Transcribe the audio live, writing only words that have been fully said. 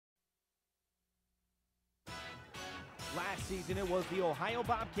Last season, it was the Ohio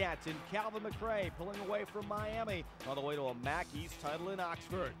Bobcats and Calvin McRae pulling away from Miami on the way to a MAC East title in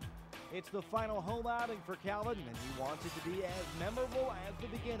Oxford. It's the final home outing for Calvin, and he wants it to be as memorable as the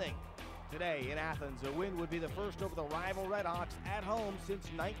beginning. Today in Athens, a win would be the first over the rival Redhawks at home since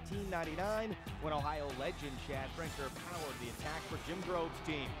 1999, when Ohio legend Chad Brinker powered the attack for Jim Grove's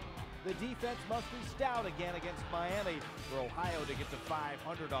team. The defense must be stout again against Miami for Ohio to get to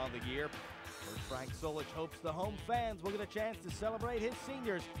 500 on the year. Coach Frank Solich hopes the home fans will get a chance to celebrate his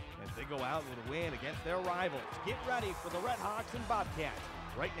seniors as they go out with a win against their rivals. Get ready for the Redhawks and Bobcats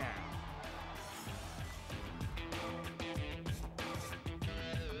right now.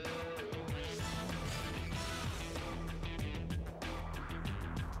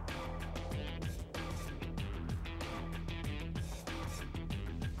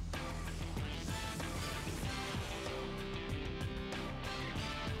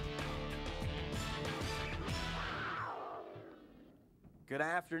 Good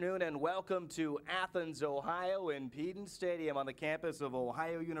afternoon and welcome to Athens, Ohio in Peden Stadium on the campus of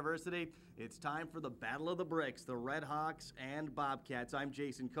Ohio University. It's time for the Battle of the Bricks, the Redhawks and Bobcats. I'm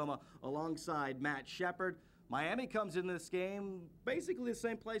Jason Coma alongside Matt Shepard. Miami comes in this game basically the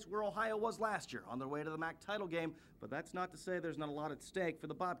same place where Ohio was last year, on their way to the MAC title game, but that's not to say there's not a lot at stake for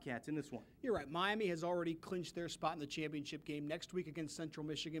the Bobcats in this one. You're right. Miami has already clinched their spot in the championship game next week against Central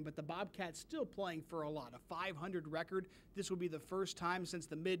Michigan, but the Bobcats still playing for a lot. A 500 record. This will be the first time since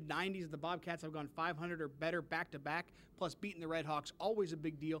the mid-90s the Bobcats have gone 500 or better back-to-back, plus beating the Redhawks, always a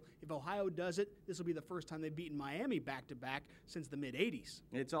big deal. If Ohio does it, this will be the first time they've beaten Miami back-to-back since the mid-80s.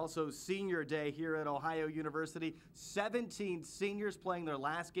 It's also senior day here at Ohio University. 17 seniors playing their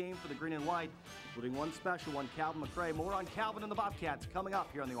last game for the green and white, including one special one, Calvin McRae. More on Calvin and the Bobcats coming up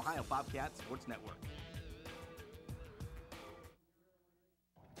here on the Ohio Bobcat Sports Network.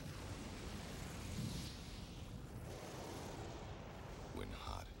 When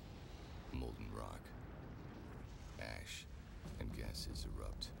hot, molten rock, ash, and gases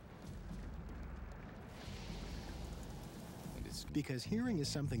erupt. And it's because hearing is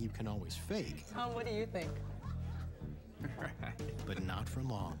something you can always fake. Tom, what do you think? But not for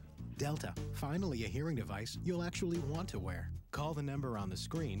long. Delta, finally a hearing device you'll actually want to wear. Call the number on the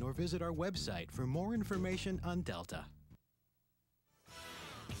screen or visit our website for more information on Delta.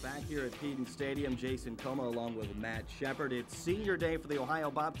 Back here at Peden Stadium, Jason Coma along with Matt Shepard. It's senior day for the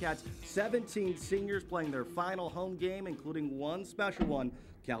Ohio Bobcats. 17 seniors playing their final home game, including one special one,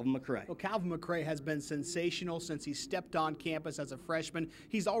 Calvin McRae. Well, Calvin McRae has been sensational since he stepped on campus as a freshman.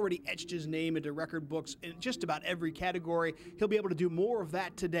 He's already etched his name into record books in just about every category. He'll be able to do more of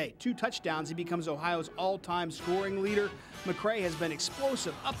that today. 2 touchdowns, he becomes Ohio's all-time scoring leader. McRae has been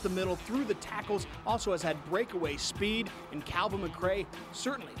explosive up the middle, through the tackles, also has had breakaway speed, and Calvin McRae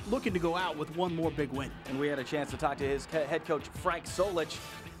certainly looking to go out with one more big win. And we had a chance to talk to his head coach, Frank Solich,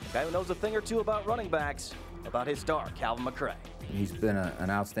 a guy who knows a thing or two about running backs, about his star, Calvin McRae. He's been an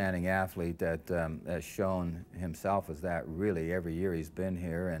outstanding athlete that has shown himself as that really every year he's been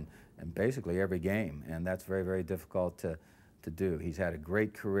here and basically every game, and that's very, very difficult to do. He's had a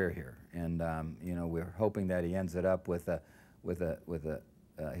great career here, and you know, we're hoping that he ends it up with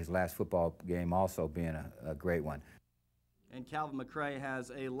his last football game also being a great one. And Calvin McRae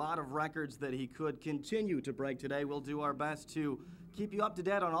has a lot of records that he could continue to break today. We'll do our best to keep you up to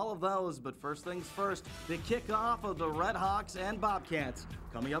date on all of those, but first things first, the kickoff of the Redhawks and Bobcats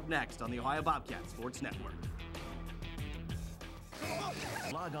coming up next on the Ohio Bobcat Sports Network.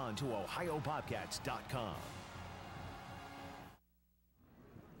 Log on to OhioBobcats.com.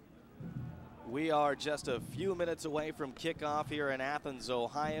 We are just a few minutes away from kickoff here in Athens,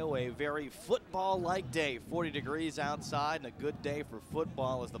 Ohio. A very football-like day. 40 degrees outside and a good day for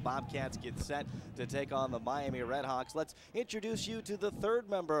football as the Bobcats get set to take on the Miami Redhawks. Let's introduce you to the third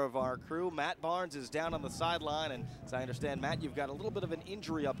member of our crew. Matt Barnes is down on the sideline, and as I understand, Matt, you've got a little bit of an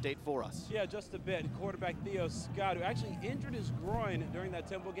injury update for us. Yeah, just a bit. Quarterback Theo Scott, who actually injured his groin during that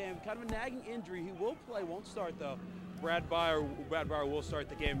Temple game. Kind of a nagging injury. He will play, won't start though. Brad Bauer will start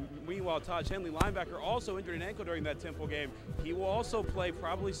the game. Meanwhile, Todd Henley, linebacker, also injured an ankle during that Temple game. He will also play,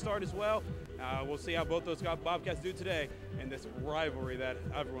 probably start as well. We'll see how both those Bobcats do today in this rivalry that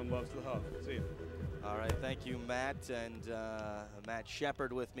everyone loves to hug. See you. All right, thank you, Matt, and Matt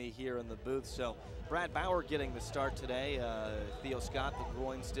Shepard with me here in the booth. So Brad Bauer getting the start today. Theo Scott, the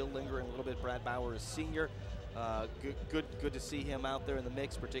groin still lingering a little bit. Brad Bauer is senior. Good to see him out there in the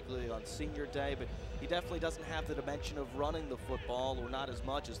mix, particularly on senior day, but he definitely doesn't have the dimension of running the football, or not as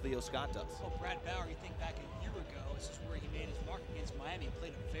much as Theo Scott does. Well, Brad Bauer, you think back a year ago, This is where he made his mark against Miami. He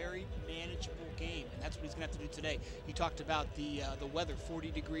played a very manageable game, and that's what he's going to have to do today. He talked about the weather, 40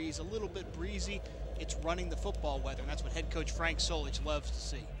 degrees, a little bit breezy. It's running the football weather, and that's what head coach Frank Solich loves to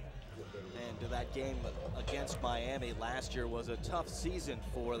see. And that game against Miami last year was a tough season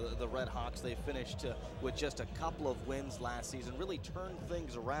for the Red Hawks. They finished with just a couple of wins last season, really turned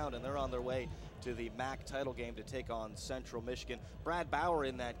things around, and they're on their way to the MAC title game to take on Central Michigan. Brad Bauer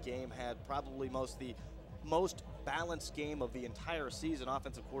in that game had probably the most balanced game of the entire season.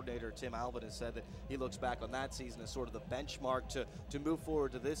 Offensive coordinator Tim Albin has said that he looks back on that season as sort of the benchmark to move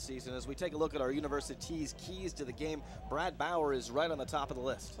forward to this season. As we take a look at our university's keys to the game, Brad Bauer is right on the top of the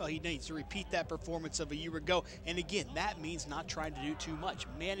list. Well, he needs to repeat that performance of a year ago. And again, that means not trying to do too much.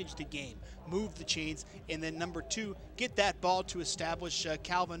 Manage the game, move the chains, and then number 2, get that ball to establish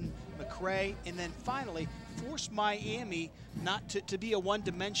Calvin McRae. And then finally, force Miami not to be a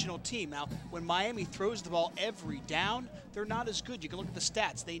one-dimensional team. Now, when Miami throws the ball every down, they're not as good. You can look at the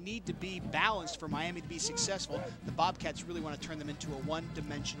stats. They need to be balanced for Miami to be successful. The Bobcats really want to turn them into a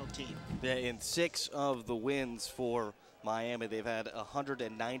one-dimensional team. Yeah, in 6 of the wins for Miami, they've had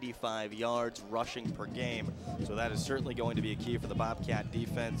 195 yards rushing per game, so that is certainly going to be a key for the Bobcat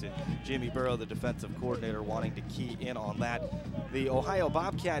defense, and Jimmy Burrow, the defensive coordinator, wanting to key in on that. The Ohio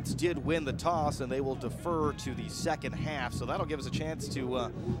Bobcats did win the toss, and they will defer to the second half, so that'll give us a chance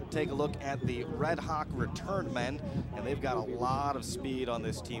to take a look at the Red Hawk return men, and they've got a lot of speed on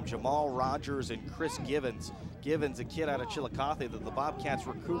this team. Jamal Rogers and Chris Givens. Givens, a kid out of Chillicothe that the Bobcats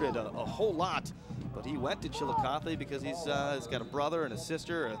recruited a whole lot, but he went to Chillicothe because he's got a brother and a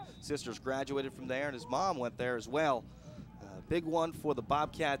sister. His sister's graduated from there, and his mom went there as well. Big one for the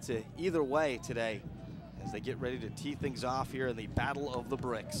Bobcats either way today as they get ready to tee things off here in the Battle of the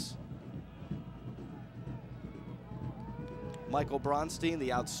Bricks. Michael Bronstein,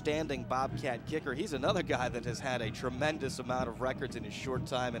 the outstanding Bobcat kicker. He's another guy that has had a tremendous amount of records in his short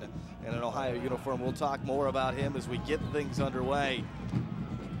time in an Ohio uniform. We'll talk more about him as we get things underway.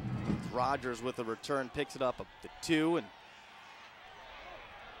 Rogers with the return picks it up to 2, and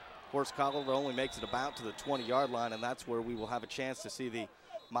Horst Coddle only makes it about to the 20-yard line, and that's where we will have a chance to see the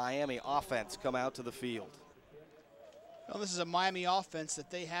Miami offense come out to the field. Well, this is a Miami offense that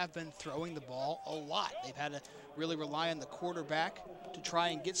they have been throwing the ball a lot. They've had to really rely on the quarterback to try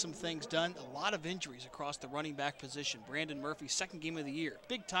and get some things done. A lot of injuries across the running back position. Brandon Murphy, second game of the year.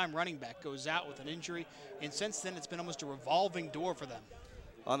 Big-time running back goes out with an injury, and since then it's been almost a revolving door for them.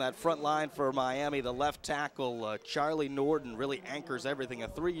 On that front line for Miami, the left tackle, Charlie Norden, really anchors everything. A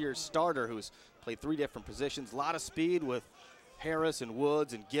 3-year starter who's played 3 different positions. A lot of speed with Harris and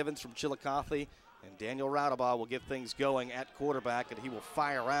Woods and Givens from Chillicothe. And Daniel Raudabaugh will get things going at quarterback, and he will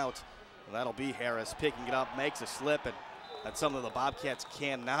fire out. And that'll be Harris picking it up, makes a slip, and that's something the Bobcats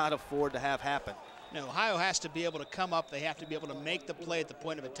cannot afford to have happen. No, Ohio has to be able to come up. They have to be able to make the play at the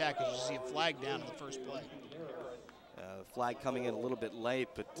point of attack, as you see a flag down in the first play. Flag coming in a little bit late,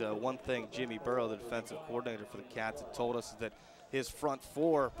 but one thing Jimmy Burrow, the defensive coordinator for the Cats, had told us is that his front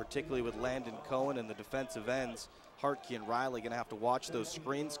 4, particularly with Landon Cohen and the defensive ends, Hartke and Riley, going to have to watch those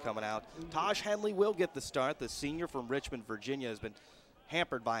screens coming out. Taj Henley will get the start. The senior from Richmond, Virginia, has been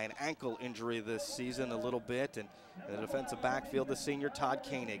hampered by an ankle injury this season a little bit, and in the defensive backfield, the senior Todd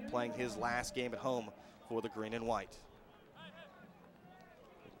Koenig playing his last game at home for the green and white.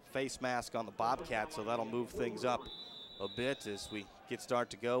 Face mask on the Bobcats, so that'll move things up a bit as we get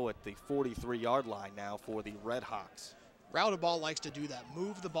start to go at the 43-yard line now for the Red Hawks. Raudabaugh likes to do that,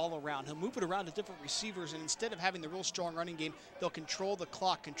 move the ball around. He'll move it around to different receivers, and instead of having the real strong running game, they'll control the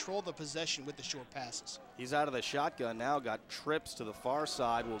clock, control the possession with the short passes. He's out of the shotgun now, got trips to the far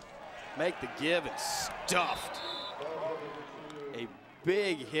side, will make the give and stuffed. A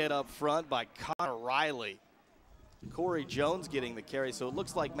big hit up front by Connor Riley. Corey Jones getting the carry, so it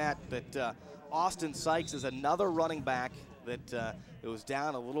looks like, Matt, that Austin Sykes is another running back that it was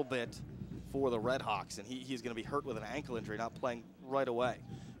down a little bit for the Red Hawks, and he's going to be hurt with an ankle injury, not playing right away.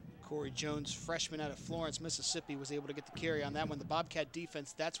 Corey Jones, freshman out of Florence, Mississippi, was able to get the carry on that one. The Bobcat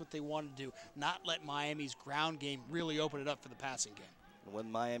defense, that's what they wanted to do, not let Miami's ground game really open it up for the passing game. And when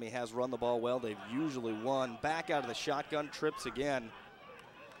Miami has run the ball well, they've usually won. Back out of the shotgun, trips again.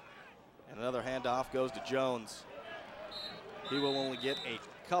 And another handoff goes to Jones. He will only get a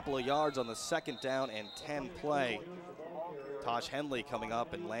couple of yards on the second down and 10 play. Tosh Henley coming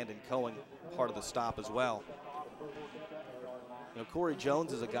up, and Landon Cohen part of the stop as well. You know, Corey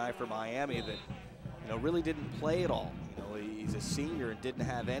Jones is a guy from Miami that, you know, really didn't play at all. You know, he's a senior and didn't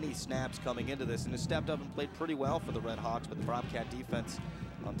have any snaps coming into this, and has stepped up and played pretty well for the Red Hawks, but the Bobcat defense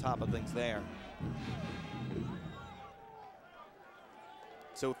on top of things there.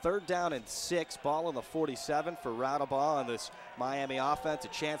 So 3rd down and 6, ball on the 47 for Raudabaugh on this Miami offense. A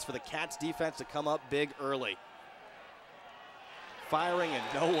chance for the Cats defense to come up big early. Firing and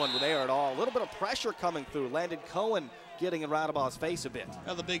no one there at all. A little bit of pressure coming through. Landon Cohen getting in Raudabaugh's face a bit.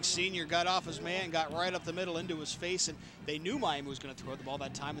 Well, the big senior got off his man, got right up the middle into his face, and they knew Miami was going to throw the ball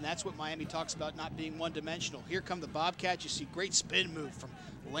that time, and that's what Miami talks about, not being one-dimensional. Here come the Bobcats. You see great spin move from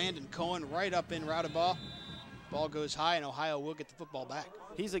Landon Cohen right up in Raudabaugh. Ball goes high, and Ohio will get the football back.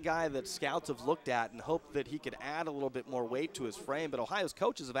 He's a guy that scouts have looked at and hoped that he could add a little bit more weight to his frame, but Ohio's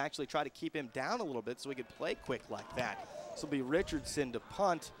coaches have actually tried to keep him down a little bit so he could play quick like that. This will be Richardson to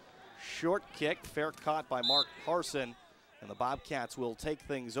punt. Short kick, fair caught by Mark Parson, and the Bobcats will take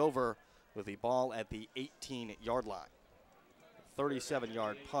things over with the ball at the 18-yard line.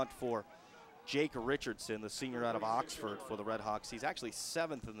 37-yard punt for Jake Richardson, the senior out of Oxford for the Redhawks. He's actually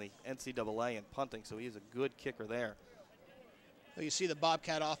 7th in the NCAA in punting, so he's a good kicker there. Well, you see the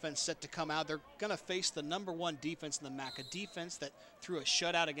Bobcat offense set to come out. They're going to face the #1 defense in the MAC, a defense that threw a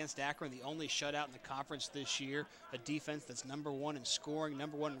shutout against Akron, the only shutout in the conference this year, a defense that's #1 in scoring,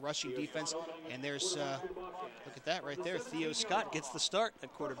 #1 in rushing defense. And there's, look at that right there, Theo Scott gets the start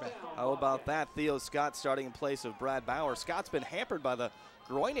at quarterback. How about that? Theo Scott starting in place of Brad Bauer. Scott's been hampered by the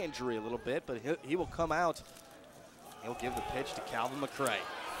groin injury a little bit, but he will come out. He'll give the pitch to Calvin McCray.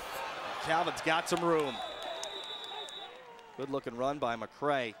 Calvin's got some room. Good looking run by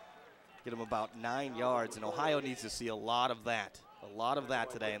McCray. Get him about 9 yards, and Ohio needs to see a lot of that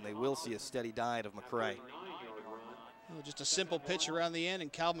today, and they will see a steady diet of McCray. Well, just a simple pitch around the end,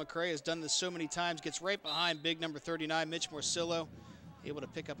 and Calvin McCray has done this so many times. Gets right behind big number 39, Mitch Morcillo. Able to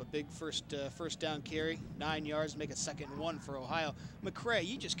pick up a big first down carry, 9 yards, make it 2nd and 1 for Ohio. McCray,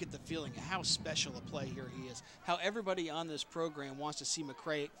 you just get the feeling of how special a play here he is. How everybody on this program wants to see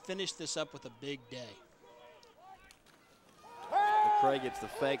McCray finish this up with a big day. McCray gets the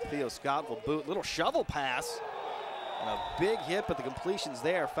fake. Theo Scott will boot. Little shovel pass. And a big hit, but the completions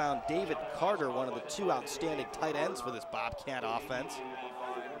there found David Carter, one of the 2 outstanding tight ends for this Bobcat offense.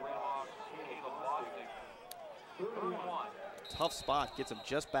 Tough spot, gets him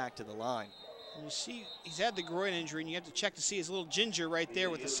just back to the line. And you see he's had the groin injury, and you have to check to see his little ginger right there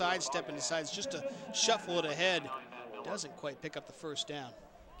with the sidestep, and decides just to shuffle it ahead. Doesn't quite pick up the first down.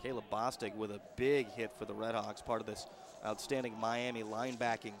 Caleb Bostic with a big hit for the Redhawks, part of this outstanding Miami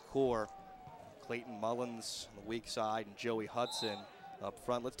linebacking core. Clayton Mullins on the weak side and Joey Hudson up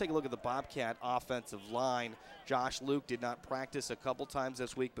front. Let's take a look at the Bobcat offensive line. Josh Luke did not practice a couple times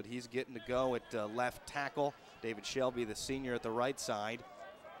this week, but he's getting to go at left tackle. David Shelby, the senior, at the right side.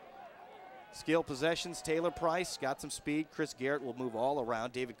 Skill possessions, Taylor Price got some speed. Chris Garrett will move all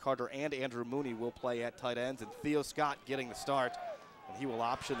around. David Carter and Andrew Mooney will play at tight ends, and Theo Scott getting the start. And he will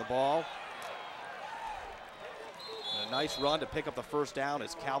option the ball. And a nice run to pick up the first down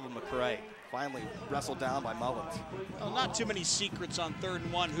is Calvin McCray. Finally wrestled down by Mullins. Well, not too many secrets on 3rd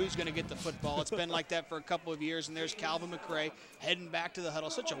and 1. Who's going to get the football? It's been like that for a couple of years, and there's Calvin McCray heading back to the huddle.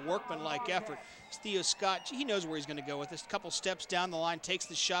 Such a workmanlike effort. Theo Scott, he knows where he's going to go with this. A couple steps down the line, takes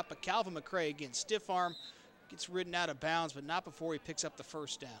the shot, but Calvin McCray, again, stiff arm, gets ridden out of bounds, but not before he picks up the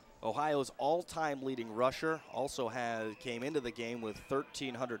first down. Ohio's all-time leading rusher also came into the game with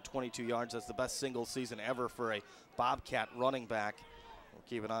 1,322 yards. That's the best single season ever for a Bobcat running back. We'll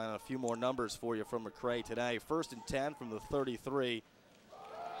keep an eye on a few more numbers for you from McCray today. 1st and 10 from the 33.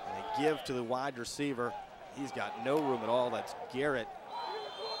 And a give to the wide receiver. He's got no room at all. That's Garrett.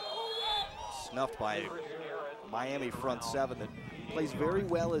 Snuffed by a Miami front 7 that plays very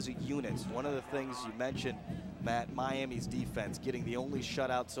well as a unit. One of the things you mentioned, Matt, Miami's defense getting the only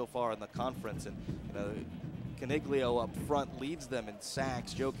shutout so far in the conference. And Caniglio up front leads them in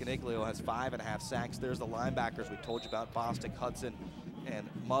sacks. Joe Caniglio has 5.5 sacks. There's the linebackers we told you about, Bostic, Hudson, and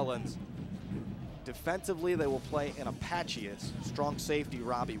Mullins. Defensively, they will play in Apache. It's strong safety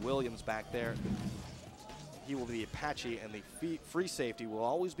Robbie Williams back there. He will be Apache, and the free safety will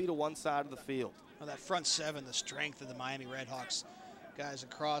always be to one side of the field. Well, that front 7, the strength of the Miami Redhawks. Guys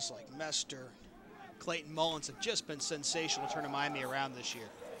across like Mester, Clayton Mullins have just been sensational turning Miami around this year.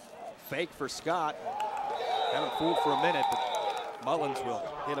 Fake for Scott. Haven't fooled for a minute, but Mullins will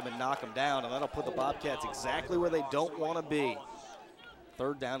hit him and knock him down, and that'll put the Bobcats exactly where they don't want to be.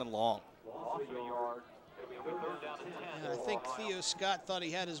 3rd down and long. And I think Theo Scott thought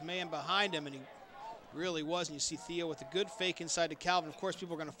he had his man behind him, and he really wasn't. You see Theo with a good fake inside to Calvin. Of course,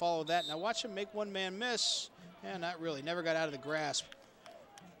 people are going to follow that. Now watch him make one man miss. Yeah, not really. Never got out of the grasp.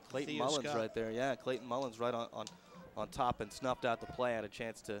 Clayton Mullins right there. Yeah, Clayton Mullins right on top and snuffed out the play. Had a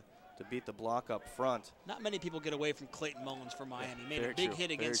chance to beat the block up front. Not many people get away from Clayton Mullins for Miami. Made Very a big true.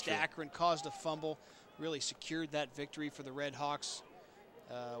 hit against Akron, caused a fumble, really secured that victory for the Redhawks.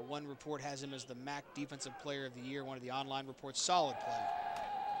 One report has him as the MAC Defensive Player of the Year. One of the online reports, solid play.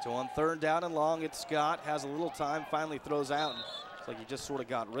 So on 3rd down and long, it's Scott, has a little time, finally throws out. And it's like he just sort of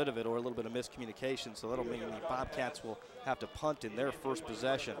got rid of it, or a little bit of miscommunication. So that'll mean the Bobcats will have to punt in their first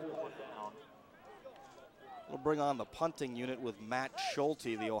possession. We'll bring on the punting unit with Matt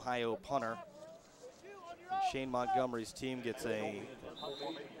Schulte, the Ohio punter. Shane Montgomery's team gets an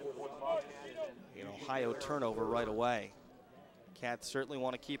Ohio turnover right away. Cats certainly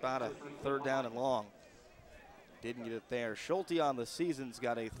want to keep out of 3rd down and long. Didn't get it there. Schulte on the season's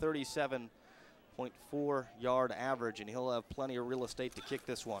got a 37.4 yard average, and he'll have plenty of real estate to kick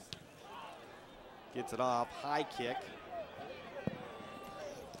this one. Gets it off, high kick.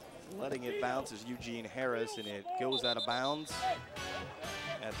 Letting it bounce is Eugene Harris, and it goes out of bounds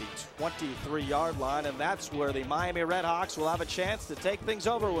at the 23-yard line, and that's where the Miami Redhawks will have a chance to take things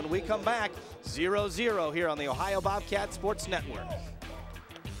over when we come back. 0-0 here on the Ohio Bobcat Sports Network.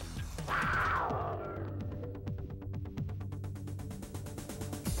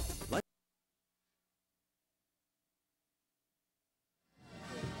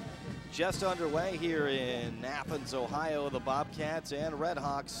 Just underway here in Athens, Ohio. The Bobcats and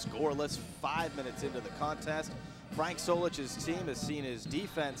Redhawks scoreless 5 minutes into the contest. Frank Solich's team has seen his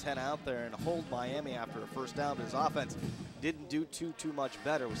defense head out there and hold Miami after a first down, but his offense didn't do too much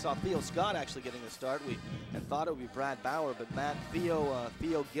better. We saw Theo Scott actually getting the start. We had thought it would be Brad Bauer, but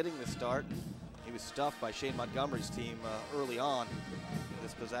Theo getting the start. He was stuffed by Shane Montgomery's team early on in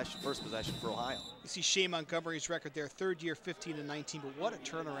this first possession for Ohio. You see Shane Montgomery's record there, 3rd year, 15-19, but what a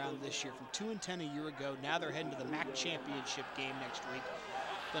turnaround this year from 2-10 a year ago. Now they're heading to the MAC championship game next week.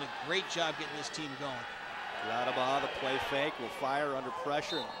 Done a great job getting this team going. Radabaugh, the play fake, will fire under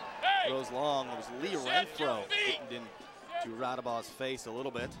pressure and throws long. It was Lee Renfro getting into Radabaugh's face a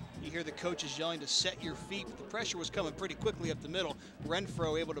little bit. You hear the coaches yelling to set your feet, but the pressure was coming pretty quickly up the middle.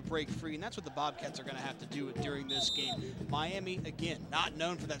 Renfro able to break free, and that's what the Bobcats are going to have to do during this game. Miami, again, not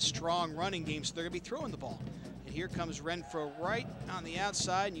known for that strong running game, so they're going to be throwing the ball. And here comes Renfro right on the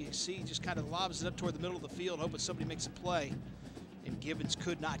outside, and you see he just kind of lobs it up toward the middle of the field, hoping somebody makes a play. And Gibbons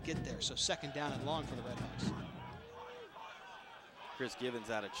could not get there, so 2nd down and long for the Redhawks. Chris Gibbons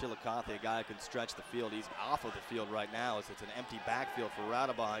out of Chillicothe, a guy who can stretch the field. He's off of the field right now as it's an empty backfield for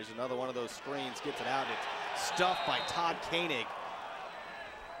Radabaugh. Here's another one of those screens, gets it out, and it's stuffed by Todd Koenig.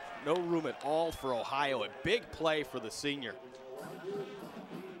 No room at all for Ohio. A big play for the senior.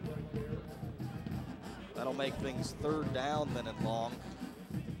 That'll make things 3rd down then and long.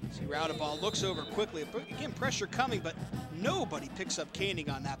 See, Radabaugh looks over quickly. Again, pressure coming, but nobody picks up Koenig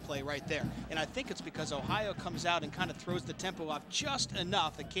on that play right there. And I think it's because Ohio comes out and kind of throws the tempo off just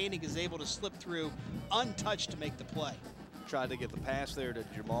enough that Koenig is able to slip through untouched to make the play. Tried to get the pass there to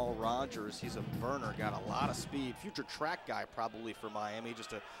Jamal Rogers. He's a burner, got a lot of speed. Future track guy probably for Miami,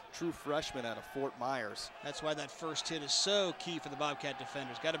 just a true freshman out of Fort Myers. That's why that first hit is so key for the Bobcat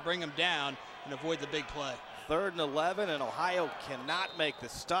defenders. Got to bring them down and avoid the big play. 3rd and 11, and Ohio cannot make the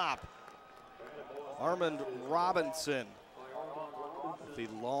stop. Armand Robinson with the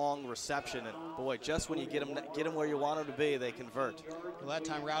long reception, and boy, just when you get him where you want him to be, they convert. Well, that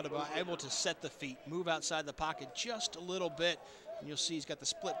time Radabaugh able to set the feet, move outside the pocket just a little bit, and you'll see he's got the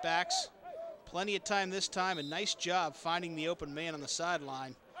split backs. Plenty of time this time, and nice job finding the open man on the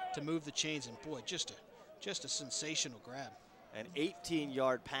sideline to move the chains, and boy, just a sensational grab. An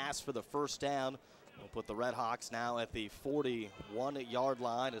 18-yard pass for the first down. We'll put the Redhawks now at the 41-yard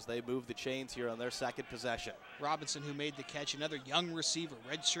line as they move the chains here on their 2nd possession. Robinson, who made the catch, another young receiver,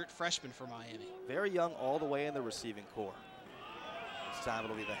 redshirt freshman for Miami. Very young all the way in the receiving corps. This time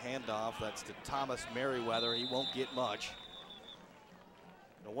it'll be the handoff. That's to Thomas Merriweather. He won't get much.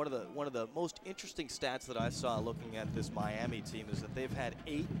 You know, one of the most interesting stats that I saw looking at this Miami team is that they've had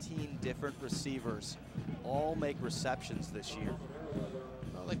 18 different receivers all make receptions this year.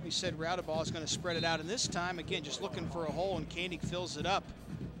 Well, like we said, Radabaugh is going to spread it out, and this time, again, just looking for a hole, and Koenig fills it up.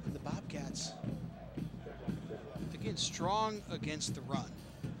 And the Bobcats, again, strong against the run.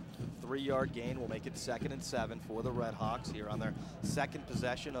 3-yard gain will make it 2nd and 7 for the Redhawks here on their 2nd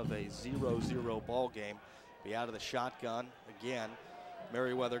possession of a 0-0 ball game. Be out of the shotgun again.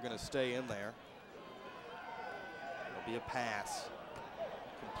 Merriweather going to stay in there. It'll be a pass.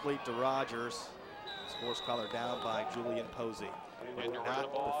 Complete to Rogers. Horse collar down by Julian Posey. But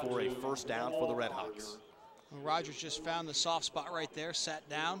not before a first down for the Redhawks. Well, Rogers just found the soft spot right there, sat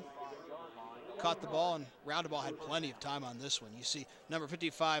down, caught the ball, and Radabaugh had plenty of time on this one. You see number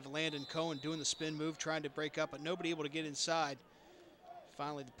 55, Landon Cohen, doing the spin move, trying to break up, but nobody able to get inside.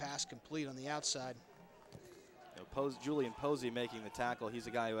 Finally, the pass complete on the outside. You know, Julian Posey making the tackle. He's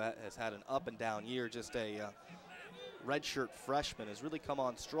a guy who has had an up and down year, just a redshirt freshman, has really come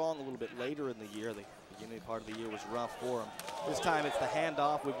on strong a little bit later in the year. The beginning part of the year was rough for him. This time it's the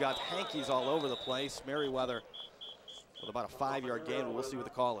handoff. We've got hankies all over the place. Merriweather with about a 5-yard gain, but we'll see what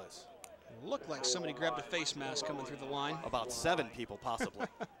the call is. It looked like somebody grabbed a face mask coming through the line. About 7 people, possibly.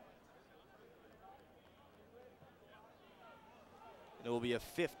 It will be a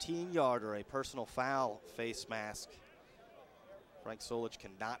 15-yarder, a personal foul face mask. Frank Solich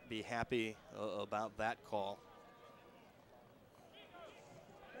cannot be happy about that call.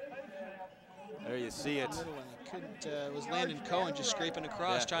 There you see it. It was Landon Cohen just scraping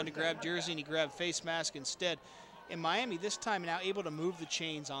across, trying to grab jersey, and he grabbed face mask instead. In Miami, this time now able to move the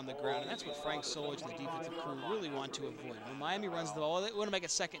chains on the ground, and that's what Frank Solich and the defensive crew really want to avoid. When Miami runs the ball, they want to make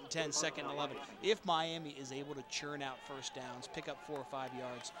it 2nd and 10, 2nd and 11. If Miami is able to churn out first downs, pick up 4 or 5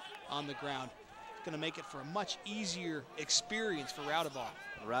 yards on the ground, it's going to make it for a much easier experience for Raudabaugh.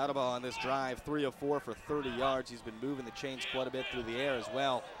 Raudabaugh on this drive, 3 of 4 for 30 yards. He's been moving the chains quite a bit through the air as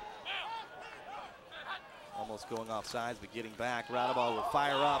well. Almost going off sides, but getting back. Raudabaugh will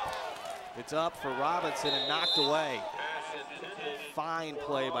fire up. It's up for Robinson and knocked away. Fine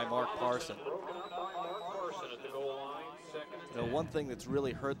play by Mark Parson. You know, one thing that's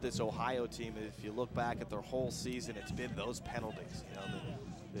really hurt this Ohio team, if you look back at their whole season, it's been those penalties. You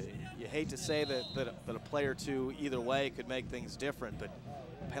know, you hate to say that a play or two either way could make things different, but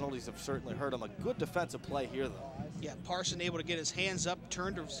penalties have certainly hurt them. A good defensive play here, though. Yeah, Parson able to get his hands up,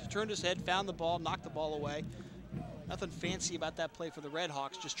 turned his head, found the ball, knocked the ball away. Nothing fancy about that play for the Red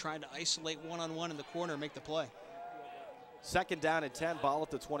Hawks, just trying to isolate one-on-one in the corner and make the play. 2nd down and 10, ball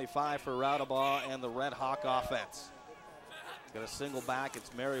at the 25 for Raudabaugh and the Red Hawk offense. He's got a single back,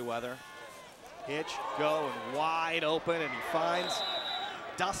 it's Merriweather. Hitch, go, and wide open, and he finds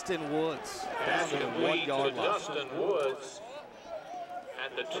Dustin Woods down to the 1-yard line. Dustin Woods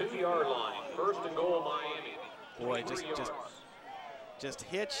at the 2-yard line. 1st and goal, Miami. Boy, just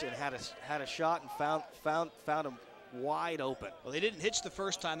hitch and had a shot and found him wide open. Well, they didn't hitch the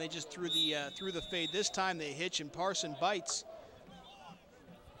first time; they just threw the fade. This time they hitch and Parson bites.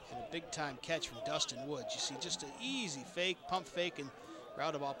 And a big-time catch from Dustin Woods. You see, just an easy fake, pump fake, and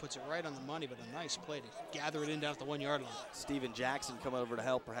Raudabaugh puts it right on the money, but a nice play to gather it in down at the 1-yard line. Steven Jackson coming over to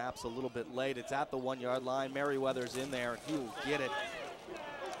help, perhaps a little bit late. It's at the 1-yard line. Merriweather's in there. He will get it.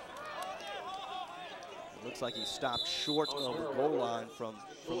 It looks like he stopped short of the goal line from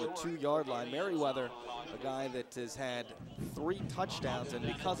the 2-yard line. Merriweather, a guy that has had 3 touchdowns, and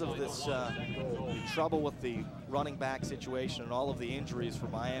because of this trouble with the running back situation and all of the injuries for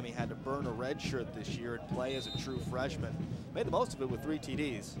Miami, had to burn a red shirt this year and play as a true freshman. Made the most of it with 3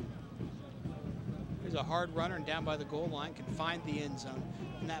 TDs. He's a hard runner and down by the goal line, can find the end zone.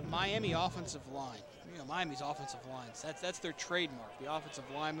 And that Miami offensive line, you know, Miami's offensive lines, that's their trademark. The offensive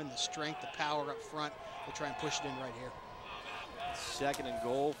linemen, the strength, the power up front. They'll try and push it in right here. 2nd and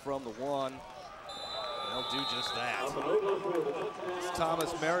goal from the 1. They'll do just that. It's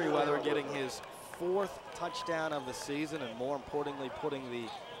Thomas Merriweather getting his 4th touchdown of the season, and more importantly, putting the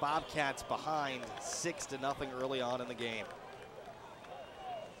Bobcats behind 6-0 early on in the game.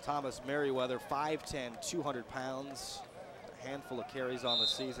 Thomas Merriweather, 5'10", 200 pounds, a handful of carries on the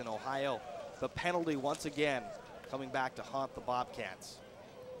season. Ohio, the penalty once again coming back to haunt the Bobcats.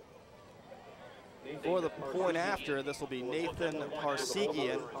 For the point after, this will be Nathan Parsegian. He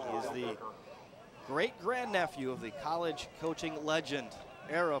is the great-grandnephew of the college coaching legend,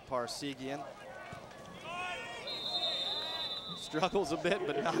 Ara Parsegian. Struggles a bit,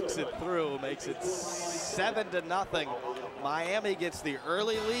 but knocks it through, makes it 7-0. Miami gets the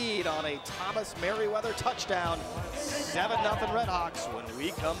early lead on a Thomas Merriweather touchdown. 7-0 Red Hawks when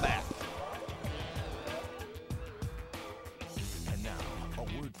we come back. And now,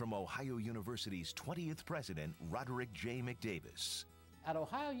 a word from Ohio University's 20th president, Roderick J. McDavis. At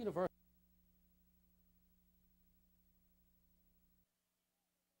Ohio University,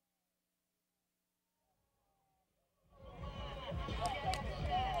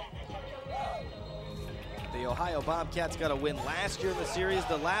 the Ohio Bobcats got a win last year in the series.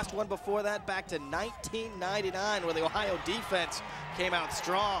 The last one before that back to 1999, where the Ohio defense came out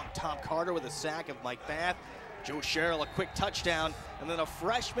strong. Tom Carter with a sack of Mike Bath. Joe Sherrill a quick touchdown, and then a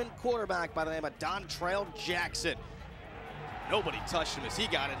freshman quarterback by the name of Dontrell Jackson. Nobody touched him as he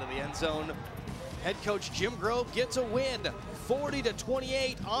got into the end zone. Head coach Jim Grove gets a win,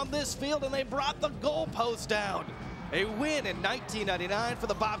 40-28 on this field, and they brought the goalpost down. A win in 1999 for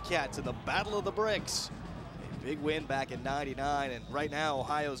the Bobcats in the Battle of the Bricks. A big win back in 99, and right now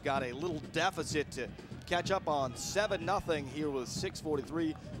Ohio's got a little deficit to catch up on. 7-0 here with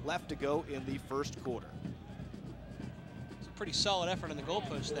 6:43 left to go in the first quarter. pretty solid effort on the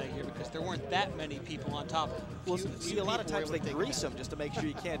goalpost that year because there weren't that many people on top of him. Well, see, a lot of times they grease him just to make sure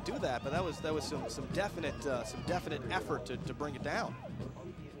you can't do that, but that was some definite effort to bring it down.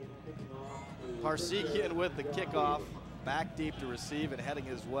 Parsekian with the kickoff, back deep to receive, and heading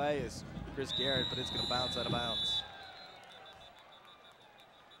his way is Chris Garrett, but it's going to bounce out of bounds.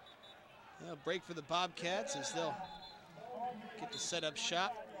 Yeah, break for the Bobcats as they'll get to set up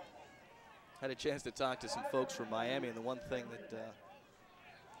shop. Had a chance to talk to some folks from Miami, and the one thing that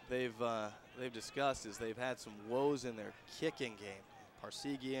they've discussed is they've had some woes in their kicking game.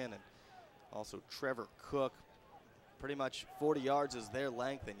 Parsekian and also Trevor Cook, pretty much 40 yards is their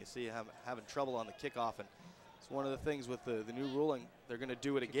length, and you see him having trouble on the kickoff. And it's one of the things with the new ruling, they're going to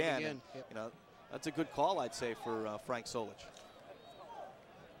do it again. And, yep. You know, that's a good call, I'd say, for Frank Solich.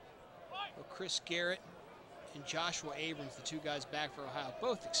 Well, Chris Garrett and Joshua Abrams, the two guys back for Ohio,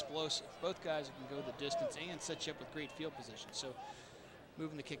 both explosive. Both guys who can go the distance and set you up with great field position. So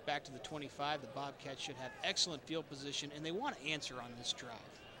moving the kick back to the 25, the Bobcats should have excellent field position, and they want to answer on this drive.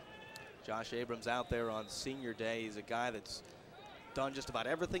 Josh Abrams out there on senior day. He's a guy that's done just about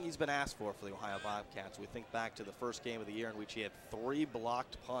everything he's been asked for the Ohio Bobcats. We think back to the first game of the year in which he had 3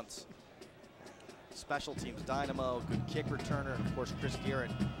 blocked punts. Special teams dynamo, good kick returner, and of course Chris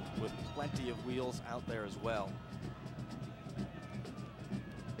Garrett with plenty of wheels out there as well.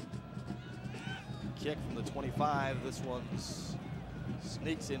 Kick from the 25, this one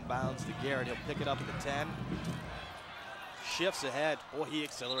sneaks inbounds to Garrett. He'll pick it up at the 10. Shifts ahead. Boy, he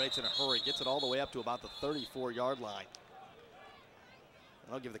accelerates in a hurry. Gets it all the way up to about the 34-yard line.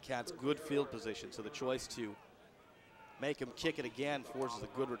 That'll give the Cats good field position, so the choice to make him kick it again forces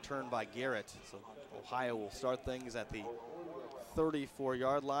a good return by Garrett. So Ohio will start things at the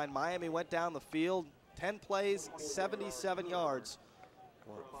 34-yard line. Miami went down the field, 10 plays, 77 yards,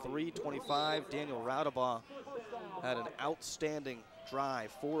 or 325. Daniel Raudabaugh had an outstanding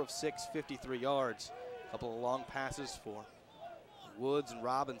drive, 4 of 6, 53 yards. A couple of long passes for Woods and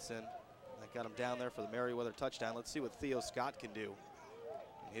Robinson. That got him down there for the Merriweather touchdown. Let's see what Theo Scott can do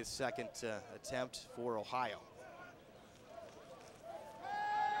in his second attempt for Ohio.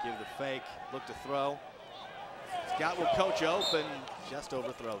 Give the fake, look to throw. Scott will coach open, just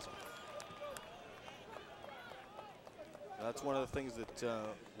overthrows him. That's one of the things that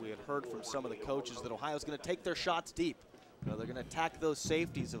we had heard from some of the coaches, that Ohio's going to take their shots deep. You know, they're going to attack those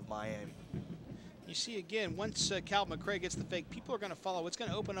safeties of Miami. You see again, once Calvin McCray gets the fake, people are going to follow. It's going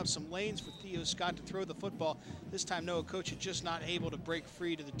to open up some lanes for Theo Scott to throw the football. This time, Noah Coach is just not able to break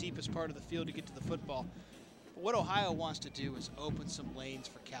free to the deepest part of the field to get to the football. But what Ohio wants to do is open some lanes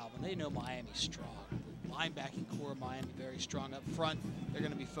for Calvin. They know Miami's strong. The linebacking core of Miami very strong up front. They're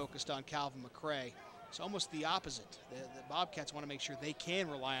going to be focused on Calvin McCray. It's almost the opposite. The Bobcats want to make sure they can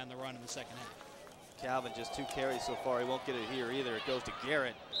rely on the run in the second half. Calvin just 2 carries so far. He won't get it here either. It goes to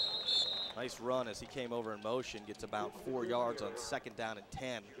Garrett. Nice run as he came over in motion. Gets about 4 yards on 2nd down and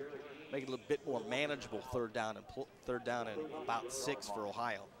 10. Make it a little bit more manageable third down and about 6 for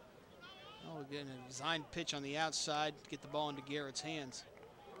Ohio. Oh, again, a designed pitch on the outside to get the ball into Garrett's hands.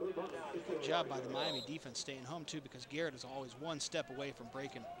 Good job by the Miami defense staying home, too, because Garrett is always 1 step away from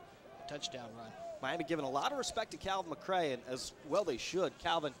breaking a touchdown run. Miami giving a lot of respect to Calvin McCray, and as well they should.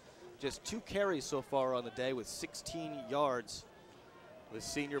 Calvin just 2 carries so far on the day with 16 yards. The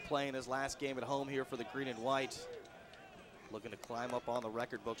senior playing his last game at home here for the green and white. Looking to climb up on the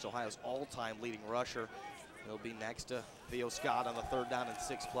record books, Ohio's all-time leading rusher. He'll be next to Theo Scott on the 3rd down and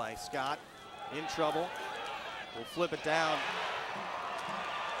 6 play. Scott in trouble. Will flip it down.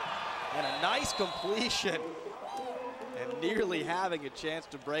 And a nice completion. And nearly having a chance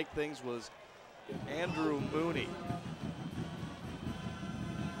to break things was Andrew Mooney.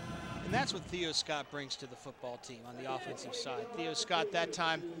 And that's what Theo Scott brings to the football team on the offensive side. Theo Scott that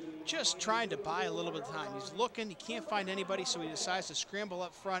time just trying to buy a little bit of time. He's looking, he can't find anybody, so he decides to scramble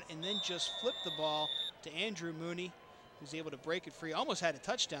up front and then just flip the ball to Andrew Mooney, who's able to break it free. Almost had a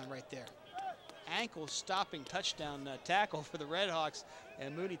touchdown right there. Ankle stopping touchdown tackle for the Redhawks,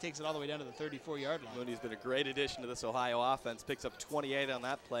 and Mooney takes it all the way down to the 34-yard line. Mooney's been a great addition to this Ohio offense. Picks up 28 on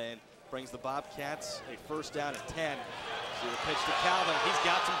that play and brings the Bobcats a 1st down and 10. See the pitch to Calvin. He's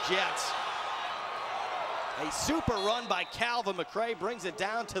got some jets. A super run by Calvin McCray brings it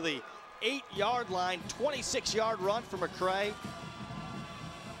down to the 8-yard line. 26-yard run for McCray.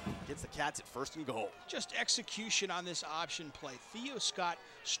 Gets the Cats at 1st and goal. Just execution on this option play. Theo Scott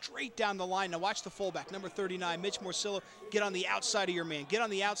straight down the line. Now watch the fullback, number 39, Mitch Morcillo. Get on the outside of your man. Get on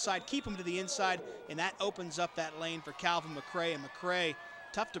the outside, keep him to the inside, and that opens up that lane for Calvin McCray. And McCray,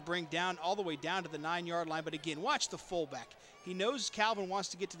 tough to bring down all the way down to the 9-yard line. But again, watch the fullback. He knows Calvin wants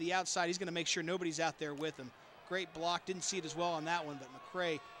to get to the outside. He's going to make sure nobody's out there with him. great block. Didn't see it as well on that one, but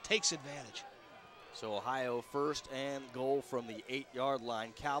McCray takes advantage. So Ohio first and goal from the 8-yard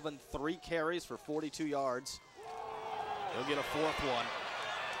line. Calvin, 3 carries for 42 yards. He'll get a 4th one.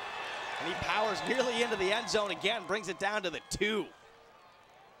 And he powers nearly into the end zone again, brings it down to the 2.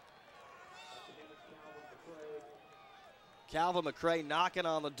 Calvin McCray knocking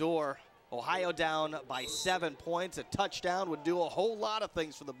on the door. Ohio down by 7 points. A touchdown would do a whole lot of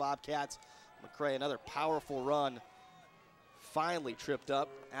things for the Bobcats. McCray, another powerful run. Finally tripped up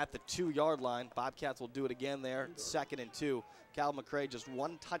at the 2-yard line. Bobcats will do it again there, 2nd and 2. Calvin McCray just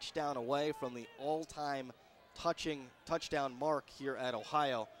 1 touchdown away from the all-time touchdown mark here at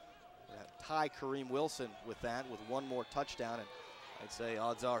Ohio. Tie Kareem Wilson with that, with 1 more touchdown, and I'd say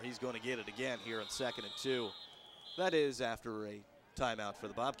odds are he's going to get it again here in 2nd and 2. That is after a timeout for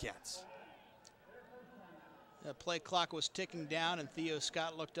the Bobcats. The play clock was ticking down, and Theo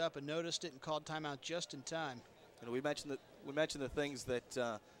Scott looked up and noticed it and called timeout just in time. And we mentioned the things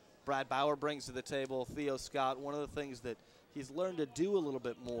that Brad Bauer brings to the table. Theo Scott, one of the things that he's learned to do a little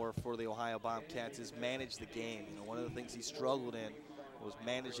bit more for the Ohio Bobcats is manage the game. You know, one of the things he struggled in was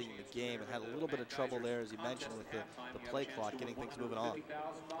managing the game and had a little bit of trouble there, as you mentioned, with the play clock, getting things moving on.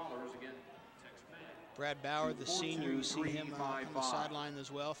 Brad Bauer, the senior, you see him on the sideline as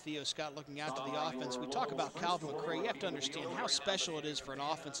well. Theo Scott looking out to the offense. We talk about Calvin McCray. You have to understand how special it is for an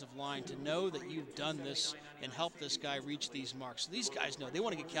offensive line to know that you've done this and helped this guy reach these marks. These guys know they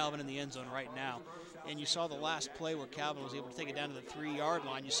want to get Calvin in the end zone right now. And you saw the last play where Calvin was able to take it down to the 3-yard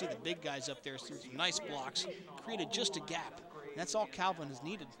line. You see the big guys up there through some nice blocks, created just a gap. And that's all Calvin has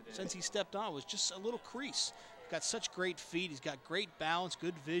needed since he stepped on, was just a little crease. Got such great feet. He's got great balance,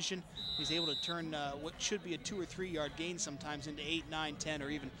 good vision. He's able to turn what should be a 2 or 3 yard gain sometimes into 8, 9, 10, or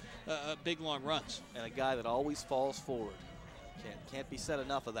even big long runs. And a guy that always falls forward. Can't be said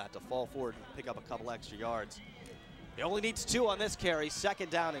enough of that, to fall forward and pick up a couple extra yards. He only needs 2 on this carry. 2nd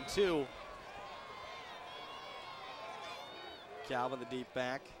down and 2. Calvin, the deep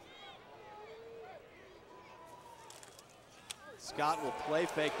back. Scott will play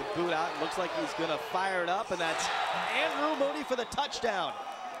fake the boot out. Looks like he's going to fire it up, and that's Andrew Mooney for the touchdown.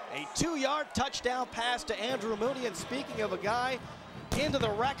 A 2-yard touchdown pass to Andrew Mooney. And speaking of a guy into the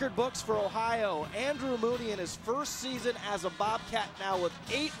record books for Ohio, Andrew Mooney in his first season as a Bobcat now with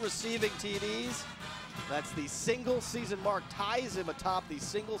 8 receiving TDs. That's the single season mark, ties him atop the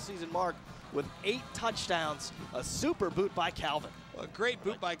single season mark with 8 touchdowns. A super boot by Calvin. A great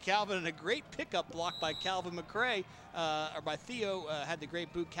boot by Calvin and a great pickup block by Calvin McCray, or by Theo, had the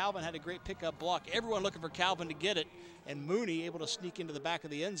great boot. Calvin had a great pickup block. Everyone looking for Calvin to get it, and Mooney able to sneak into the back of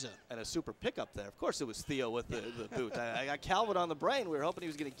the end zone. And a super pickup there. Of course it was Theo with the boot. I got Calvin on the brain. We were hoping he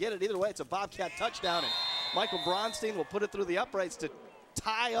was going to get it. Either way, it's a Bobcat touchdown, and Michael Bronstein will put it through the uprights to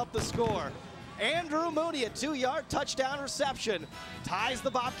tie up the score. Andrew Mooney, a 2-yard touchdown reception, ties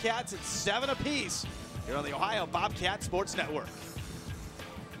the Bobcats at 7 apiece here on the Ohio Bobcat Sports Network.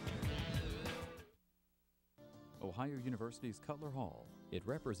 Ohio University's Cutler Hall. It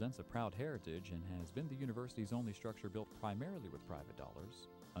represents a proud heritage and has been the university's only structure built primarily with private dollars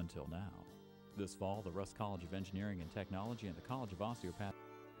until now. This fall, the Russ College of Engineering and Technology and the College of Osteopathy.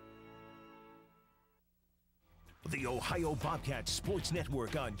 The Ohio Bobcats Sports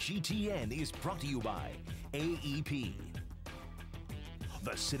Network on GTN is brought to you by AEP,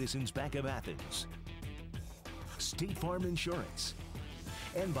 the Citizens Bank of Athens, State Farm Insurance,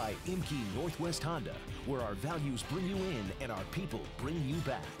 and by Imke Northwest Honda, where our values bring you in and our people bring you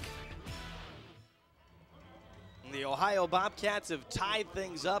back. The Ohio Bobcats have tied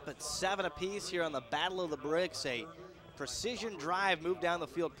things up at 7 apiece here on the Battle of the Bricks. A precision drive moved down the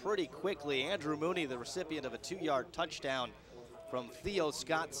field pretty quickly. Andrew Mooney, the recipient of a 2-yard touchdown from Theo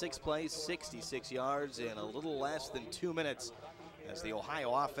Scott. 6 plays, 66 yards in a little less than 2 minutes as the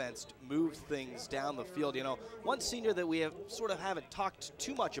Ohio offense moved things down the field. You know, one senior that we haven't talked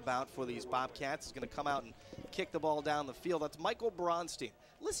too much about for these Bobcats is going to come out and kick the ball down the field. That's Michael Bronstein.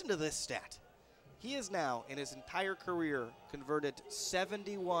 Listen to this stat. He has now, in his entire career, converted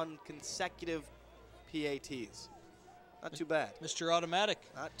 71 consecutive PATs. Not too bad. Mr. Automatic.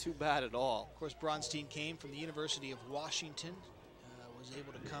 Not too bad at all. Of course, Bronstein came from the University of Washington. Was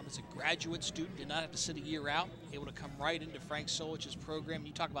able to come as a graduate student, did not have to sit a year out, able to come right into Frank Solich's program.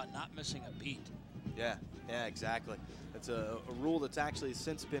 You talk about not missing a beat. Yeah, exactly. It's a rule that's actually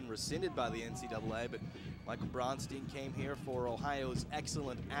since been rescinded by the NCAA, but Michael Bronstein came here for Ohio's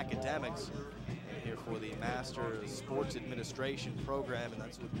excellent academics, here for the Master of Sports Administration program, and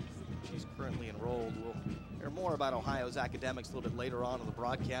that's what she's currently enrolled. We'll hear more about Ohio's academics a little bit later on in the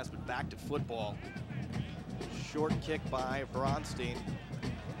broadcast, but back to football. Short kick by Bronstein.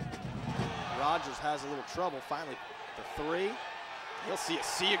 Rogers has a little trouble. Finally, the three. He'll see a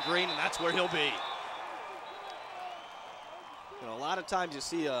sea of green, and that's where he'll be. You know, a lot of times you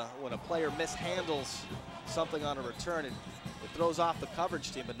see when a player mishandles something on a return, it throws off the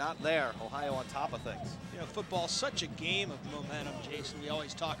coverage team, but not there. Ohio on top of things. You know, football's such a game of momentum, Jason. We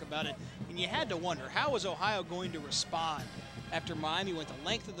always talk about it. And you had to wonder, how was Ohio going to respond after Miami went the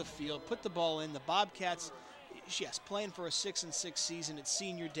length of the field, put the ball in? The Bobcats, yes, playing for a 6-6 season. It's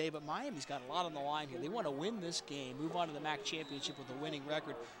senior day, but Miami's got a lot on the line here. They want to win this game, move on to the MAC championship with a winning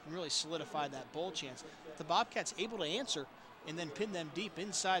record, and really solidify that bowl chance. The Bobcats able to answer and then pin them deep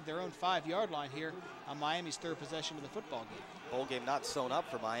inside their own 5-yard line here on Miami's third possession of the football game. Bowl game not sewn up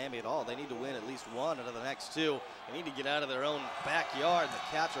for Miami at all. They need to win at least one out of the next two. They need to get out of their own backyard, and the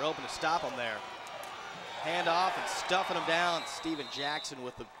Cats are hoping to stop them there. Hand off and stuffing them down. Steven Jackson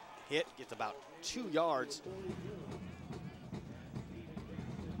with the hit, gets about 2 yards.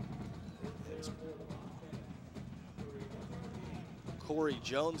 It's Corey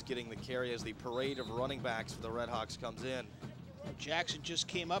Jones getting the carry as the parade of running backs for the Redhawks comes in. Jackson just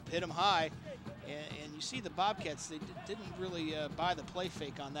came up, hit him high, and you see the Bobcats, they didn't really buy the play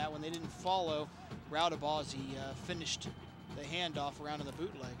fake on that one. They didn't follow Roudabaugh as he finished the handoff around in the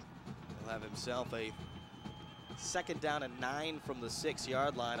bootleg. He'll have himself a 2nd down and 9 from the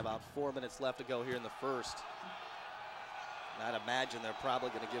 6-yard line. About 4 minutes left to go here in the first. And I'd imagine they're probably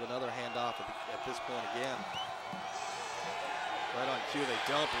going to give another handoff at this point again. Right on cue, they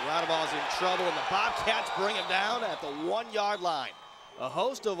don't. But Roudabaugh's in trouble, and the Bobcats bring him down at the 1-yard line. A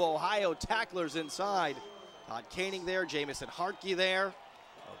host of Ohio tacklers inside. Todd Koenig there, Jamison Hartke there. A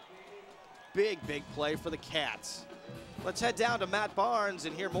big play for the Cats. Let's head down to Matt Barnes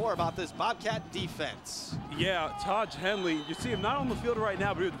and hear more about this Bobcat defense. Yeah, Taj Henley, you see him not on the field right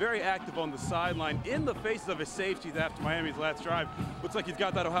now, but he was very active on the sideline in the faces of his safeties after Miami's last drive. Looks like he's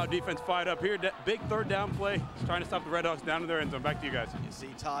got that Ohio defense fired up here. Big 3rd down play. He's trying to stop the Redhawks down to their end zone. Back to you guys. You see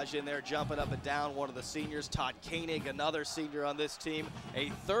Taj in there jumping up and down, one of the seniors. Todd Koenig, another senior on this team.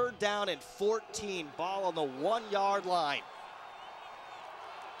 A 3rd down and 14, ball on the 1-yard line.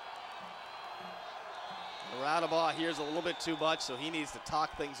 Roudabaugh hears a little bit too much, so he needs to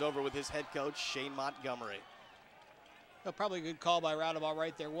talk things over with his head coach, Shane Montgomery. Well, probably a good call by Roudabaugh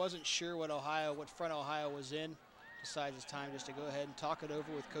right there. Wasn't sure what front Ohio was in. Decides it's time just to go ahead and talk it over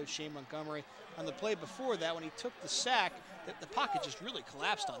with Coach Shane Montgomery. On the play before that, when he took the sack, the pocket just really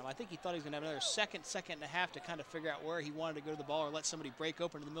collapsed on him. I think he thought he was going to have another second and a half to kind of figure out where he wanted to go to the ball or let somebody break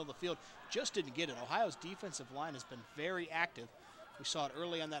open in the middle of the field. Just didn't get it. Ohio's defensive line has been very active. We saw it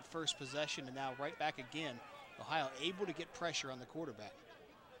early on that first possession, and now right back again. Ohio able to get pressure on the quarterback.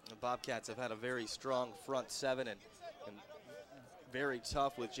 The Bobcats have had a very strong front seven and very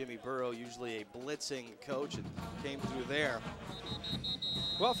tough with Jimmy Burrow, usually a blitzing coach, and came through there.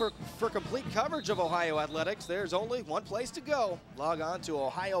 Well, for complete coverage of Ohio athletics, there's only one place to go. Log on to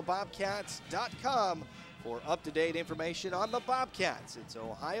OhioBobcats.com for up-to-date information on the Bobcats. It's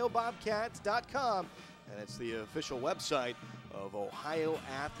OhioBobcats.com, and it's the official website of Ohio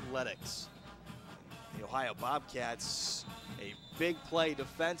Athletics. The Ohio Bobcats, a big play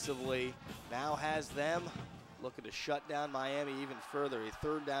defensively, now has them looking to shut down Miami even further. A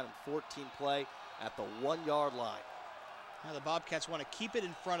 3rd down and 14 play at the 1-yard line. Now the Bobcats want to keep it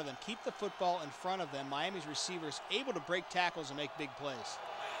in front of them, keep the football in front of them. Miami's receivers able to break tackles and make big plays.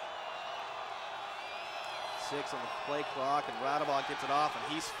 6 on the play clock, and Roudabaugh gets it off, and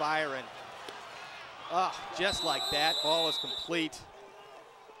he's firing. Just like that, ball is complete.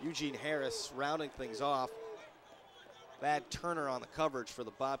 Eugene Harris rounding things off. Bad Turner on the coverage for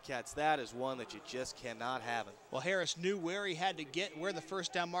the Bobcats. That is one that you just cannot have it. Well, Harris knew where he had to get, where the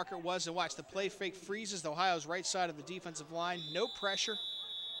 1st down marker was, and watch the play fake freezes Ohio's right side of the defensive line. No pressure,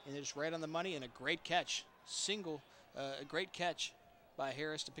 and they're just right on the money, and a great catch. A great catch by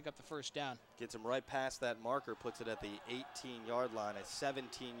Harris to pick up the 1st down. Gets him right past that marker, puts it at the 18-yard line. A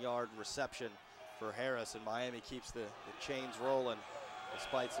 17-yard reception for Harris, and Miami keeps the chains rolling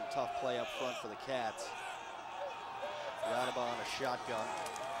despite some tough play up front for the Cats. Roudabaugh on a shotgun.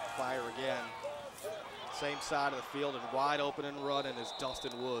 Fire again. Same side of the field, and wide open and running is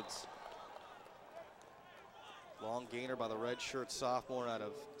Dustin Woods. Long gainer by the redshirt sophomore out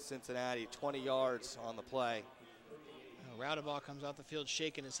of Cincinnati. 20 yards on the play. Roudabaugh comes out the field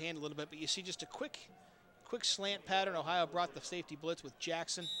shaking his hand a little bit, but you see just a quick slant pattern. Ohio brought the safety blitz with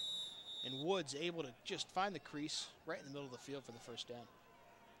Jackson, and Woods able to just find the crease right in the middle of the field for the 1st down.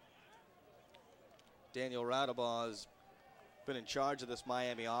 Daniel Roudabaugh has been in charge of this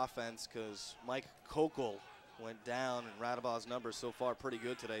Miami offense because Mike Kokel went down, and Roudabaugh's numbers so far pretty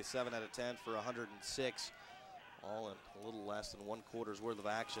good today. 7 out of 10 for 106 All in a little less than 1/4's worth of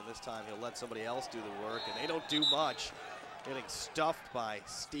action. This time he'll let somebody else do the work, and they don't do much. Getting stuffed by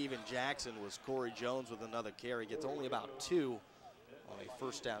Steven Jackson was Corey Jones with another carry. Gets only about 2 on a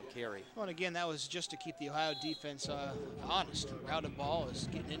first down carry. Well, and again, that was just to keep the Ohio defense honest. Routed ball is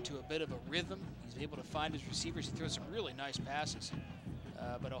getting into a bit of a rhythm. He's able to find his receivers. He throws some really nice passes.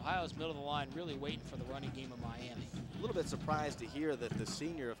 But Ohio's middle of the line really waiting for the running game of Miami. A little bit surprised to hear that the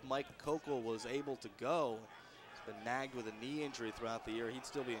senior, if Mike Kokel was able to go, has been nagged with a knee injury throughout the year. He'd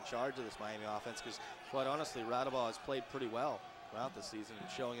still be in charge of this Miami offense because, quite honestly, Radaball has played pretty well throughout the season and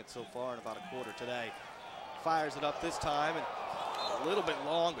showing it so far in about a quarter today. Fires it up this time, and a little bit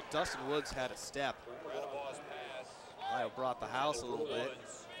long, but Dustin Woods had a step. Ohio brought the house a little bit.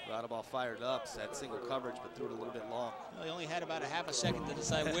 Radaball fired up, had single coverage, but threw it a little bit long. Well, he only had about a half a second to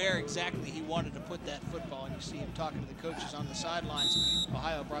decide where exactly he wanted to put that football, and you see him talking to the coaches on the sidelines.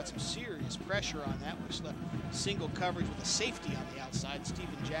 Ohio brought some serious pressure on that, which left single coverage with a safety on the outside.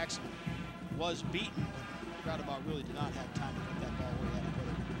 Steven Jackson was beaten, but Radaball really did not have time to put that ball where he had to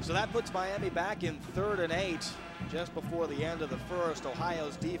put it. So that puts Miami back in 3rd and 8 just before the end of the first.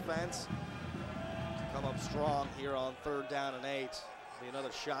 Ohio's defense to come up strong here on 3rd down and 8. Be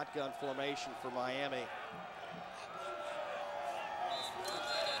another shotgun formation for Miami.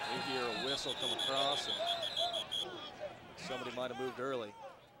 We hear a whistle come across, and somebody might have moved early.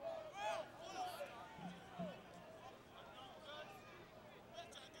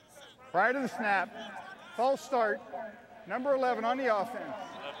 Prior to the snap, false start, number 11 on the offense.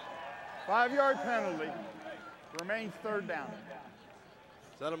 5-yard penalty, remains 3rd down.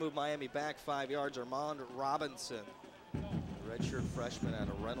 So that'll move Miami back 5 yards. Armand Robinson, redshirt freshman out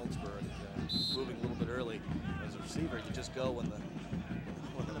of Reynoldsburg, moving a little bit early. As a receiver, you just go when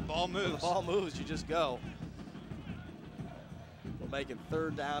the ball moves. When the ball moves, you just go. We'll make it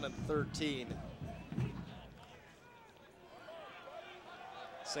 3rd down and 13.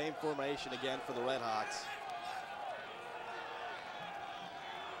 Same formation again for the Redhawks.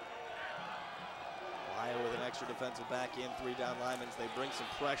 Ohio with an extra defensive back in, 3 down linemen. They bring some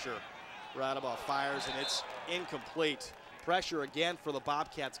pressure. Radaball fires, and it's incomplete. Pressure again for the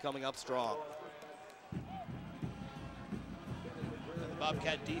Bobcats coming up strong. The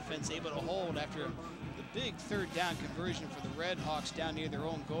Bobcat defense able to hold after the big 3rd down conversion for the Redhawks down near their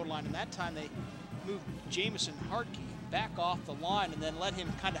own goal line. And that time they moved Jamison Hartke back off the line and then let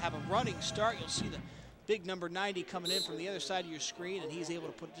him kind of have a running start. You'll see the big number 90 coming in from the other side of your screen, and he's able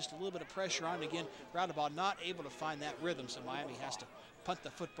to put just a little bit of pressure on. Again, Radaball not able to find that rhythm, so Miami has to punt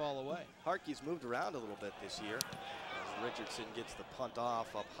the football away. Hartke's moved around a little bit this year. Richardson gets the punt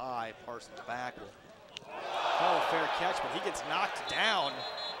off up high. Parsons back will call a fair catch, but he gets knocked down.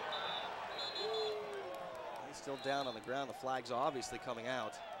 He's still down on the ground. The flag's obviously coming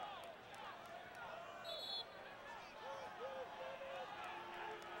out.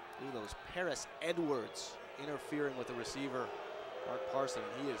 Look at those. Paris Edwards interfering with the receiver, Mark Parson.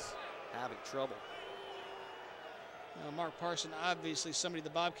 He is having trouble. Mark Parson, obviously somebody the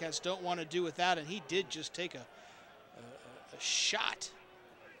Bobcats don't want to do without, and he did just take a shot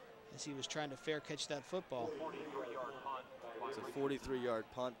as he was trying to fair catch that football. It's a 43-yard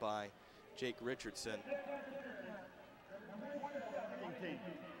punt by Jake Richardson.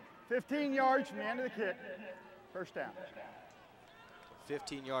 15 yards from the end of the kick, 1st down.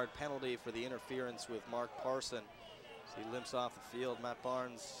 15-yard penalty for the interference with Mark Parson. As he limps off the field. Matt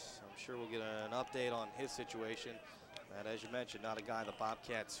Barnes, I'm sure we'll get an update on his situation. And as you mentioned, not a guy the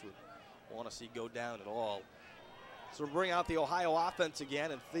Bobcats would want to see go down at all. So we'll bring out the Ohio offense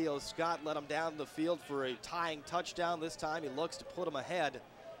again, and Theo Scott let him down the field for a tying touchdown. This time he looks to put him ahead,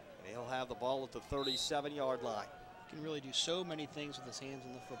 and he'll have the ball at the 37-yard line. Can really do so many things with his hands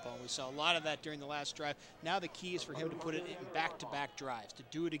in the football. We saw a lot of that during the last drive. Now the key is for him to put it in back-to-back drives, to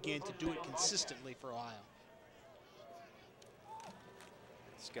do it again, to do it consistently for Ohio.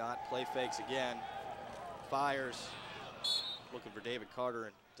 Scott play fakes again, fires, looking for David Carter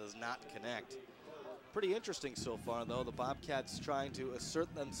and does not connect. Pretty interesting so far, though. The Bobcats trying to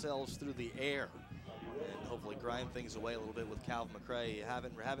assert themselves through the air and hopefully grind things away a little bit with Calvin McCray. You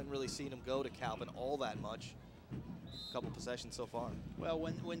haven't really seen him go to Calvin all that much. A couple possessions so far. Well,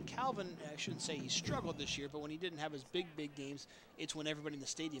 when Calvin, I shouldn't say he struggled this year, but when he didn't have his big games, it's when everybody in the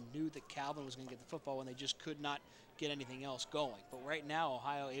stadium knew that Calvin was going to get the football when they just could not get anything else going. But right now,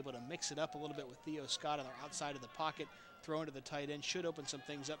 Ohio able to mix it up a little bit with Theo Scott on their outside of the pocket, throw into the tight end, should open some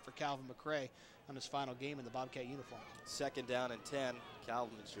things up for Calvin McCray on his final game in the Bobcat uniform. 2nd down and 10.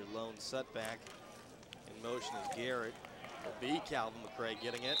 Calvin is your lone setback. In motion is Garrett. It'll be Calvin McCray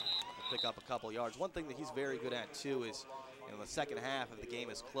getting it. He'll pick up a couple yards. One thing that he's very good at, too, is in the second half, if the game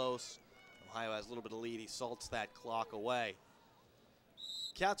is close, Ohio has a little bit of lead. He salts that clock away.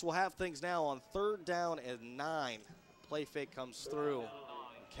 Cats will have things now on 3rd down and 9. Play fake comes through.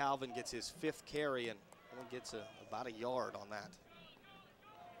 Calvin gets his 5th carry and only gets about a yard on that.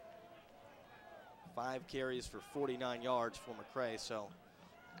 5 carries for 49 yards for McCray, so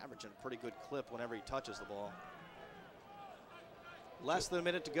averaging a pretty good clip whenever he touches the ball. Less than a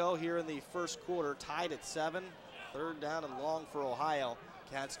minute to go here in the first quarter, tied at 7. 3rd down and long for Ohio.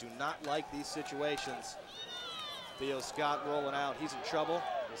 Cats do not like these situations. Theo Scott rolling out, he's in trouble.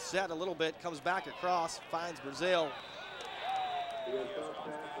 He's set a little bit, comes back across, finds Brazil.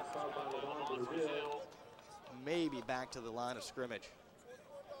 Maybe back to the line of scrimmage.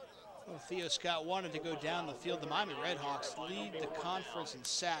 Well, Theo Scott wanted to go down the field. The Miami Redhawks lead the conference in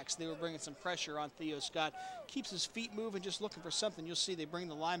sacks. They were bringing some pressure on Theo Scott. Keeps his feet moving, just looking for something. You'll see they bring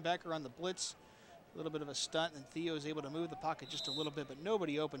the linebacker on the blitz. A little bit of a stunt, and Theo is able to move the pocket just a little bit, but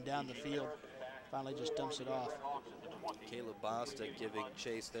nobody open down the field. Finally just dumps it off. Caleb Bostic giving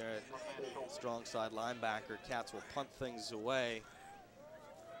chase there at strong side linebacker. Cats will punt things away.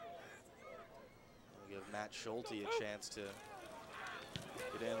 We'll give Matt Schulte a chance to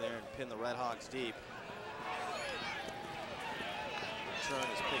get in there and pin the Redhawks deep. Return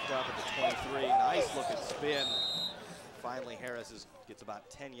is picked up at the 23. Nice looking spin. Finally, Harris gets about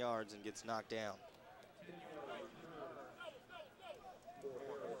 10 yards and gets knocked down.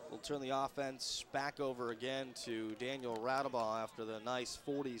 We'll turn the offense back over again to Daniel Radabaugh after the nice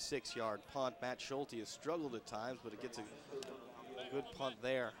 46-yard punt. Matt Schulte has struggled at times, but it gets a good punt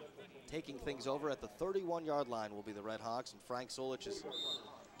there. Taking things over at the 31-yard line will be the Redhawks, and Frank Solich's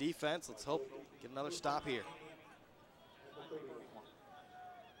defense. Let's hope get another stop here.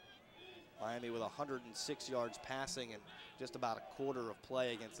 Miami with 106 yards passing and just about a quarter of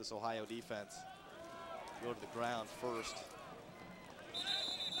play against this Ohio defense. Go to the ground first.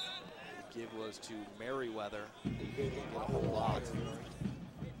 The give was to Merriweather. Get a whole lot.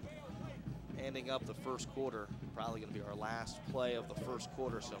 Ending up the first quarter, probably going to be our last play of the first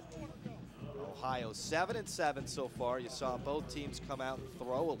quarter. So Ohio 7-7 so far. You saw both teams come out and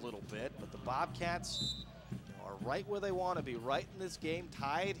throw a little bit, but the Bobcats are right where they want to be, right in this game,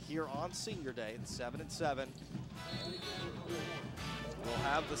 tied here on Senior Day at 7-7. We'll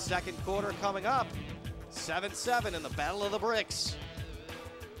have the second quarter coming up. 7-7 in the Battle of the Bricks.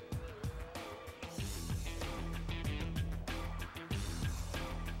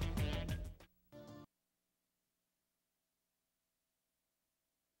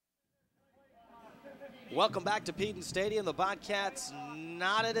 Welcome back to Peden Stadium. The Bobcats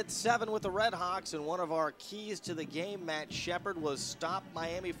knotted at 7 with the Redhawks, and one of our keys to the game, Matt Shepard, was stop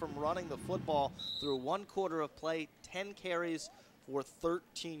Miami from running the football through 1 quarter of play, 10 carries for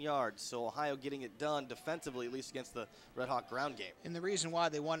 13 yards. So Ohio getting it done defensively, at least against the Redhawk ground game. And the reason why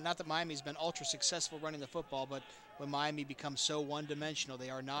they won, not that Miami's been ultra successful running the football, but when Miami becomes so one-dimensional, they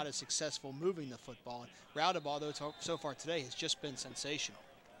are not as successful moving the football. And Radabaugh, though, so far today has just been sensational.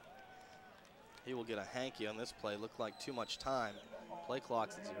 He will get a hanky on this play. Looked like too much time. Play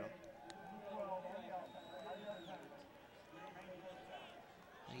clock's at 0.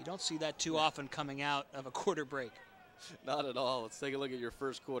 You don't see that too often coming out of a quarter break. Not at all. Let's take a look at your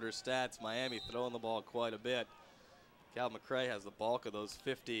first quarter stats. Miami throwing the ball quite a bit. Cal McCray has the bulk of those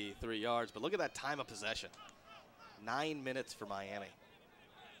 53 yards, but look at that time of possession. 9 minutes for Miami.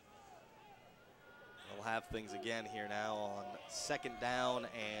 We'll have things again here now on 2nd down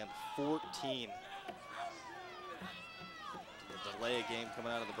and 14. The delay game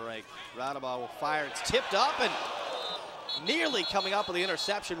coming out of the break. Radabaugh will fire. It's tipped up, and nearly coming up with the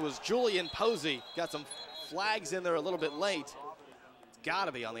interception was Julian Posey. Got some flags in there a little bit late. It's got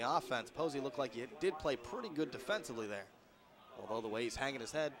to be on the offense. Posey looked like he did play pretty good defensively there. Although the way he's hanging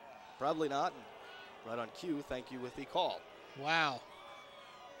his head, probably not. And right on cue, thank you with the call. Wow.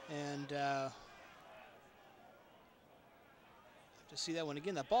 And to see that one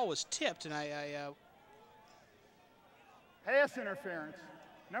again, that ball was tipped, and Pass interference.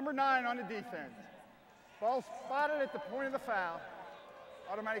 Number 9 on the defense. Ball spotted at the point of the foul.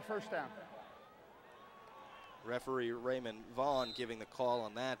 Automatic first down. Referee Raymond Vaughn giving the call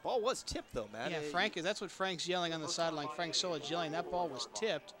on that. Ball was tipped, though, man. Yeah, Frank, that's what Frank's yelling on the sideline. Frank Solich yelling that ball was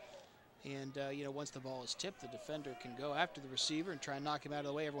tipped. And, you know, once the ball is tipped, the defender can go after the receiver and try and knock him out of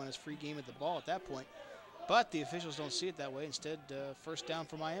the way. Everyone has free game at the ball at that point. But the officials don't see it that way. Instead, first down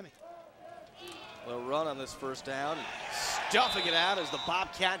for Miami. They'll run on this first down. Stuffing it out as the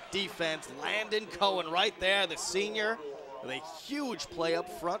Bobcat defense. Landon Cohen right there, the senior, with a huge play up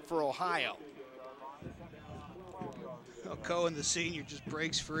front for Ohio. Oh, Cohen, the senior, just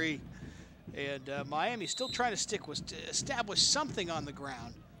breaks free. And Miami still trying to establish something on the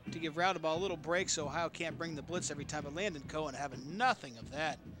ground. to give Roundabout a little break so Ohio can't bring the blitz every time, but Landon Cohen having nothing of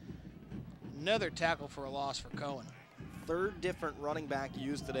that. Another tackle for a loss for Cohen. Third different running back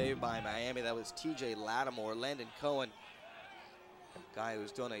used today by Miami. That was TJ Lattimore. Landon Cohen, guy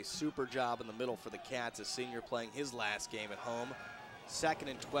who's done a super job in the middle for the Cats, a senior playing his last game at home. 2nd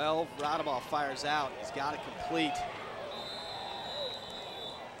and 12. Roundabout fires out. He's got it complete.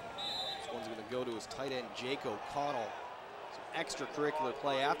 This one's going to go to his tight end, Jake O'Connell. Some extracurricular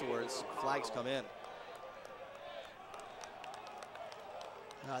play afterwards. Flags come in.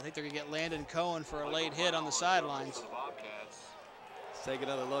 I think they're going to get Landon Cohen for a late hit on the sidelines. Let's take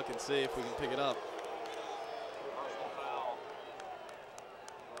another look and see if we can pick it up.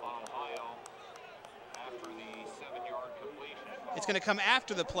 It's going to come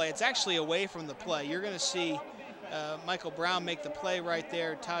after the play. It's actually away from the play. You're going to see Michael Brown make the play right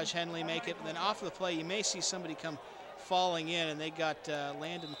there, Taj Henley make it, and then off of the play you may see somebody come falling in, and they got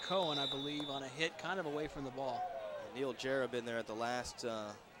Landon Cohen, I believe, on a hit kind of away from the ball. Neil Jarrett been there at the last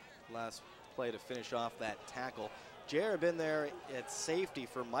play to finish off that tackle. Jarrett been there at safety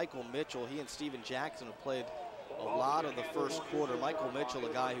for Michael Mitchell. He and Steven Jackson have played a lot of the first quarter. Michael Mitchell,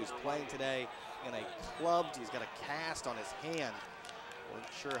 a guy who's playing today in a clubbed, he's got a cast on his hand.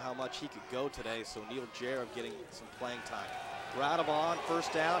 Wasn't sure how much he could go today, so Neil Jarrett getting some playing time. Roundabout,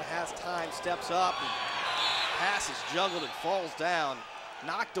 first down, has time, steps up, and pass is juggled and falls down.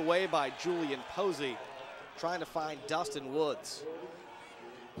 Knocked away by Julian Posey, trying to find Dustin Woods.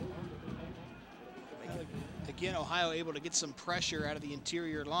 Again, Ohio able to get some pressure out of the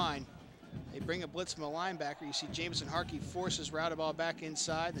interior line. They bring a blitz from a linebacker. You see Jameson Harkey forces Roundabout back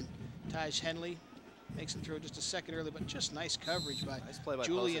inside, then Taj Henley makes him throw just a second early, but just nice coverage by,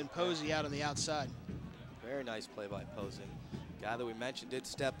 Julian Posey out on the outside. Very nice play by Posey. Guy that we mentioned did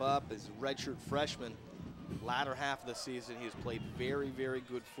step up as a redshirt freshman. Latter half of the season, he has played very, very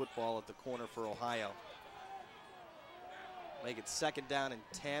good football at the corner for Ohio. Make it 2nd down and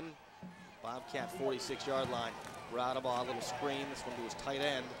 10. Bobcat 46-yard line. Roundabout, a little screen. This one to his tight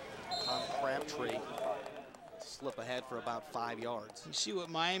end, Tom Crabtree. Slip ahead for about 5 yards. You see what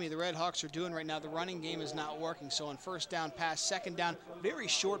Miami, the Red Hawks, are doing right now. The running game is not working. So on first down pass, 2nd down, very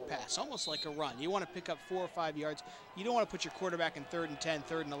short pass, almost like a run. You want to pick up 4 or 5 yards. You don't want to put your quarterback in 3rd and 10,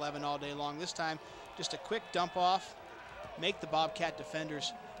 3rd and 11 all day long. This time, just a quick dump off, make the Bobcat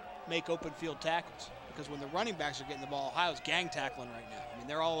defenders make open field tackles. Because when the running backs are getting the ball, Ohio's gang tackling right now. I mean,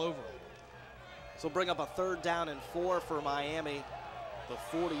 they're all over them. So bring up a 3rd down and 4 for Miami.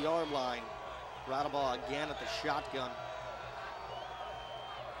 The 40-yard line. Roundabout again at the shotgun.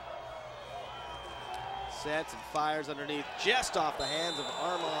 Sets and fires underneath, just off the hands of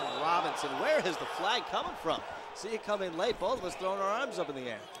Armand Robinson. Where is the flag coming from? See it come in late. Both of us throwing our arms up in the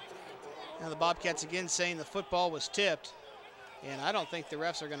air. Now the Bobcats again saying the football was tipped. And I don't think the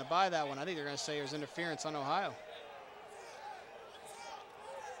refs are going to buy that one. I think they're going to say there's interference on Ohio.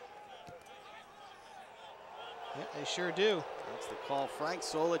 Yep, they sure do. That's the call. Frank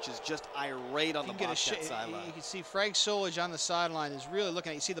Solich is just irate on the Bobcat sideline. You can see Frank Solich on the sideline is really looking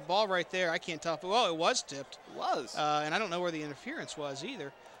at it. You see the ball right there. I can't tell if, well, it was tipped. It was. And I don't know where the interference was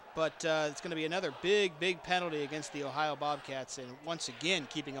either. But it's going to be another big, big penalty against the Ohio Bobcats, and once again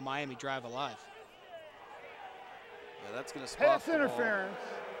keeping a Miami drive alive. Yeah, that's going to spot pass interference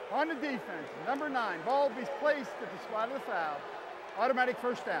on the defense. Number 9. Ball will be placed at the spot of the foul. Automatic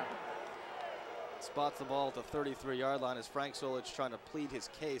first down. Spots the ball at the 33-yard line as Frank Solich trying to plead his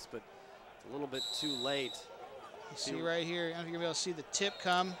case, but it's a little bit too late. You see right here, I don't know if you're going to be able to see the tip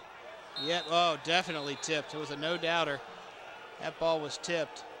come. Yep, oh, definitely tipped. It was a no-doubter. That ball was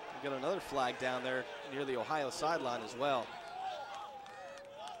tipped. We got another flag down there near the Ohio sideline as well.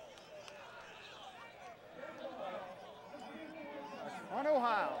 On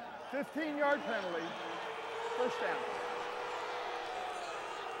Ohio, 15-yard penalty, first down.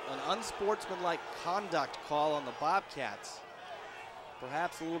 An unsportsmanlike conduct call on the Bobcats.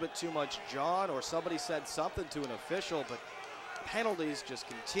 Perhaps a little bit too much John, or somebody said something to an official, but penalties just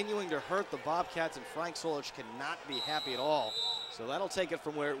continuing to hurt the Bobcats, and Frank Solich cannot be happy at all. So that'll take it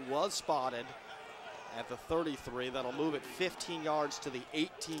from where it was spotted at the 33. That'll move it 15 yards to the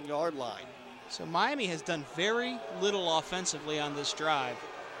 18-yard line. So Miami has done very little offensively on this drive.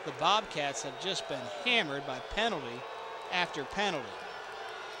 The Bobcats have just been hammered by penalty after penalty.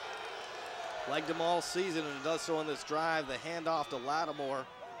 Legged them all season, and it does so on this drive. The handoff to Lattimore.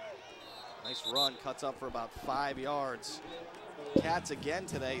 Nice run, cuts up for about 5 yards. Cats again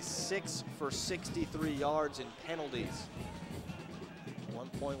today, 6 for 63 yards in penalties.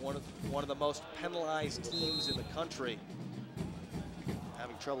 1.1 one of the most penalized teams in the country.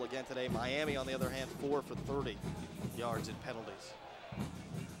 Having trouble again today. Miami, on the other hand, 4 for 30 yards in penalties.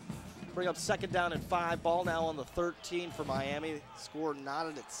 Bring up 2nd down and 5. Ball now on the 13 for Miami. Score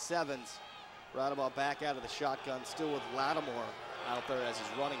knotted at 7s. Radaball back out of the shotgun, still with Lattimore out there as his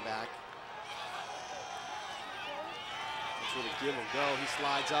running back. That's where the give will go. He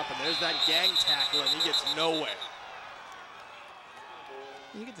slides up, and there's that gang tackle, and he gets nowhere.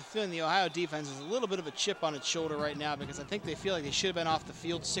 You get the feeling the Ohio defense is a little bit of a chip on its shoulder right now because I think they feel like they should have been off the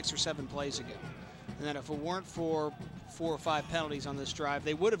field 6 or 7 plays ago. And then if it weren't for 4 or 5 penalties on this drive,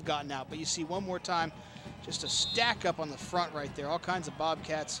 they would have gotten out. But you see one more time, just a stack up on the front right there. All kinds of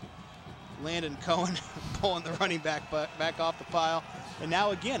Bobcats. Landon Cohen pulling the running back off the pile. And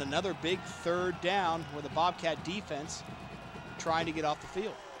now again, another big 3rd down where the Bobcat defense trying to get off the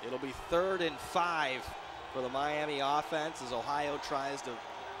field. It'll be 3rd and 5 for the Miami offense as Ohio tries to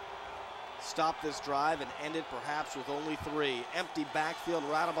stop this drive and end it perhaps with only 3. Empty backfield,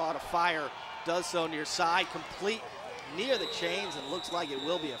 Radaball to fire. Does so near side, complete near the chains, and looks like it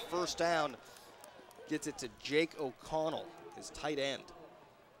will be a 1st down. Gets it to Jake O'Connell, his tight end.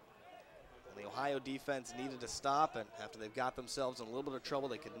 And the Ohio defense needed to stop, and after they've got themselves in a little bit of trouble,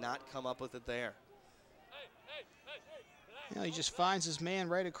 they could not come up with it there. You know, he just finds his man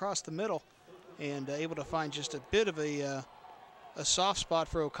right across the middle and able to find just a bit of a soft spot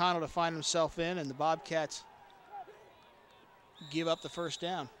for O'Connell to find himself in, and the Bobcats give up the 1st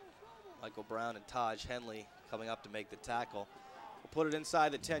down. Michael Brown and Taj Henley coming up to make the tackle. We'll put it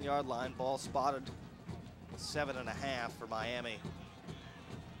inside the 10-yard line. Ball spotted 7.5 for Miami.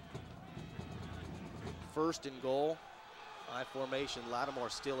 1st and goal. High formation. Lattimore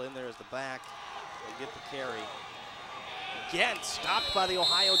still in there as the back. They get the carry. Again, stopped by the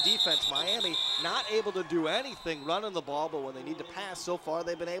Ohio defense. Miami not able to do anything running the ball, but when they need to pass, so far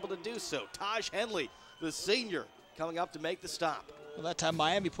they've been able to do so. Taj Henley, the senior, coming up to make the stop. Well, that time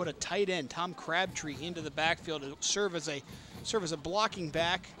Miami put a tight end, Tom Crabtree, into the backfield to serve as a blocking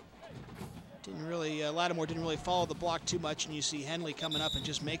back. Didn't really, Lattimore didn't really follow the block too much, and you see Henley coming up and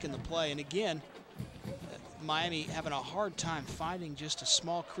just making the play. And again, Miami having a hard time finding just a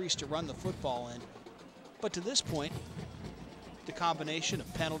small crease to run the football in. But to this point, the combination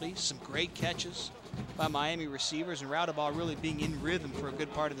of penalties, some great catches by Miami receivers, and Radaball really being in rhythm for a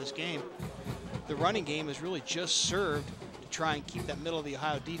good part of this game, the running game has really just served to try and keep that middle of the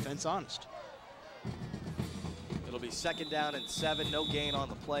Ohio defense honest. It'll be 2nd down and 7, no gain on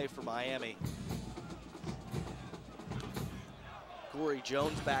the play for Miami. Corey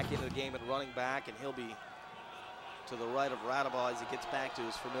Jones back into the game at running back, and he'll be to the right of Radaball as he gets back to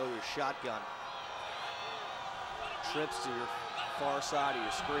his familiar shotgun. Trips to your far side of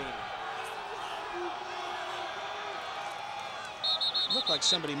your screen. Looked like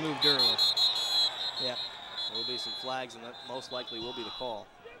somebody moved early. Yeah. There will be some flags, and that most likely will be the call.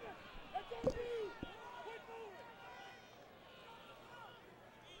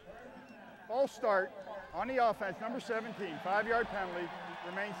 False start on the offense, number 17, 5-yard penalty,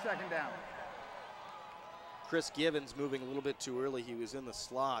 remains 2nd down. Chris Givens moving a little bit too early. He was in the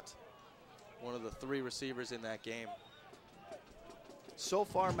slot, one of the 3 receivers in that game. So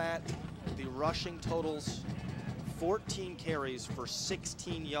far, Matt, the rushing totals 14 carries for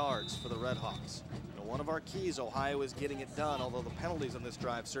 16 yards for the Redhawks. Now, one of our keys, Ohio is getting it done, although the penalties on this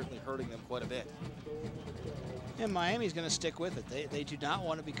drive certainly hurting them quite a bit. And Miami's going to stick with it. They do not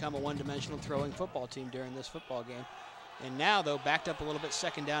want to become a one-dimensional throwing football team during this football game. And now, though, backed up a little bit,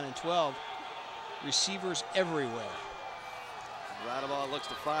 2nd down and 12. Receivers everywhere. Radaball looks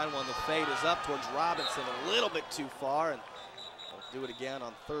to find one. The fade is up towards Robinson, a little bit too far, and they'll do it again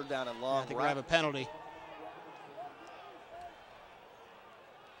on 3rd down and long. I think we have a penalty.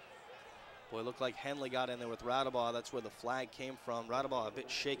 Boy, it looked like Henley got in there with Radaball. That's where the flag came from. Radaball a bit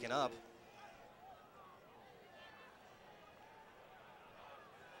shaken up.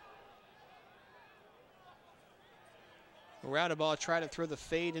 Radaball tried to throw the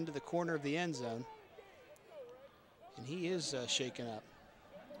fade into the corner of the end zone, and he is shaken up.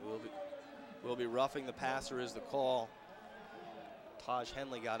 We'll be roughing the passer is the call. Taj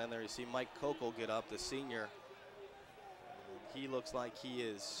Henley got in there. You see Mike Kokel get up, the senior. He looks like he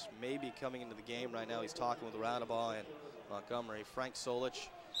is maybe coming into the game right now. He's talking with Radaball and Montgomery. Frank Solich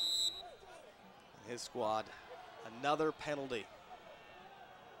and his squad. Another penalty.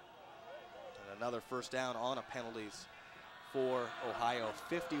 And another 1st down on a penalties for Ohio.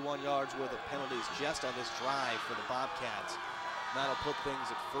 51 yards worth of penalties just on this drive for the Bobcats. That'll put things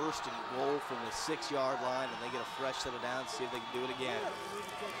at 1st and goal from the 6-yard line, and they get a fresh set of downs, see if they can do it again.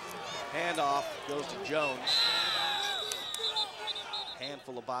 Handoff goes to Jones.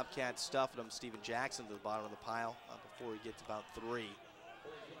 Handful of Bobcats stuffing him. Steven Jackson to the bottom of the pile before he gets about 3.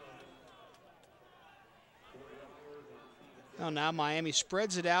 Well, now Miami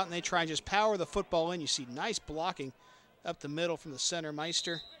spreads it out, and they try and just power the football in. You see nice blocking up the middle from the center,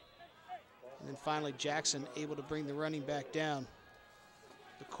 Meister. And then finally Jackson able to bring the running back down.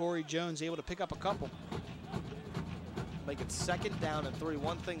 But Corey Jones able to pick up a couple. Make it 2nd down and 3.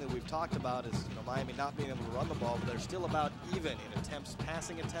 One thing that we've talked about is Miami not being able to run the ball, but they're still about even in attempts,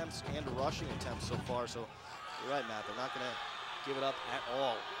 passing attempts and rushing attempts so far. So you're right, Matt. They're not going to give it up at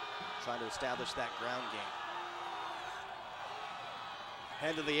all, trying to establish that ground game.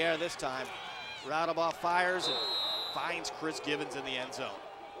 Head to the air this time. Roundabout fires and finds Chris Givens in the end zone.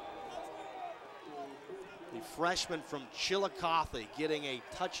 The freshman from Chillicothe getting a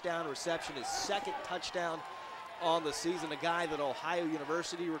touchdown reception, his 2nd touchdown on the season. A guy that Ohio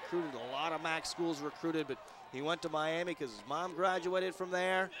University recruited, a lot of MAC schools recruited, but he went to Miami because his mom graduated from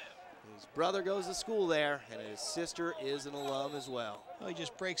there. His brother goes to school there, and his sister is an alum as well. Well, he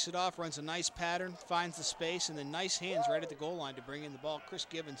just breaks it off, runs a nice pattern, finds the space, and then nice hands right at the goal line to bring in the ball. Chris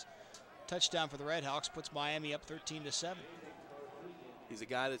Givens, touchdown for the Redhawks, puts Miami up 13-7. He's a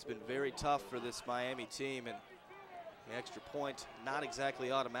guy that's been very tough for this Miami team, and the extra point not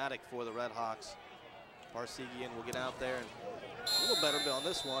exactly automatic for the Redhawks. Parsegian will get out there and a little better on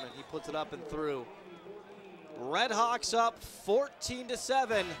this one, and he puts it up and through. Redhawks up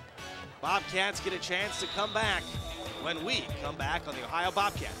 14-7. Bobcats get a chance to come back when we come back on the Ohio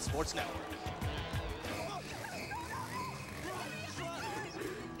Bobcats Sports Network.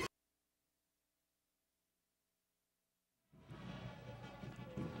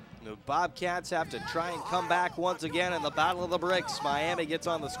 The Bobcats have to try and come back once again in the Battle of the Bricks. Miami gets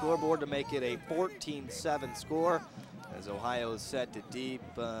on the scoreboard to make it a 14-7 score as Ohio is set to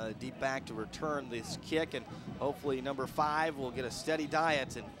deep back to return this kick, and hopefully number 5 will get a steady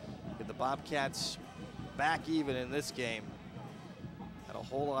diet and get the Bobcats back even in this game. Had a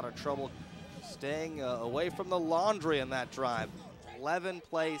whole lot of trouble staying away from the laundry in that drive.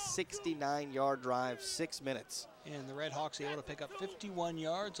 11-play, 69-yard drive, 6 minutes. And the Redhawks able to pick up 51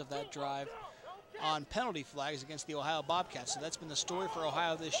 yards of that drive on penalty flags against the Ohio Bobcats. So that's been the story for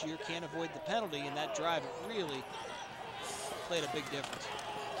Ohio this year. Can't avoid the penalty, and that drive really played a big difference.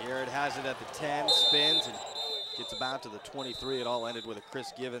 Garrett has it at the 10, spins, and gets about to the 23. It all ended with a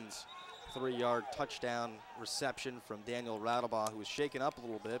Chris Givens 3-yard touchdown reception from Daniel Raudabaugh, who was shaken up a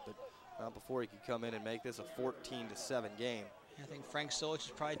little bit, but not before he could come in and make this a 14-7 game. I think Frank Solich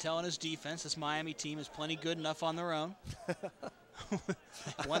is probably telling his defense this Miami team is plenty good enough on their own.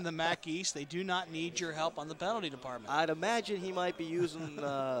 They won the MAC East. They do not need your help on the penalty department. I'd imagine he might be using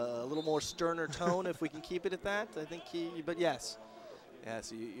a little more sterner tone if we can keep it at that. I think but yes.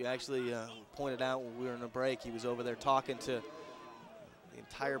 Yes, you actually pointed out when we were in a break, he was over there talking to the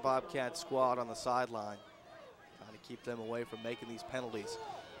entire Bobcat squad on the sideline, trying to keep them away from making these penalties.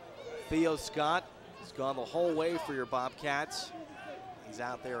 Theo Scott has gone the whole way for your Bobcats. He's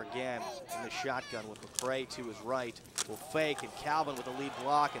out there again in the shotgun with McCray to his right. Will fake, and Calvin with the lead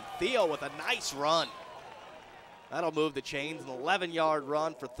block, and Theo with a nice run. That'll move the chains. An 11-yard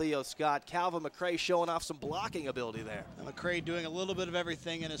run for Theo Scott. Calvin McCray showing off some blocking ability there. And McCray doing a little bit of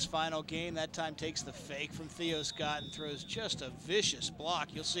everything in his final game. That time takes the fake from Theo Scott and throws just a vicious block.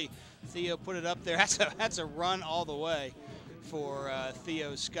 You'll see Theo put it up there. That's a run all the way for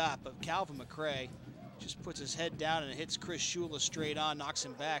Theo Scott. But Calvin McCray just puts his head down and hits Chris Shula straight on, knocks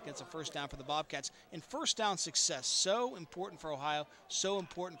him back. It's a first down for the Bobcats. And first down success, so important for Ohio, so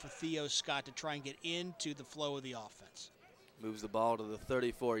important for Theo Scott to try and get into the flow of the offense. Moves the ball to the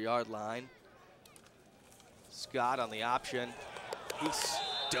 34-yard line. Scott on the option. He's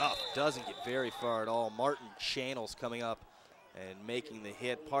stuffed, doesn't get very far at all. Martin Channels coming up and making the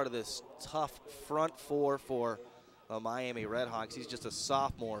hit. Part of this tough front four for Miami Redhawks. He's just a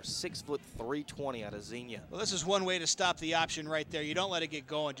sophomore, 6'3", 320 out of Xenia. Well, this is one way to stop the option right there. You don't let it get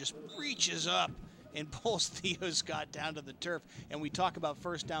going. Just reaches up and pulls Theo Scott down to the turf. And we talk about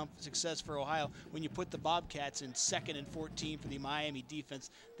first down success for Ohio. When you put the Bobcats in 2nd and 14 for the Miami defense,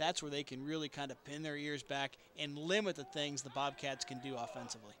 that's where they can really kind of pin their ears back and limit the things the Bobcats can do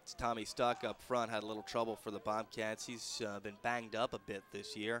offensively. It's Tommy Stuck up front, had a little trouble for the Bobcats. He's been banged up a bit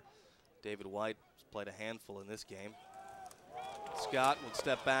this year. David White has played a handful in this game. Scott will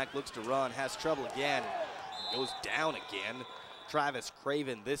step back, looks to run, has trouble again, goes down again. Travis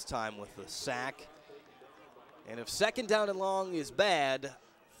Craven this time with the sack. And if 2nd down and long is bad,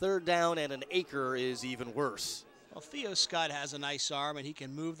 3rd down and an acre is even worse. Well, Theo Scott has a nice arm, and he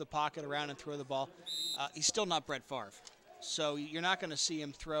can move the pocket around and throw the ball. He's still not Brett Favre. So you're not going to see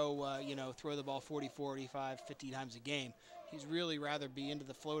him throw, throw the ball 40, 45, 50 times a game. He's really rather be into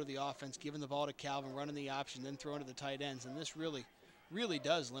the flow of the offense, giving the ball to Calvin, running the option, then throwing to the tight ends. And this really, really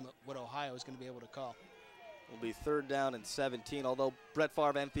does limit what Ohio is going to be able to call. will be 3rd down and 17, although Brett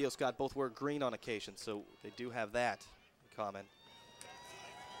Favre and Theo Scott both wear green on occasion, so they do have that in common.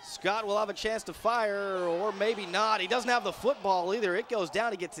 Scott will have a chance to fire, or maybe not. He doesn't have the football either. It goes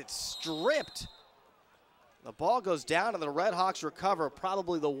down. He gets it stripped. The ball goes down, and the Red Hawks recover.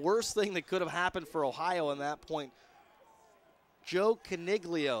 Probably the worst thing that could have happened for Ohio in that point. Joe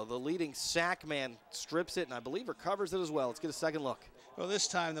Caniglio, the leading sack man, strips it, and I believe recovers it as well. Let's get a second look. Well, this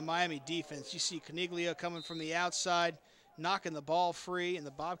time the Miami defense, you see Caniglio coming from the outside, knocking the ball free, and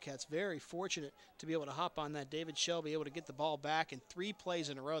the Bobcats very fortunate to be able to hop on that. David Shelby able to get the ball back, and 3 plays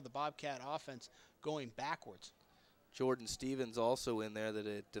in a row, the Bobcat offense going backwards. Jordan Stevens also in there,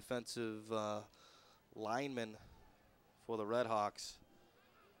 the defensive lineman for the Red Hawks.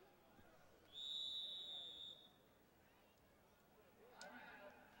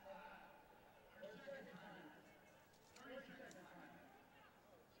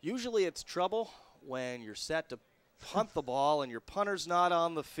 Usually it's trouble when you're set to punt the ball and your punter's not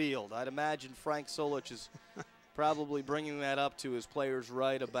on the field. I'd imagine Frank Solich is probably bringing that up to his players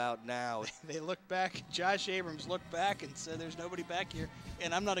right about now. They look back, Josh Abrams looked back and said, there's nobody back here,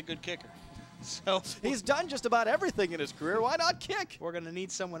 and I'm not a good kicker. So he's done just about everything in his career. Why not kick? We're going to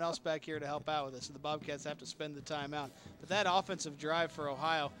need someone else back here to help out with us, so the Bobcats have to spend the time out. But that offensive drive for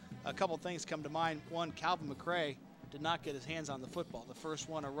Ohio, a couple things come to mind. One, Calvin McRae did not get his hands on the football. The first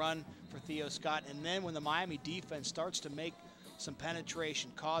one, a run for Theo Scott. And then when the Miami defense starts to make some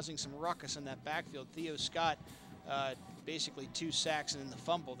penetration, causing some ruckus in that backfield, Theo Scott basically 2 sacks and then the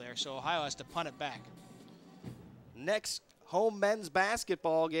fumble there. So Ohio has to punt it back. Next home men's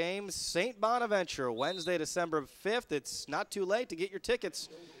basketball game, St. Bonaventure, Wednesday, December 5th. It's not too late to get your tickets.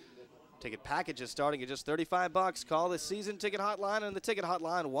 Ticket packages starting at just $35. Call the season ticket hotline, and the ticket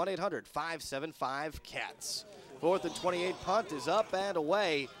hotline 1-800-575-CATS. 4th and 28 punt is up and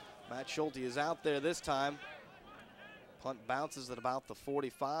away. Matt Schulte is out there this time. Punt bounces at about the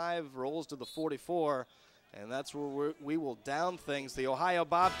 45, rolls to the 44, and that's where we will down things. The Ohio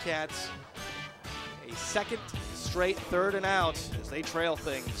Bobcats, a second straight 3rd and out as they trail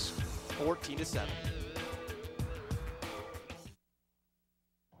things 14-7.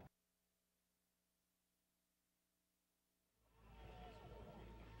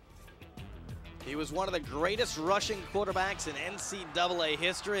 He was one of the greatest rushing quarterbacks in NCAA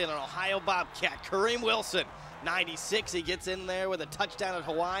history and an Ohio Bobcat. Kareem Wilson, 96, he gets in there with a touchdown at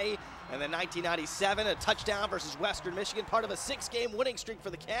Hawaii. And then 1997, a touchdown versus Western Michigan, part of a 6-game winning streak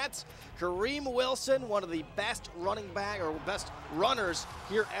for the Cats. Kareem Wilson, one of the best running back or best runners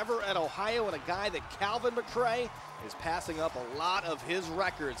here ever at Ohio, and a guy that Calvin McRae is passing up a lot of his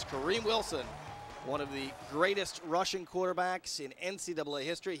records. Kareem Wilson, one of the greatest rushing quarterbacks in NCAA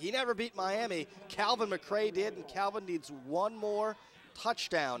history. He never beat Miami. Calvin McRae did, and Calvin needs one more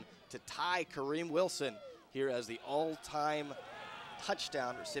touchdown to tie Kareem Wilson here as the all-time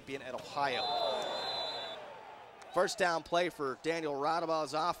touchdown recipient at Ohio. First down play for Daniel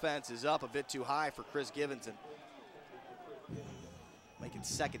Radabau's offense is up a bit too high for Chris Givens, and making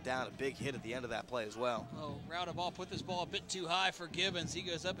 2nd down, a big hit at the end of that play as well. Oh, Radabau put this ball a bit too high for Givens. He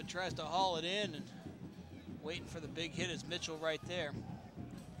goes up and tries to haul it in, and waiting for the big hit is Mitchell right there.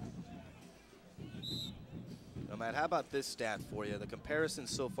 Now, Matt, how about this stat for you? The comparison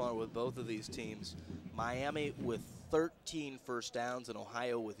so far with both of these teams, Miami with 13 first downs and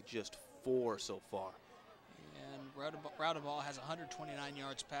Ohio with just 4 so far. And Radabau has 129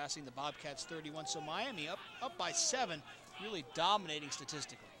 yards passing, the Bobcats 31, so Miami up by 7, really dominating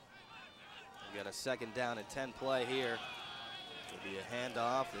statistically. We got a 2nd down and 10 play here. It'll be a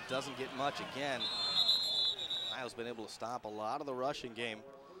handoff that doesn't get much again. Ohio's been able to stop a lot of the rushing game.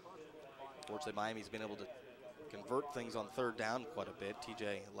 Fortunately, Miami's been able to convert things on 3rd down quite a bit.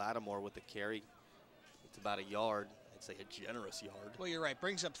 TJ Lattimore with the carry. It's about a yard. I'd say a generous yard. Well, you're right.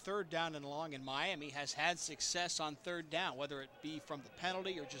 Brings up 3rd down and long, and Miami has had success on 3rd down, whether it be from the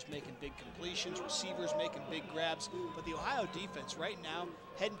penalty or just making big completions, receivers making big grabs. But the Ohio defense right now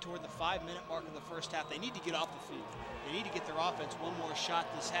heading toward the 5-minute mark of the first half. They need to get off the field. They need to get their offense one more shot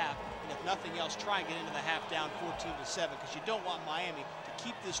this half, and if nothing else, try and get into the half down 14-7, because you don't want Miami to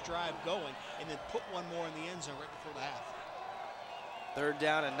keep this drive going and then put one more in the end zone right before the half. 3rd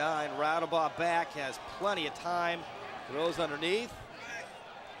down and 9. Radabau back, has plenty of time. Throws underneath.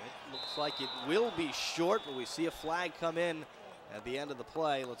 It looks like it will be short, but we see a flag come in at the end of the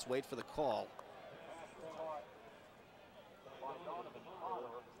play. Let's wait for the call.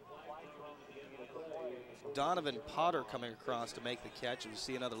 Donovan Potter coming across to make the catch, and we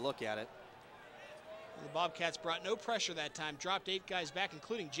see another look at it. The Bobcats brought no pressure that time, dropped 8 guys back,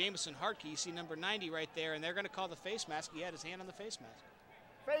 including Jamison Hartke. You see number 90 right there, and they're going to call the face mask. He had his hand on the face mask.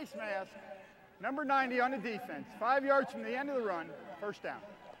 Face mask. Number 90 on the defense. 5 yards from the end of the run, first down.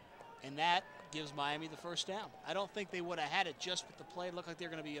 And that gives Miami the first down. I don't think they would have had it just with the play. It looked like they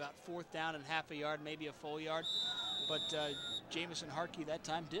were going to be about 4th down and half a yard, maybe a full yard. But Jamison Harkey that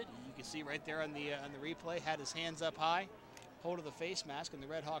time did. You can see right there on the replay, had his hands up high, hold of the face mask, and the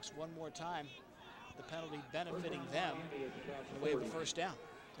Red Hawks one more time, the penalty benefiting them in the way of a first down.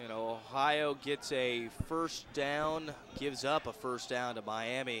 And Ohio gets a first down, gives up a first down to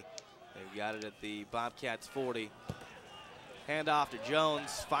Miami. They've got it at the Bobcats 40. Handoff to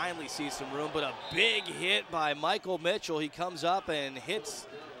Jones, finally sees some room, but a big hit by Michael Mitchell. He comes up and hits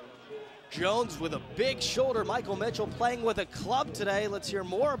Jones with a big shoulder. Michael Mitchell playing with a club today. Let's hear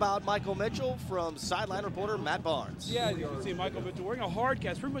more about Michael Mitchell from sideline reporter Matt Barnes. Yeah, as you can see, Michael Mitchell wearing a hard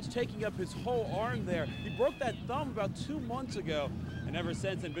cast, pretty much taking up his whole arm there. He broke that thumb about 2 months ago, and ever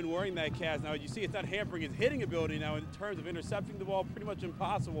since then been wearing that cast. Now you see it's not hampering his hitting ability now in terms of intercepting the ball, pretty much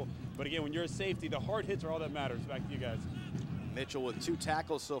impossible. But again, when you're a safety, the hard hits are all that matters. Back to you guys. Mitchell with 2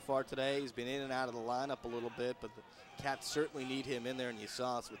 tackles so far today. He's been in and out of the lineup a little bit, but the Cats certainly need him in there, and you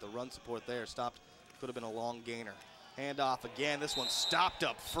saw us with the run support there. Stopped, could have been a long gainer. Handoff again, this one stopped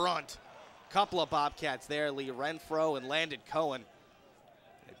up front. Couple of Bobcats there, Lee Renfro and Landon Cohen.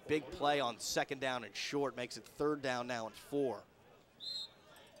 A big play on 2nd down and short, makes it 3rd down now and 4.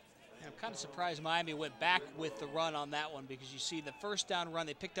 I'm kind of surprised Miami went back with the run on that one, because you see the first down run,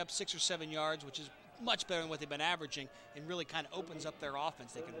 they picked up 6 or 7 yards, which is much better than what they've been averaging, and really kind of opens up their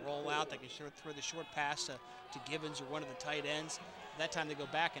offense. They can roll out, they can throw the short pass to Gibbons or one of the tight ends. That time they go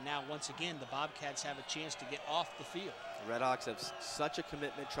back, and now once again the Bobcats have a chance to get off the field. The Redhawks have such a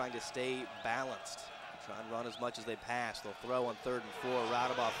commitment trying to stay balanced. Try and run as much as they pass. They'll throw on 3rd and 4.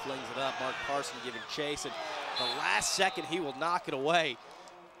 Roudabout flings it up. Mark Parson giving chase, and the last second he will knock it away.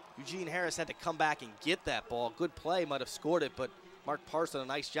 Eugene Harris had to come back and get that ball. Good play, might have scored it, but Mark Parson, a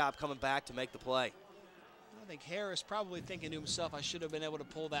nice job coming back to make the play. I think Harris probably thinking to himself, I should have been able to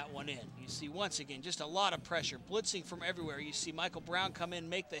pull that one in. You see, once again, just a lot of pressure, blitzing from everywhere. You see Michael Brown come in,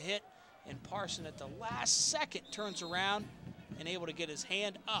 make the hit, and Parson at the last second turns around and able to get his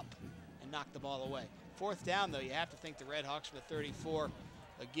hand up and knock the ball away. 4th down, though, you have to think the Red Hawks from the 34,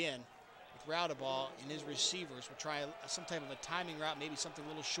 again, with Roudabout and his receivers will try some type of a timing route, maybe something a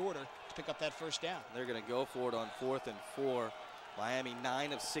little shorter to pick up that first down. They're going to go for it on 4th and 4. Miami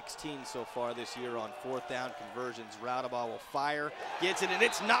 9 of 16 so far this year on 4th down conversions. Roudabout will fire, gets it, and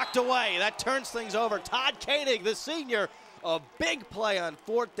it's knocked away. That turns things over. Todd Koenig, the senior, a big play on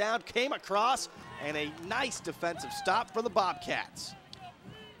 4th down, came across, and a nice defensive stop for the Bobcats.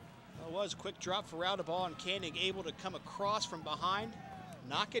 Well, it was a quick drop for Roudabout, and Koenig able to come across from behind,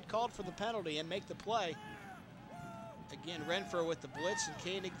 not get called for the penalty, and make the play. Again, Renfro with the blitz, and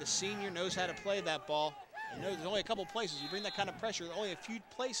Koenig, the senior, knows how to play that ball. You know, there's only a couple places. You bring that kind of pressure, only a few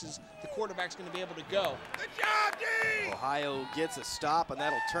places the quarterback's going to be able to go. Good job, D! Ohio gets a stop, and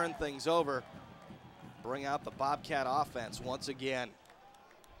that'll turn things over. Bring out the Bobcat offense once again.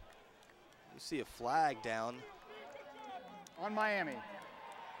 You see a flag down. On Miami.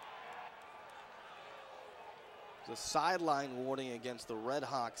 There's a sideline warning against the Red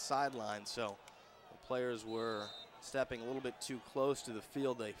Hawks sideline, so the players were stepping a little bit too close to the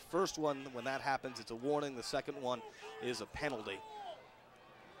field. The first one, when that happens, it's a warning. The second one is a penalty.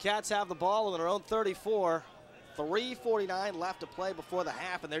 Cats have the ball on their own 34. 3:49 left to play before the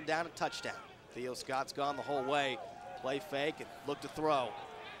half, and they're down a touchdown. Theo Scott's gone the whole way. Play fake and look to throw.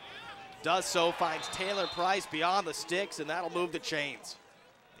 Does so, finds Taylor Price beyond the sticks, and that'll move the chains.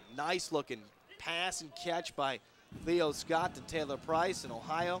 A nice looking pass and catch by Theo Scott to Taylor Price, and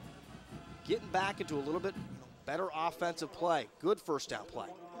Ohio getting back into a little bit better offensive play. Good first down play.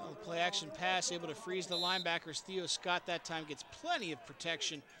 Well, play action pass, able to freeze the linebackers. Theo Scott that time gets plenty of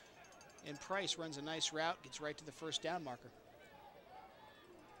protection, and Price runs a nice route, gets right to the first down marker.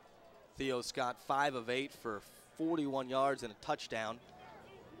 Theo Scott 5 of 8 for 41 yards and a touchdown.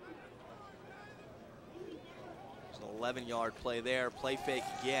 There's an 11-yard play there. Play fake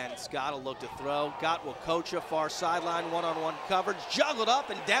again. Scott will look to throw. Got Wakocha far sideline, one-on-one coverage. Juggled up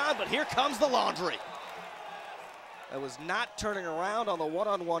and down, but here comes the laundry. That was not turning around on the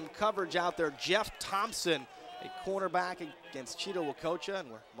one-on-one coverage out there. Jeff Thompson, a cornerback against Cheeto Wakocha,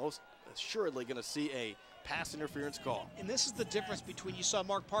 and we're most assuredly going to see a pass interference call. And this is the difference between, you saw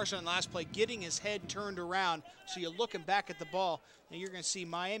Mark Parson on the last play getting his head turned around, so you're looking back at the ball, and you're going to see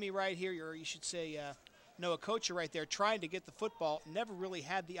Miami right here, or you should say Noah Kocha right there, trying to get the football, never really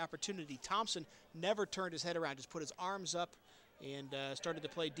had the opportunity. Thompson never turned his head around, just put his arms up and started to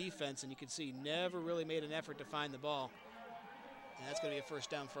play defense, and you can see never really made an effort to find the ball. And that's going to be a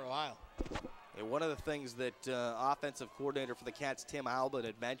first down for Ohio. And one of the things that offensive coordinator for the Cats, Tim Albin,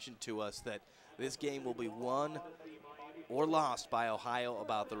 had mentioned to us that this game will be won or lost by Ohio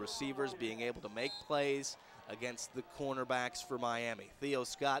about the receivers being able to make plays against the cornerbacks for Miami. Theo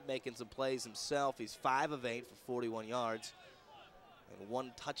Scott making some plays himself. He's 5 of 8 for 41 yards and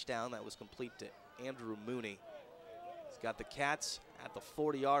 1 touchdown that was complete to Andrew Mooney. He's got the Cats at the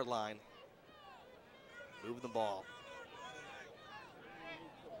 40-yard line, moving the ball.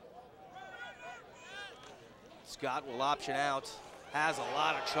 Scott will option out, has a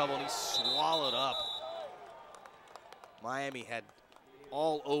lot of trouble, and he's swallowed up. Miami had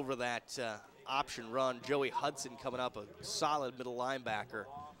all over that option run. Joey Hudson coming up, a solid middle linebacker.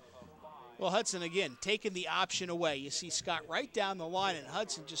 Well, Hudson, again, taking the option away. You see Scott right down the line, and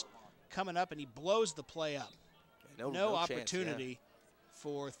Hudson just coming up, and he blows the play up. No opportunity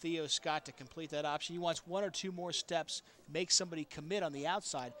for Theo Scott to complete that option. He wants 1 or 2 more steps, make somebody commit on the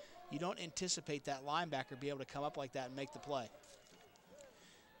outside. You don't anticipate that linebacker be able to come up like that and make the play.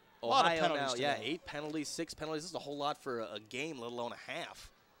 Ohio now, yeah, 8 penalties, 6 penalties. This is a whole lot for a game, let alone a half.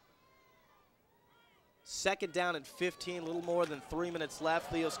 2nd down and 15, a little more than 3 minutes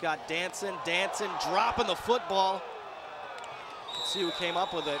left. Theo Scott dancing, dropping the football. Let's see who came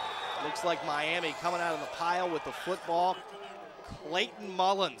up with it. Looks like Miami coming out of the pile with the football. Clayton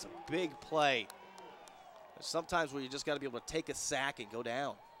Mullins, a big play. There's sometimes where you just got to be able to take a sack and go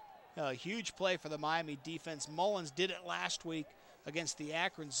down. A huge play for the Miami defense. Mullins did it last week against the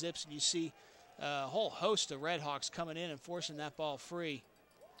Akron Zips, and you see a whole host of Redhawks coming in and forcing that ball free.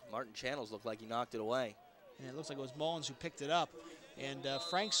 Martin Channels looked like he knocked it away. And it looks like it was Mullins who picked it up. And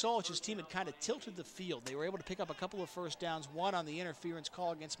Frank Solich's team had kind of tilted the field. They were able to pick up a couple of first downs, one on the interference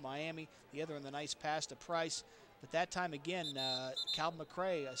call against Miami, the other on the nice pass to Price. But that time again, Calvin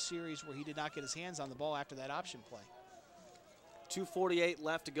McRae, a series where he did not get his hands on the ball after that option play. 2:48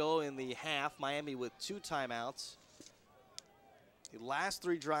 left to go in the half. Miami with 2 timeouts. The last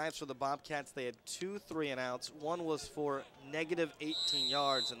 3 drives for the Bobcats, they had 2 3-and-outs. One was for negative 18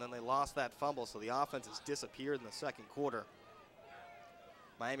 yards, and then they lost that fumble, so the offense has disappeared in the second quarter.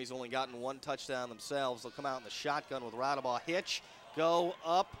 Miami's only gotten 1 touchdown themselves. They'll come out in the shotgun with Radabaugh. Hitch, go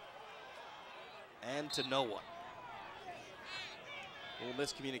up, and to no one. A little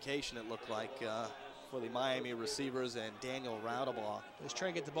miscommunication, it looked like, for the Miami receivers and Daniel Radabaugh. He was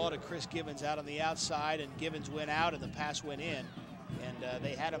trying to get the ball to Chris Givens out on the outside, and Givens went out, and the pass went in. And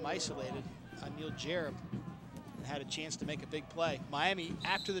they had him isolated on Neil Jareb and had a chance to make a big play. Miami,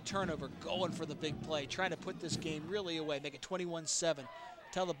 after the turnover, going for the big play, trying to put this game really away, make it 21-7.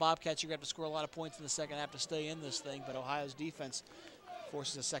 Tell the Bobcats you're going to have to score a lot of points in the second half to stay in this thing, but Ohio's defense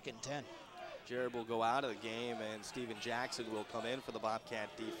forces a 2nd and 10. Jareb will go out of the game, and Steven Jackson will come in for the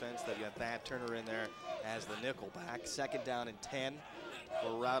Bobcat defense. They've got Thad Turner in there as the nickel back. 2nd down and 10 for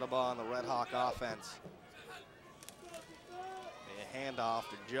Radabaugh on the Red Hawk offense. A handoff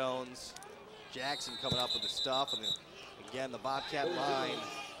to Jones. Jackson coming up with the stuff, and again the Bobcat line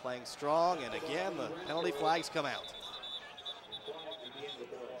playing strong, and again the penalty flags come out.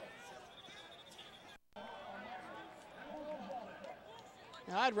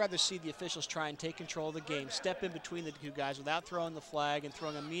 Now, I'd rather see the officials try and take control of the game, step in between the 2 guys without throwing the flag and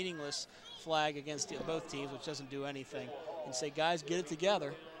throwing a meaningless flag against both teams, which doesn't do anything, and say, guys, get it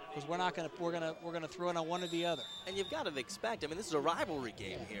together, because we're gonna throw it on one or the other. And you've got to expect. I mean, this is a rivalry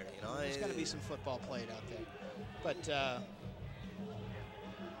game here. You know, there's going to be some football played out there, but.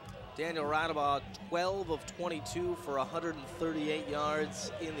 Daniel Radabaugh, 12 of 22 for 138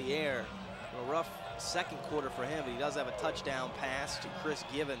 yards in the air. A rough second quarter for him, but he does have a touchdown pass to Chris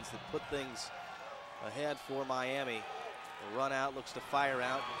Givens that put things ahead for Miami. The run out looks to fire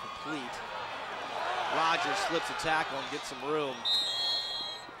out, complete. Rogers slips a tackle and gets some room.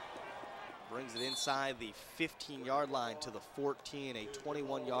 Brings it inside the 15-yard line to the 14, a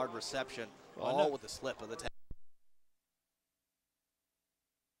 21-yard reception, all with the slip of the tackle.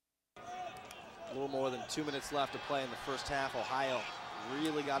 A little more than 2 minutes left to play in the first half. Ohio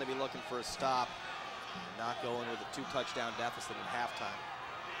really got to be looking for a stop, not going with a 2-touchdown deficit at halftime.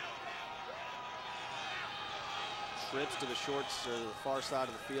 Trips to the shorts or the far side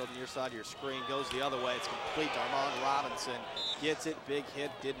of the field, near side of your screen, goes the other way. It's complete to Armand Robinson. Gets it, big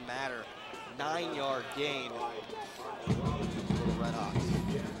hit, didn't matter. 9-yard gain for the Red Hawks.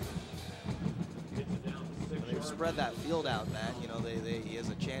 They've spread that field out, Matt. You know, he has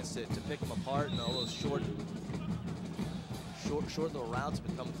a chance to pick them apart, and all those short little routes have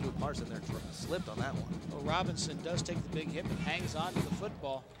been coming through. Parson there slipped on that one. Well, Robinson does take the big hit, but hangs on to the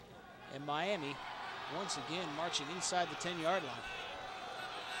football. And Miami, once again, marching inside the 10-yard line.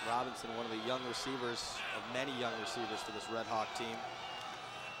 Robinson, one of the young receivers, of many young receivers for this Red Hawk team.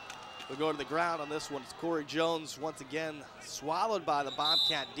 We'll go to the ground on this one. It's Corey Jones once again swallowed by the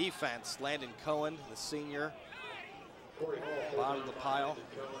Bobcat defense. Landon Cohen, the senior, bottom of the pile.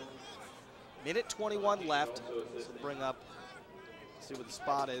 Minute 21 left. So bring up, see what the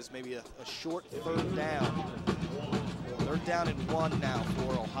spot is. Maybe a short third down. Third down and 1 now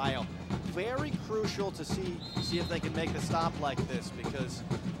for Ohio. Very crucial to see if they can make the stop like this, because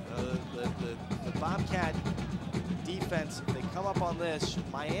the Bobcat defense, if they come up on this,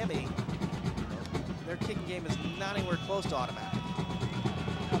 Miami, their kicking game is not anywhere close to automatic.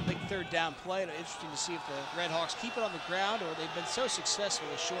 A big third down play. It'll be interesting to see if the Red Hawks keep it on the ground, or they've been so successful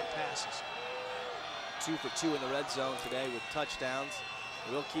with short passes. 2 for 2 in the red zone today with touchdowns.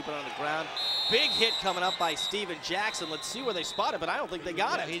 We'll keep it on the ground. Big hit coming up by Steven Jackson. Let's see where they spot it, but I don't think they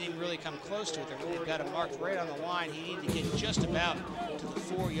got it. He didn't really come close to it. They've got him marked right on the line. He needed to get just about to the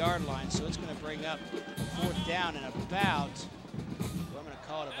 4-yard line, so it's going to bring up 4th down and about, well, I'm going to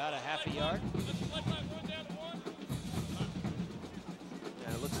call it about a half a yard.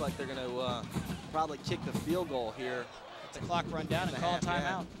 Yeah, it looks like they're going to probably kick the field goal here. Let the clock run down and call a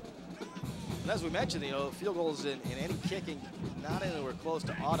timeout. And as we mentioned, field goals in any kicking, not anywhere close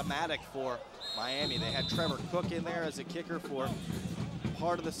to automatic for Miami. They had Trevor Cook in there as a kicker for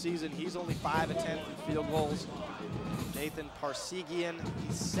part of the season. He's only 5 of 10 from field goals. Nathan Parsegian,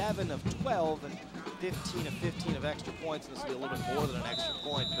 he's 7 of 12 and 15 of 15 of extra points. This will be a little bit more than an extra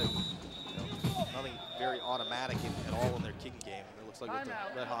point, but nothing very automatic at all in their kicking game. It looks like what the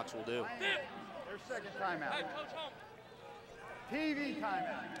Red Hawks will do. Their second timeout. TV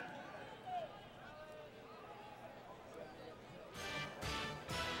timeout.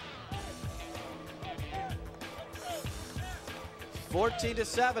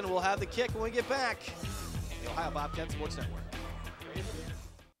 14-7, we'll have the kick when we get back. The Ohio Bobcats Sports Network.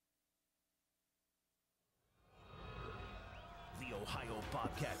 The Ohio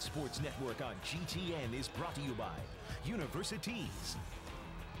Bobcats Sports Network on GTN is brought to you by Universities,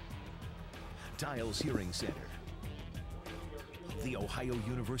 Dials Hearing Center, the Ohio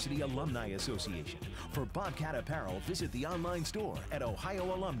University Alumni Association. For Bobcat apparel, visit the online store at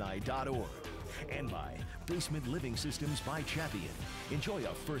ohioalumni.org. And by Basement Living Systems by Champion. Enjoy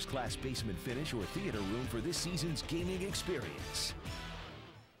a first-class basement finish or theater room for this season's gaming experience.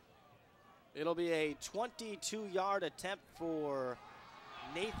 It'll be a 22-yard attempt for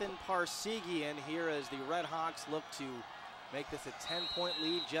Nathan Parsegian here as the Red Hawks look to make this a 10-point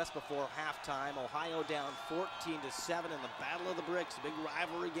lead just before halftime. Ohio down 14-7 in the Battle of the Bricks, a big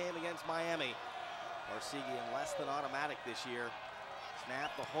rivalry game against Miami. Parsegian less than automatic this year.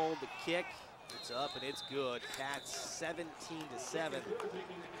 Snap, the hold, the kick. It's up and it's good. Cats 17-7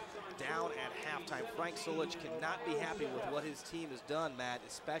 down at halftime. Frank Solich cannot be happy with what his team has done, Matt,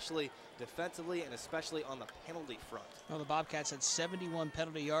 especially defensively and especially on the penalty front. Well, the Bobcats had 71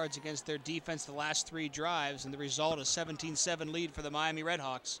 penalty yards against their defense the last 3 drives, and the result a 17-7 lead for the Miami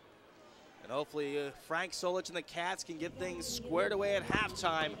Redhawks. And hopefully Frank Solich and the Cats can get things squared away at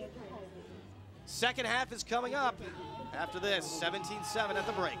halftime. Second half is coming up. After this, 17-7 at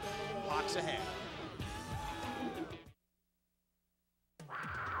the break. Hawks ahead.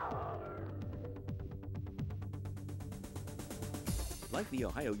 Like the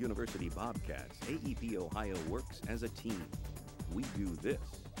Ohio University Bobcats, AEP Ohio works as a team. We do this,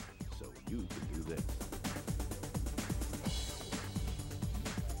 so you can do this.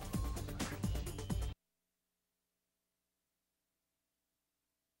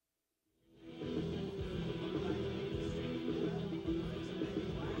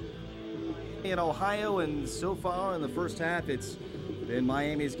 In Ohio, and so far in the first half, it's been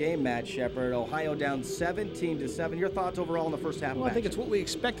Miami's game, Matt Shepard. Ohio down 17-7. Your thoughts overall in the first half? Well, I think it's what we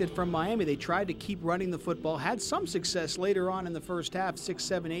expected from Miami. They tried to keep running the football, had some success later on in the first half, 6,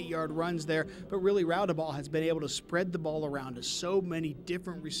 7, 8-yard runs there, but really Roundabout has been able to spread the ball around to so many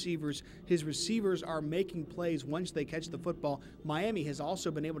different receivers. His receivers are making plays once they catch the football. Miami has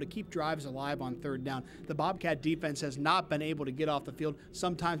also been able to keep drives alive on third down. The Bobcat defense has not been able to get off the field,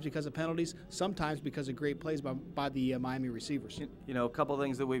 sometimes because of penalties, sometimes because of great plays by the Miami receivers. You know, a couple of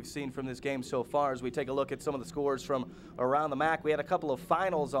things that we've seen from this game so far as we take a look at some of the scores from around the MAC. We had a couple of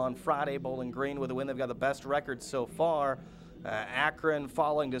finals on Friday. Bowling Green with a win. They've got the best record so far. Akron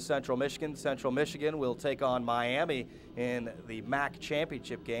falling to Central Michigan. Central Michigan will take on Miami in the MAC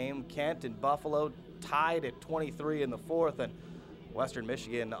championship game. Kent and Buffalo tied at 23 in the fourth, and Western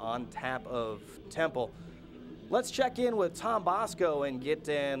Michigan on tap of Temple. Let's check in with Tom Bosco and get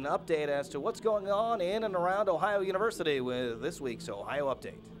an update as to what's going on in and around Ohio University with this week's Ohio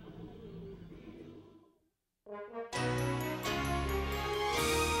Update.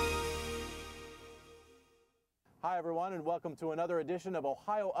 Hi everyone, and welcome to another edition of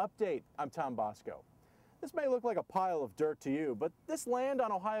Ohio Update. I'm Tom Bosco. This may look like a pile of dirt to you, but this land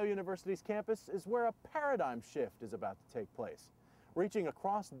on Ohio University's campus is where a paradigm shift is about to take place. Reaching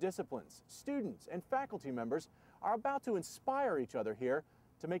across disciplines, students and faculty members are about to inspire each other here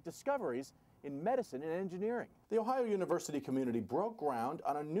to make discoveries in medicine and engineering. The Ohio University community broke ground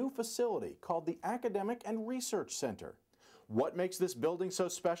on a new facility called the Academic and Research Center. What makes this building so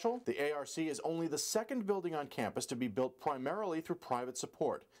special? The ARC is only the second building on campus to be built primarily through private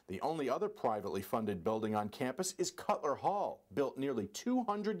support. The only other privately funded building on campus is Cutler Hall, built nearly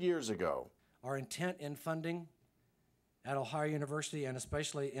 200 years ago. Our intent in funding at Ohio University, and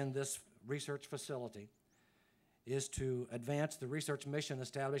especially in this research facility, is to advance the research mission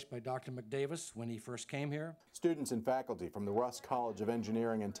established by Dr. McDavis when he first came here. Students and faculty from the Russ College of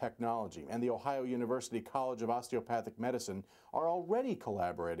Engineering and Technology and the Ohio University College of Osteopathic Medicine are already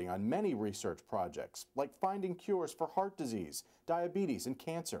collaborating on many research projects, like finding cures for heart disease, diabetes, and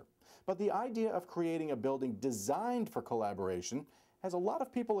cancer. But the idea of creating a building designed for collaboration has a lot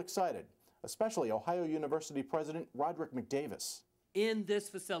of people excited, especially Ohio University President Roderick McDavis. In this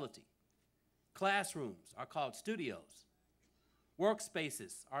facility, classrooms are called studios,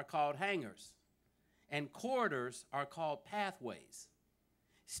 workspaces are called hangars, and corridors are called pathways.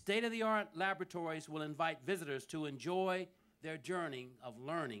 State-of-the-art laboratories will invite visitors to enjoy their journey of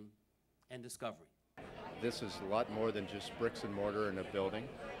learning and discovery. This is a lot more than just bricks and mortar in a building.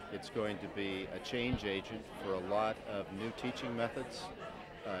 It's going to be a change agent for a lot of new teaching methods,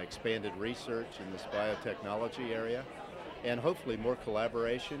 expanded research in this biotechnology area, and hopefully more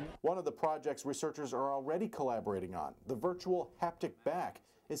collaboration. One of the projects researchers are already collaborating on, the virtual haptic back,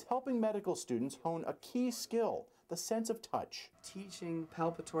 is helping medical students hone a key skill, the sense of touch. Teaching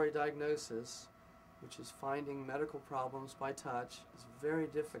palpatory diagnosis, which is finding medical problems by touch, is very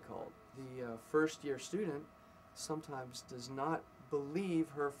difficult. The first-year student sometimes does not believe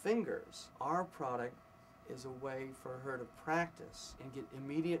her fingers. Our product is a way for her to practice and get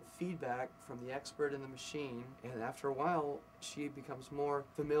immediate feedback from the expert in the machine, and after a while she becomes more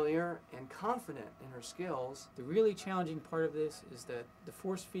familiar and confident in her skills. The really challenging part of this is that the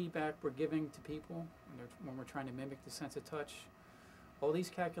force feedback we're giving to people when we're trying to mimic the sense of touch, all these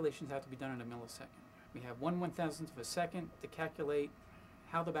calculations have to be done in a millisecond. We have 1/1000th of a second to calculate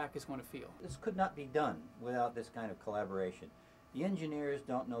how the back is going to feel. This could not be done without this kind of collaboration. The engineers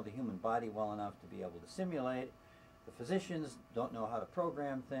don't know the human body well enough to be able to simulate. The physicians don't know how to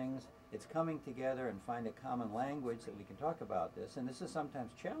program things. It's coming together and find a common language that we can talk about this, and this is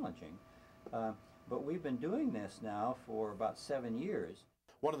sometimes challenging. But we've been doing this now for about 7 years.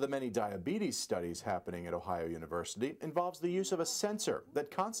 One of the many diabetes studies happening at Ohio University involves the use of a sensor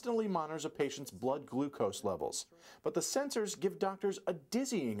that constantly monitors a patient's blood glucose levels. But the sensors give doctors a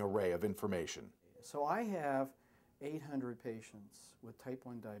dizzying array of information. So I have 800 patients with type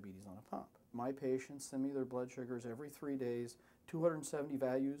 1 diabetes on a pump. My patients send me their blood sugars every 3 days, 270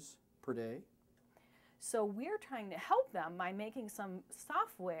 values per day. So we're trying to help them by making some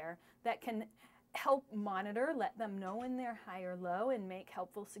software that can help monitor, let them know when they're high or low, and make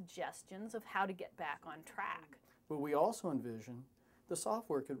helpful suggestions of how to get back on track. But we also envision the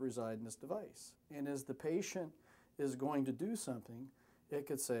software could reside in this device. And as the patient is going to do something, it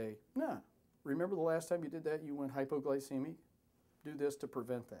could say, nah, remember the last time you did that, you went hypoglycemic? Do this to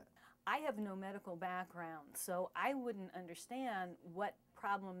prevent that. I have no medical background, so I wouldn't understand what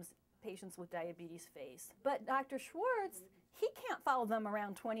problems patients with diabetes face. But Dr. Schwartz, he can't follow them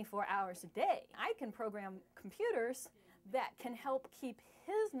around 24 hours a day. I can program computers that can help keep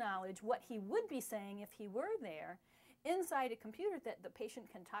his knowledge, what he would be saying if he were there, inside a computer that the patient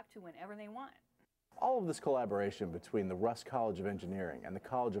can talk to whenever they want. All of this collaboration between the Russ College of Engineering and the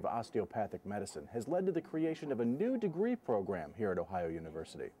College of Osteopathic Medicine has led to the creation of a new degree program here at Ohio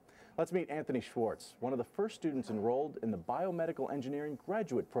University. Let's meet Anthony Schwartz, one of the first students enrolled in the Biomedical Engineering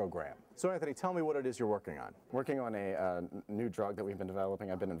graduate program. So Anthony, tell me what it is you're working on. Working on a new drug that we've been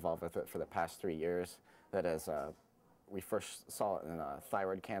developing. I've been involved with it for the past 3 years. That is, we first saw it in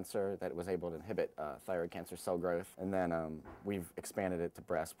thyroid cancer, that it was able to inhibit thyroid cancer cell growth. And then we've expanded it to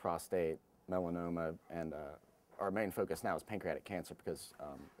breast, prostate, melanoma, and our main focus now is pancreatic cancer because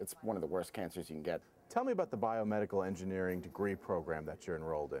it's one of the worst cancers you can get. Tell me about the Biomedical Engineering degree program that you're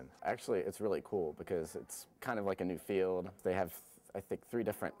enrolled in. Actually, it's really cool because it's kind of like a new field. They have, I think, 3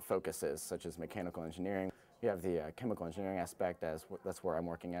 different focuses, such as mechanical engineering. You have the chemical engineering aspect, that's where I'm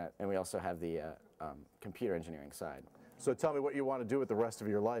working at, and we also have the computer engineering side. So tell me what you want to do with the rest of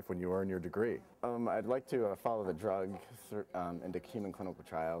your life when you earn your degree. I'd like to follow the drug into human clinical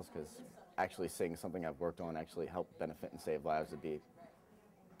trials, because actually seeing something I've worked on actually help benefit and save lives would be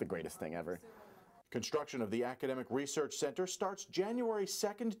the greatest thing ever. Construction of the Academic Research Center starts January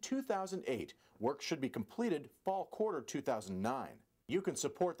 2nd, 2008. Work should be completed fall quarter 2009. You can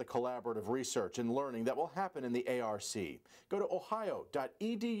support the collaborative research and learning that will happen in the ARC. Go to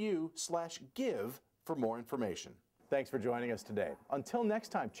ohio.edu/give for more information. Thanks for joining us today. Until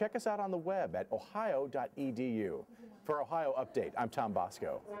next time, check us out on the web at ohio.edu. For Ohio Update, I'm Tom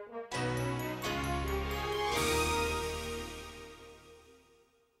Bosco.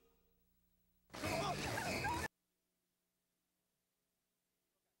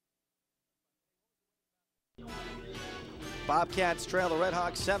 Bobcats trail the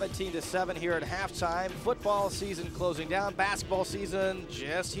Redhawks 17-7 here at halftime. Football season closing down. Basketball season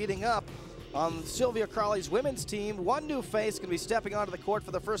just heating up. On Sylvia Crawley's women's team, one new face going to be stepping onto the court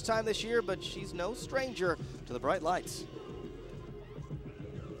for the first time this year, but she's no stranger to the bright lights.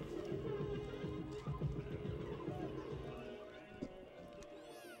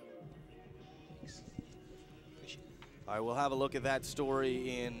 All right, we'll have a look at that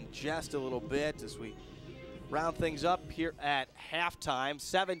story in just a little bit as we round things up here at halftime.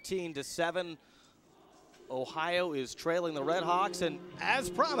 17-7. Ohio is trailing the Redhawks, and as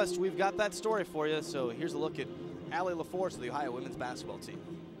promised, we've got that story for you. So here's a look at Allie LaForce of the Ohio women's basketball team.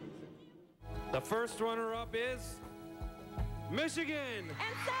 The first runner-up is Michigan.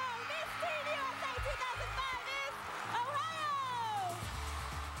 And so Miss Teen USA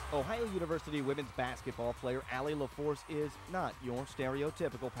 2005 is Ohio. Ohio University women's basketball player Allie LaForce is not your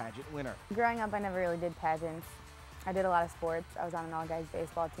stereotypical pageant winner. Growing up, I never really did pageants. I did a lot of sports. I was on an all-guys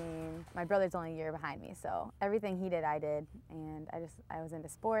baseball team. My brother's only a year behind me, so everything he did, I did. And I was into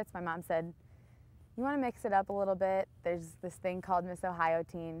sports. My mom said, you want to mix it up a little bit? There's this thing called Miss Ohio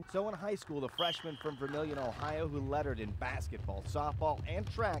Teen. So in high school, the freshman from Vermillion, Ohio, who lettered in basketball, softball,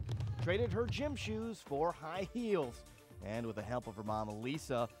 and track, traded her gym shoes for high heels. And with the help of her mom,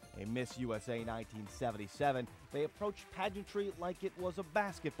 Lisa, a Miss USA 1977, they approached pageantry like it was a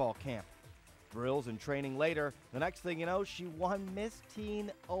basketball camp. Drills and training later, the next thing you know, she won Miss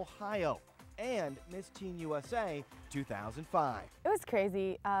Teen Ohio and Miss Teen USA 2005. It was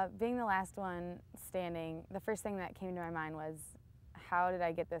crazy. Being the last one standing, the first thing that came to my mind was, how did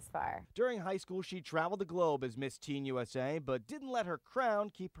I get this far? During high school, she traveled the globe as Miss Teen USA, but didn't let her crown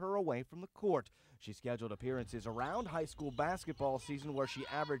keep her away from the court. She scheduled appearances around high school basketball season where she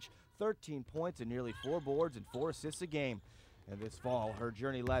averaged 13 points and nearly 4 boards and 4 assists a game. And this fall, her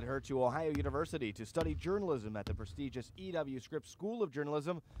journey led her to Ohio University to study journalism at the prestigious E.W. Scripps School of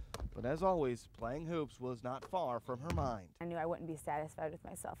Journalism. But as always, playing hoops was not far from her mind. I knew I wouldn't be satisfied with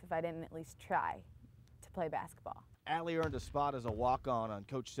myself if I didn't at least try to play basketball. Allie earned a spot as a walk-on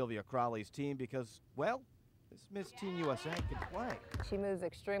Coach Sylvia Crawley's team because, well, this Miss Teen USA can play. She moves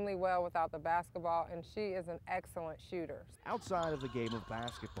extremely well without the basketball, and she is an excellent shooter. Outside of the game of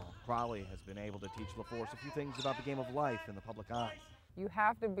basketball, Crawley has been able to teach LaForce a few things about the game of life in the public eye. You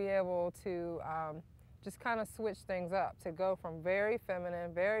have to be able to just kind of switch things up, to go from very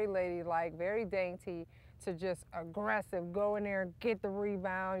feminine, very ladylike, very dainty, to just aggressive, go in there, get the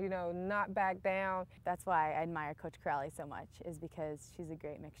rebound, you know, not back down. That's why I admire Coach Crawley so much, is because she's a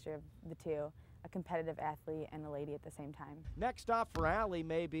great mixture of the two. A competitive athlete and a lady at the same time. Next stop for Allie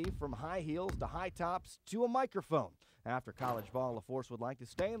may be from high heels to high tops to a microphone. After college ball, LaForce would like to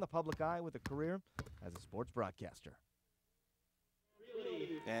stay in the public eye with a career as a sports broadcaster.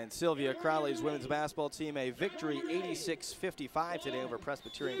 And Sylvia Crawley's women's basketball team a victory 86-55 today over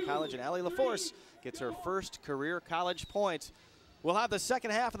Presbyterian College, and Allie LaForce gets her first career college point. We'll have the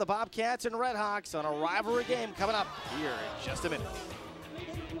second half of the Bobcats and Redhawks on a rivalry game coming up here in just a minute.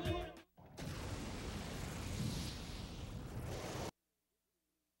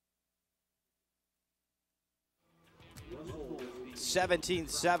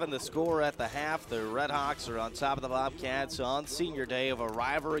 17-7 the score at the half. The Redhawks are on top of the Bobcats on senior day of a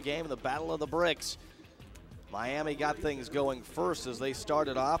rivalry game, the Battle of the Bricks. Miami got things going first as they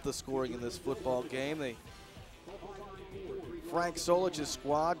started off the scoring in this football game. Frank Solich's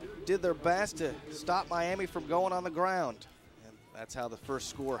squad did their best to stop Miami from going on the ground. And that's how the first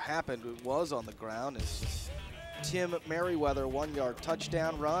score happened. It was on the ground. It's Tim Merriweather 1-yard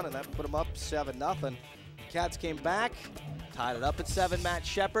touchdown run, and that put them up 7-0. Cats came back, tied it up at 7, Matt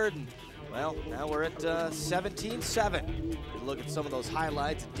Shepard, and well, now we're at 17-7. Look at some of those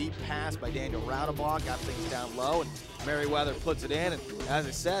highlights. A deep pass by Daniel Roundabaugh, got things down low, and Merriweather puts it in. And as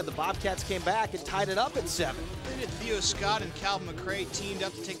I said, the Bobcats came back and tied it up at 7. Theo Scott and Calvin McCray teamed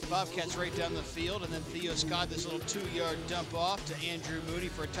up to take the Bobcats right down the field, and then Theo Scott, this little 2-yard dump off to Andrew Mooney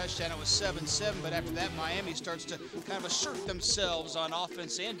for a touchdown. It was 7-7, but after that, Miami starts to kind of assert themselves on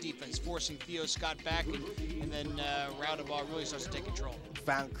offense and defense, forcing Theo Scott back and and then Roundabout ball really starts to take control.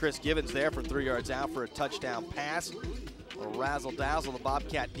 Found Chris Givens there from 3 yards out for a touchdown pass. A razzle-dazzle. The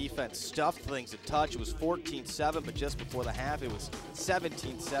Bobcat defense stuffed things a touch. It was 14-7, but just before the half, it was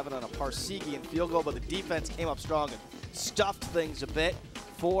 17-7 on a Parsegian field goal. But the defense came up strong and stuffed things a bit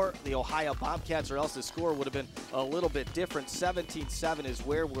for the Ohio Bobcats, or else the score would have been a little bit different. 17-7 is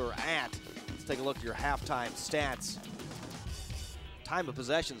where we're at. Let's take a look at your halftime stats. Time of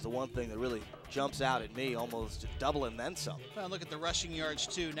possession is the one thing that really jumps out at me, almost double and then some. Well, look at the rushing yards,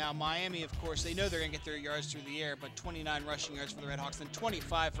 too. Now, Miami, of course, they know they're going to get their yards through the air, but 29 rushing yards for the Redhawks, then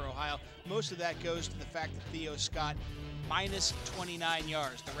 25 for Ohio. Most of that goes to the fact that Theo Scott minus 29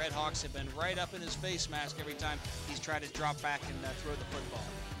 yards. The Redhawks have been right up in his face mask every time he's tried to drop back and throw the football.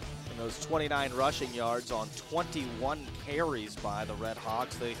 And those 29 rushing yards on 21 carries by the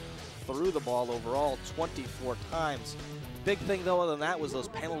Redhawks. They threw the ball overall 24 times. Big thing, though, other than that, was those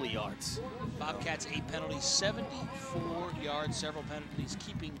penalty yards. Bobcats 8 penalties, 74 yards, several penalties,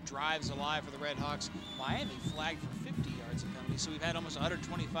 keeping drives alive for the Redhawks. Miami flagged for 50 yards of penalties, so we've had almost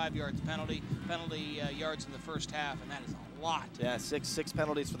 125 yards penalty yards in the first half, and that is a lot. Yeah, six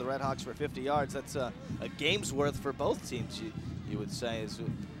penalties for the Redhawks for 50 yards. That's a game's worth for both teams, you would say. As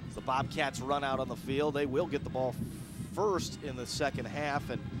the Bobcats run out on the field, they will get the ball first in the second half.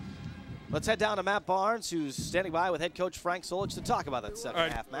 And let's head down to Matt Barnes, who's standing by with head coach Frank Solich to talk about that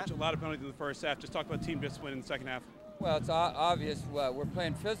second half. Matt? A lot of penalties in the first half. Just talk about team discipline in the second half. Well, it's obvious we're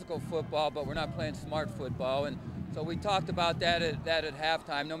playing physical football, but we're not playing smart football. And so we talked about that at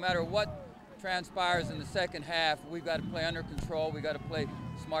halftime. No matter what transpires in the second half, we've got to play under control. We've got to play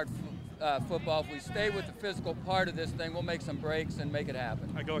smart football. If we stay with the physical part of this thing, we'll make some breaks and make it happen.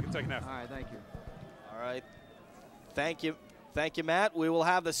 All right, go look at the second half. All right, thank you. All right. Thank you. Thank you, Matt. We will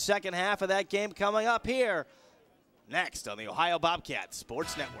have the second half of that game coming up here next on the Ohio Bobcats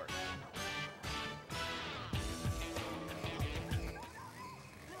Sports Network.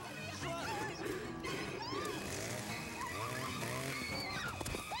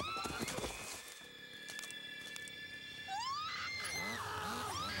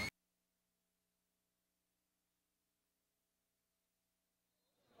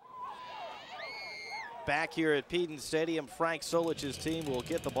 Back here at Peden Stadium, Frank Solich's team will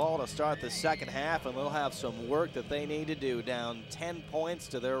get the ball to start the second half, and they'll have some work that they need to do. Down 10 points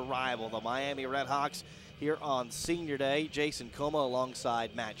to their rival, the Miami Redhawks, here on Senior Day. Jason Coma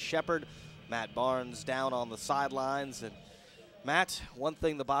alongside Matt Shepard. Matt Barnes down on the sidelines. And Matt, one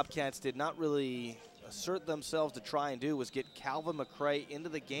thing the Bobcats did not really assert themselves to try and do was get Calvin McCray into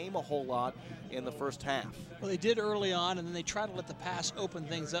the game a whole lot in the first half. Well, they did early on, and then they tried to let the pass open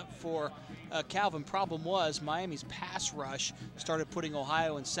things up for Calvin. Problem was Miami's pass rush started putting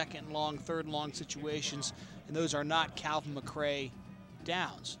Ohio in second and long, third and long situations, and those are not Calvin McCray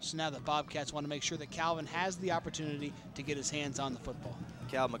downs. So now the Bobcats want to make sure that Calvin has the opportunity to get his hands on the football.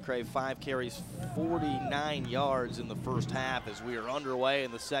 Calvin McCray, 5 carries, 49 yards in the first half as we are underway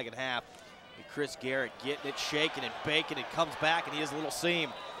in the second half. Chris Garrett getting it, shaking and baking. It comes back, and he has a little seam.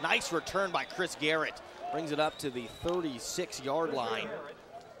 Nice return by Chris Garrett. Brings it up to the 36-yard line.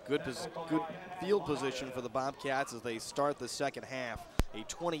 Good field position for the Bobcats as they start the second half. A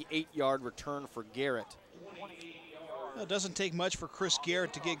 28-yard return for Garrett. Well, it doesn't take much for Chris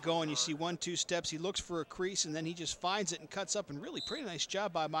Garrett to get going. You see 1-2 steps. He looks for a crease, and then he just finds it and cuts up. And really pretty nice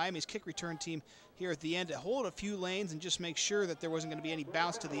job by Miami's kick return team here at the end to hold a few lanes and just make sure that there wasn't going to be any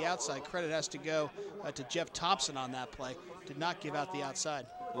bounce to the outside. Credit has to go to Jeff Thompson on that play. Did not give out the outside.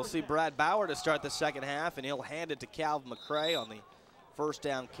 We'll see Brad Bauer to start the second half, and he'll hand it to Calvin McCray on the first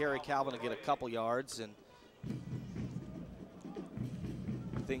down carry. Calvin to get a couple yards, and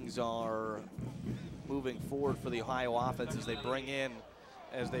things are moving forward for the Ohio offense as they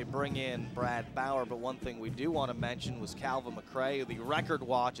bring in Brad Bauer. But one thing we do want to mention was Calvin McCray. The record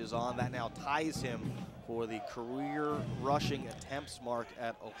watch is on. That now ties him for the career rushing attempts mark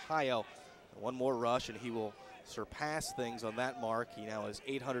at Ohio. One more rush and he will surpass things on that mark. He now has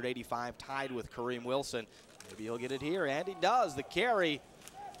 885, tied with Kareem Wilson. Maybe he'll get it here, and he does. The carry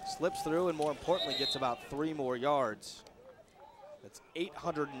slips through and, more importantly, gets about 3 more yards. That's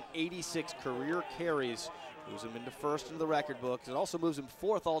 886 career carries. Moves him into first in the record books. It also moves him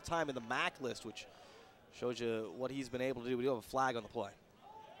 4th all-time in the MAC list, which shows you what he's been able to do. We do have a flag on the play.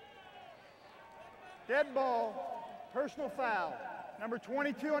 Dead ball, personal foul. Number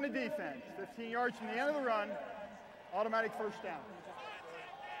 22 on the defense. 15 yards from the end of the run. Automatic first down.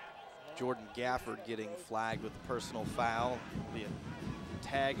 Jordan Gafford getting flagged with the personal foul. Be a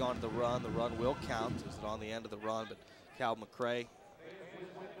tag on the run. The run will count as it on the end of the run, but Calvin McCray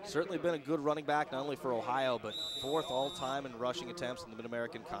certainly been a good running back, not only for Ohio, but 4th all-time in rushing attempts in the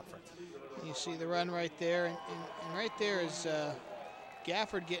Mid-American Conference. You see the run right there, and right there is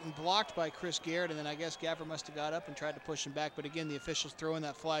Gafford getting blocked by Chris Garrett, and then I guess Gafford must have got up and tried to push him back, but again, the officials throwing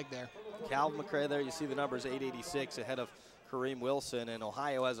that flag there. Calvin McRae there, you see the numbers, 886 ahead of Kareem Wilson, and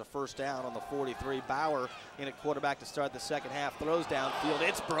Ohio has a first down on the 43. Bauer in at quarterback to start the second half, throws downfield,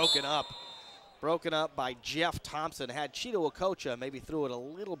 it's broken up. Broken up by Jeff Thompson. Had Cheeto Okocha, maybe threw it a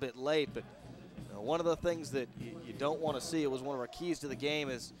little bit late, but one of the things that you don't want to see, it was one of our keys to the game,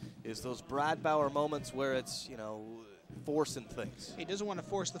 is those Brad Bauer moments where it's, forcing things. He doesn't want to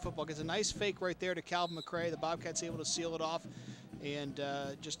force the football. Gets a nice fake right there to Calvin McRae. The Bobcats able to seal it off, and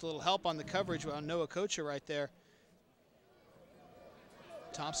just a little help on the coverage on Noah Kocha right there.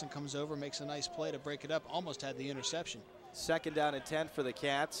 Thompson comes over, makes a nice play to break it up, almost had the interception. Second down and 10 for the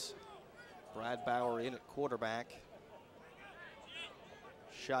Cats. Brad Bauer in at quarterback.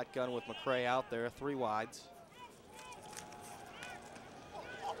 Shotgun with McRae out there, 3 wides.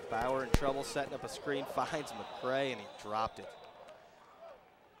 Bauer in trouble, setting up a screen, finds McRae, and he dropped it.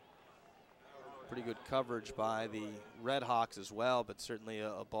 Pretty good coverage by the Red Hawks as well, but certainly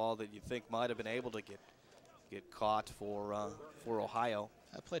a ball that you think might have been able to get caught for Ohio.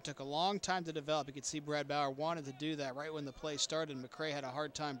 That play took a long time to develop. You could see Brad Bauer wanted to do that right when the play started. McRae had a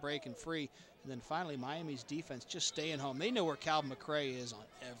hard time breaking free. And then finally, Miami's defense just staying home. They know where Calvin McRae is on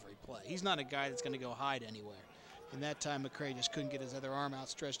every play. He's not a guy that's going to go hide anywhere. And that time, McRae just couldn't get his other arm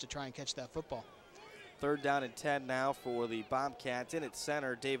outstretched to try and catch that football. Third down and 10 now for the Bobcats. In at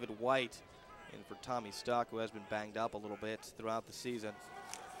center, David White. And for Tommy Stuck, who has been banged up a little bit throughout the season.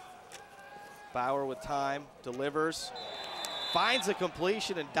 Bauer with time, delivers. Finds a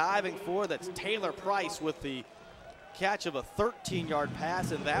completion and diving for. That's Taylor Price with the catch of a 13-yard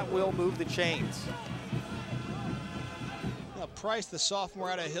pass, and that will move the chains. Now Price, the sophomore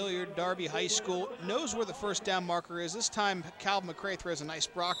out of Hilliard Darby High School, knows where the first down marker is. This time, Calvin McRae throws a nice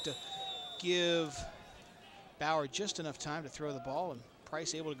block to give Bauer just enough time to throw the ball, and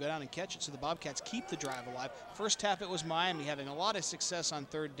Price able to go down and catch it, so the Bobcats keep the drive alive. First half, it was Miami having a lot of success on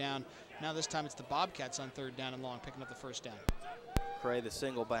third down. Now this time, it's the Bobcats on third down and long, picking up the first down. McRae the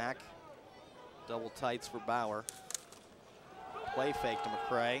single back. Double tights for Bauer. Play fake to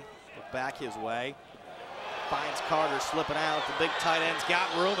McRae. Look back his way. Finds Carter slipping out. The big tight end's got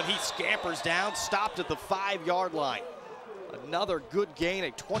room, and he scampers down, stopped at the 5-yard line. Another good gain,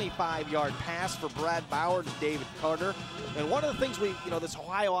 a 25-yard pass for Brad Bauer to David Carter. And one of the things this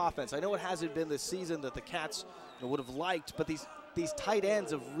Ohio offense, I know it hasn't been this season that the Cats would have liked, but these tight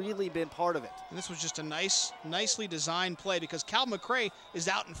ends have really been part of it. And this was just a nicely designed play because Calvin McRae is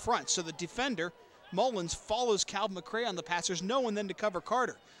out in front. So the defender, Mullins, follows Calvin McRae on the pass. There's no one then to cover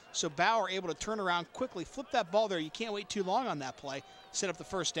Carter. So Bauer able to turn around quickly, flip that ball there. You can't wait too long on that play. Set up the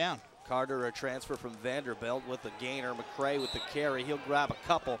first down. Carter, a transfer from Vanderbilt with the gainer. McRae with the carry. He'll grab a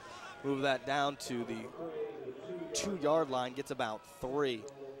couple, move that down to the 2-yard line, gets about 3.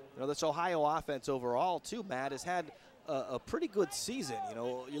 This Ohio offense overall, too, Matt, has had a pretty good season.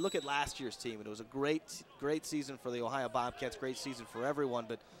 You look at last year's team, and it was a great season for the Ohio Bobcats, great season for everyone,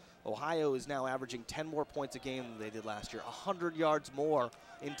 but Ohio is now averaging 10 more points a game than they did last year, 100 yards more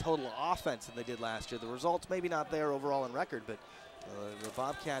in total offense than they did last year. The results maybe not there overall in record, but the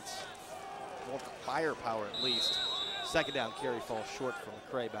Bobcats want the firepower at least. Second down carry falls short from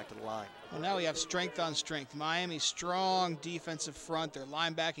McRae back to the line. Well, now we have strength on strength. Miami's strong defensive front, their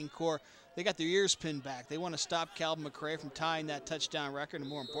linebacking core, they got their ears pinned back. They want to stop Calvin McRae from tying that touchdown record and,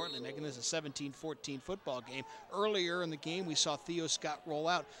 more importantly, making this a 17-14 football game. Earlier in the game, we saw Theo Scott roll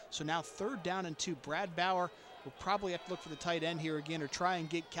out. So now third down and 2. Brad Bauer will probably have to look for the tight end here again or try and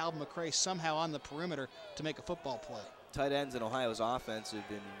get Calvin McRae somehow on the perimeter to make a football play. Tight ends in Ohio's offense have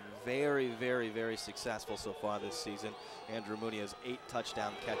been very, very, very successful so far this season. Andrew Mooney has 8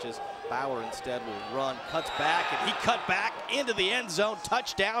 touchdown catches. Bauer instead will run, cuts back, and he cut back into the end zone.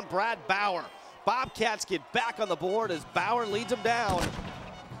 Touchdown, Brad Bauer. Bobcats get back on the board as Bauer leads them down.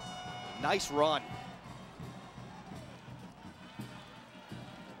 Nice run.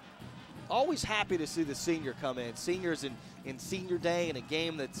 Always happy to see the senior come in. Seniors in senior day in a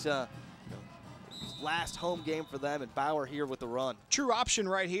game that's last home game for them, and Bauer here with the run. True option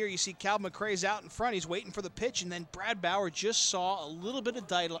right here. You see Calvin McRae's out in front. He's waiting for the pitch, and then Brad Bauer just saw a little bit of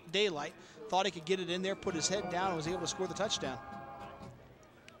daylight, thought he could get it in there, put his head down, and was able to score the touchdown.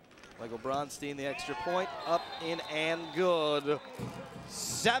 Michael Bronstein, the extra point, up, in, and good.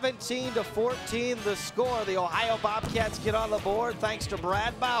 17-14 the score. The Ohio Bobcats get on the board thanks to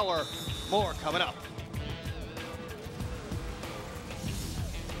Brad Bauer. More coming up.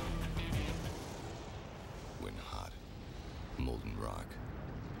 When hot, molten rock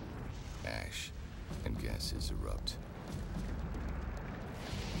gases erupt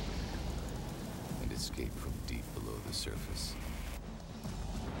and escape from deep below the surface.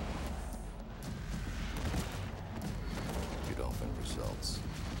 It often results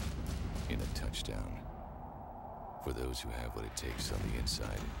in a touchdown. For those who have what it takes on the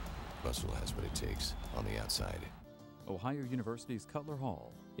inside, Russell has what it takes on the outside. Ohio University's Cutler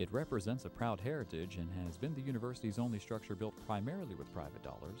Hall. It represents a proud heritage and has been the university's only structure built primarily with private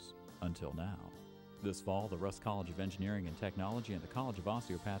dollars until now. This fall, the Russ College of Engineering and Technology and the College of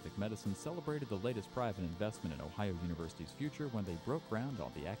Osteopathic Medicine celebrated the latest private investment in Ohio University's future when they broke ground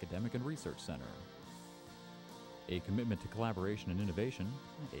on the Academic and Research Center. A commitment to collaboration and innovation,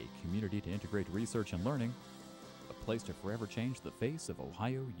 a community to integrate research and learning, a place to forever change the face of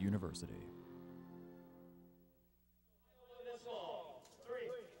Ohio University.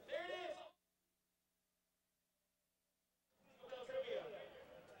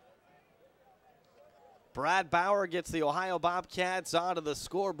 Brad Bauer gets the Ohio Bobcats onto the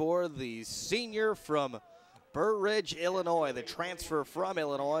scoreboard. The senior from Burr Ridge, Illinois, the transfer from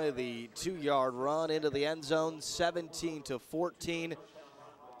Illinois, the 2-yard run into the end zone, 17-14. The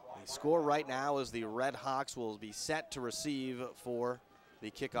score right now is the Red Hawks will be set to receive for the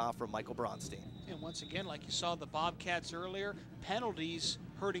kickoff from Michael Bronstein. And once again, like you saw the Bobcats earlier, penalties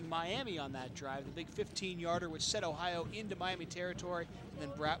hurting Miami on that drive. The big 15-yarder, which set Ohio into Miami territory, and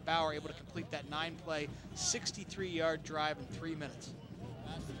then Bauer able to complete that 9-play, 63-yard drive in 3 minutes.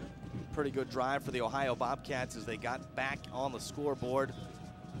 Pretty good drive for the Ohio Bobcats as they got back on the scoreboard.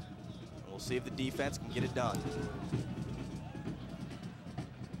 We'll see if the defense can get it done.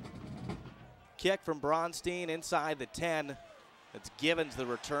 Kick from Bronstein inside the 10. It's Givens the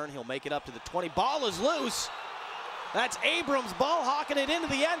return. He'll make it up to the 20. Ball is loose. That's Abrams ball hawking it into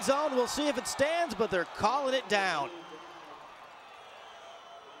the end zone. We'll see if it stands, but they're calling it down.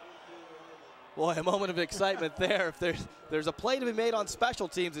 Boy, a moment of excitement there. If there's a play to be made on special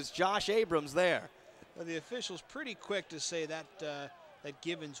teams, it's Josh Abrams there. Well, the official's pretty quick to say that that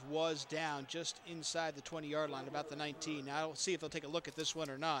Givens was down just inside the 20-yard line, about the 19. Now, I'll see if they'll take a look at this one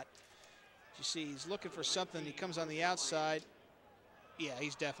or not. You see, he's looking for something. He comes on the outside. Yeah,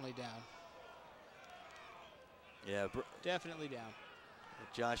 he's definitely down. Yeah, definitely down.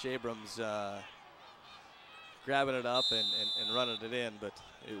 Josh Abrams grabbing it up and running it in, but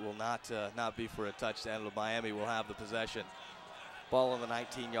it will not be for a touchdown. Miami will have the possession. Ball on the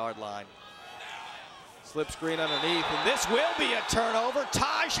 19-yard line. Slip screen underneath, and this will be a turnover.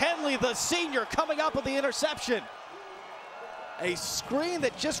 Taj Henley, the senior, coming up with the interception. A screen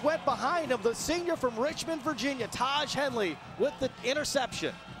that just went behind him. The senior from Richmond, Virginia, Taj Henley, with the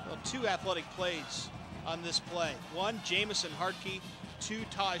interception. Well, 2 athletic plays on this play. 1, Jamison Hartke. 2,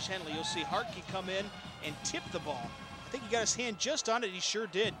 Taj Henley. You'll see Hartke come in and tip the ball. I think he got his hand just on it. He sure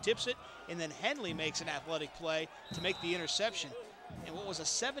did. Tips it, and then Henley makes an athletic play to make the interception. And what was a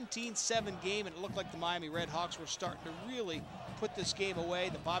 17-7 game, and it looked like the Miami Red Hawks were starting to really put this game away.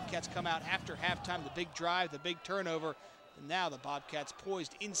 The Bobcats come out after halftime, the big drive, the big turnover, and now the Bobcats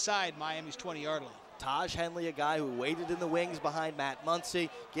poised inside Miami's 20-yard line. Taj Henley, a guy who waited in the wings behind Matt Muncy,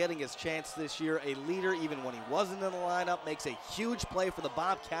 getting his chance this year. A leader, even when he wasn't in the lineup, makes a huge play for the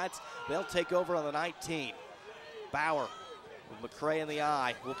Bobcats. They'll take over on the 19. Bauer with McCray in the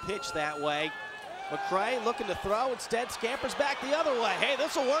eye. Will pitch that way. McCray looking to throw, instead scampers back the other way. Hey,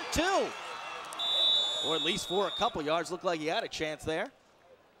 this will work too. Or at least for a couple yards. Looked like he had a chance there.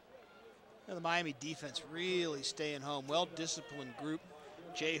 Now the Miami defense really staying home. Well-disciplined group.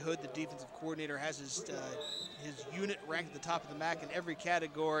 Jay Hood, the defensive coordinator, has his unit ranked at the top of the MAC in every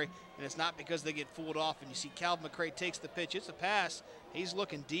category, and it's not because they get fooled off. And you see Calvin McCray takes the pitch. It's a pass. He's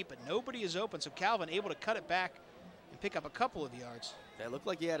looking deep, but nobody is open, so Calvin able to cut it back and pick up a couple of yards. It looked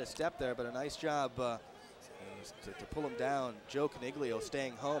like he had a step there, but a nice job to pull him down. Joe Caniglio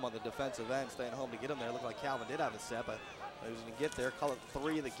staying home on the defensive end, staying home to get him there. Looked like Calvin did have a step, but he was going to get there, call it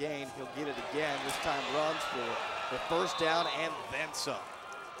 3 of the game. He'll get it again. This time runs for the first down and then some.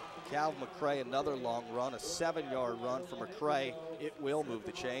 Calvin McCray, another long run, a 7-yard run for McCray. It will move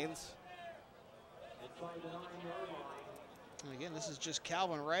the chains. And again, this is just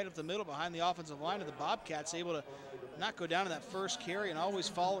Calvin right up the middle behind the offensive line of the Bobcats, able to not go down to that first carry and always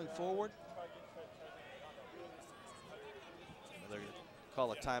following forward. They're going to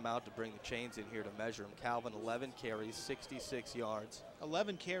call a timeout to bring the chains in here to measure him. Calvin, 11 carries, 66 yards.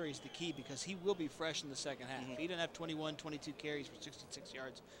 11 carries the key because he will be fresh in the second half. He didn't have 21, 22 carries for 66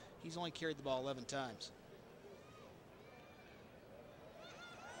 yards. He's only carried the ball 11 times.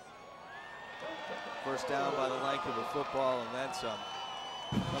 First down by the length of the football and then some.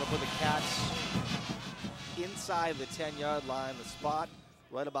 Gonna put the Cats inside the 10-yard line, the spot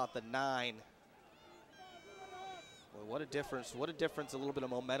right about the 9. what a difference a little bit of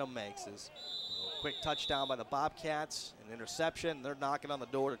momentum makes. Is a quick touchdown by the Bobcats, an interception. They're knocking on the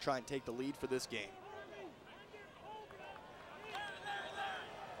door to try and take the lead for this game.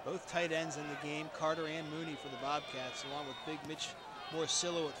 Both tight ends in the game, Carter and Mooney for the Bobcats, along with big Mitch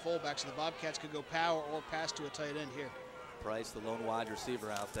Morcillo at fullback, so the Bobcats could go power or pass to a tight end here. Price, the lone wide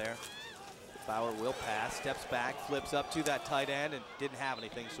receiver out there. Bauer will pass, steps back, flips up to that tight end, and didn't have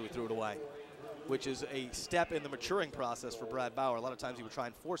anything, so he threw it away, which is a step in the maturing process for Brad Bauer. A lot of times he would try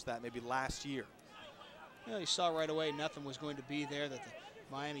and force that maybe last year. You know, he saw right away nothing was going to be there, that the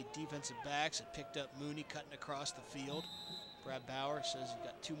Miami defensive backs had picked up Mooney cutting across the field. Brad Bauer says he's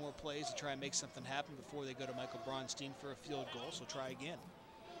got 2 more plays to try and make something happen before they go to Michael Bronstein for a field goal, so try again.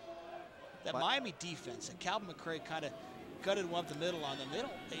 That Miami defense, that Calvin McCray kind of gutted one up the middle on them. They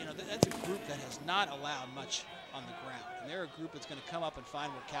don't, you know, that's a group that has not allowed much on the ground. And they're a group that's going to come up and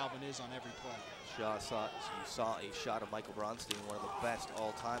find where Calvin is on every play. You saw a shot of Michael Bronstein, one of the best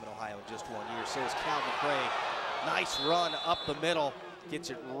all time in Ohio in just 1 year. So is Calvin McCray. Nice run up the middle, gets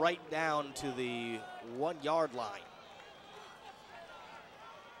it right down to the 1-yard line.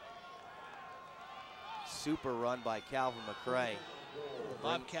 Super run by Calvin McCray.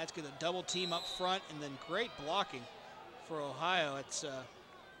 Bobcats get a double team up front, and then great blocking for Ohio. It's that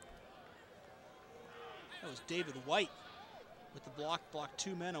was David White with the blocked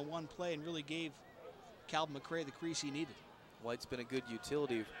 2 men on 1 play, and really gave Calvin McCray the crease he needed. White's been a good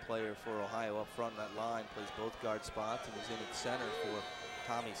utility player for Ohio up front in that line. Plays both guard spots and is in at center for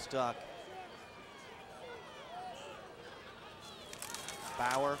Tommy Stuck.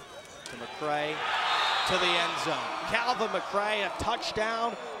 Bauer to McCray. To the end zone. Calvin McCray, a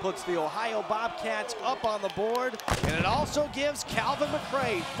touchdown, puts the Ohio Bobcats up on the board, and it also gives Calvin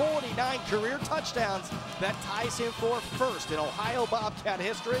McCray 49 career touchdowns. That ties him for first in Ohio Bobcat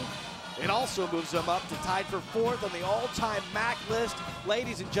history. It also moves him up to tied for 4th on the all-time MAC list.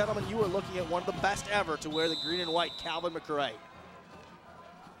 Ladies and gentlemen, you are looking at one of the best ever to wear the green and white, Calvin McCray.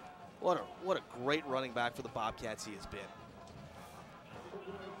 What a great running back for the Bobcats he has been.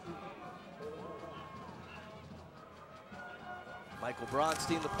 Michael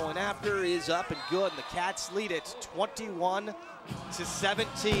Bronstein, the point after, is up and good, and the Cats lead it 21-17.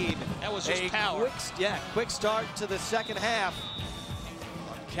 That was just power. Quick start to the second half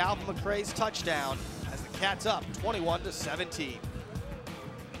on Calvin McCray's touchdown as the Cats up 21-17.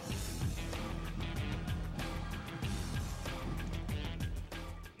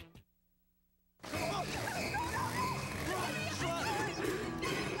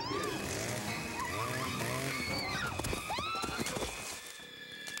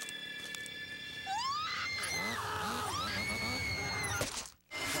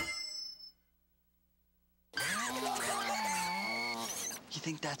 You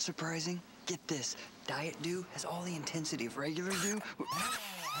think that's surprising? Get this, Diet Dew has all the intensity of regular Dew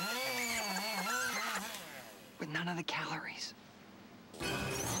with none of the calories.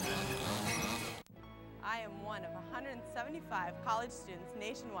 I am one of 175 college students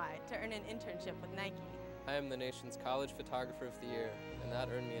nationwide to earn an internship with Nike. I am the nation's college photographer of the year, and that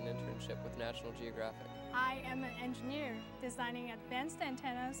earned me an internship with National Geographic. I am an engineer designing advanced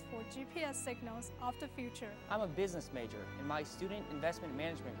antennas for GPS signals of the future. I'm a business major, and my student investment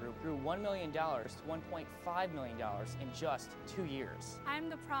management group grew $1 million to $1.5 million in just 2 years. I am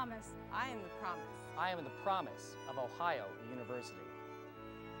the promise. I am the promise. I am the promise of Ohio University.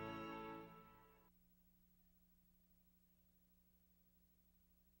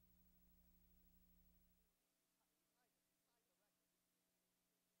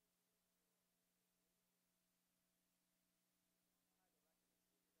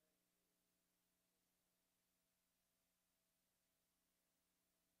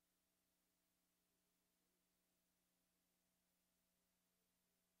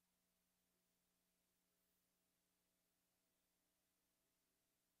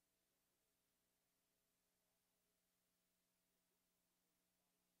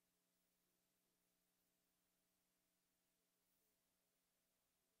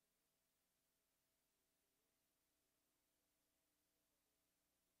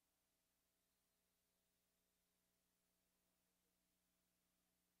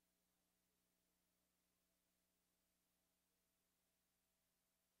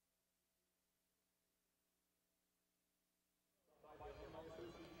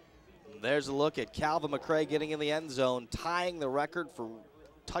 There's a look at Calvin McCray getting in the end zone, tying the record for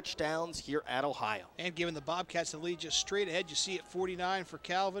touchdowns here at Ohio. And giving the Bobcats the lead just straight ahead. You see it 49 for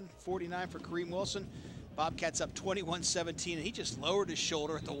Calvin, 49 for Kareem Wilson. Bobcats up 21-17, and he just lowered his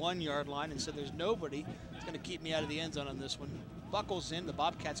shoulder at the 1-yard line and said there's nobody that's going to keep me out of the end zone on this one. Buckles in, the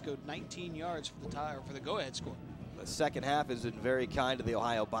Bobcats go 19 yards for the tie, or for the go-ahead score. The second half has been very kind to the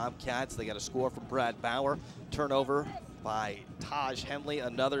Ohio Bobcats. They got a score from Brad Bauer, turnover by Taj Henley,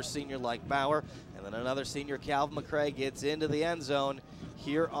 another senior like Bauer, and then another senior, Calvin McCray, gets into the end zone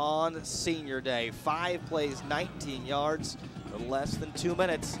here on senior day. 5 plays, 19 yards, in less than 2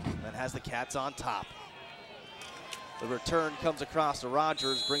 minutes. That has the Cats on top. The return comes across to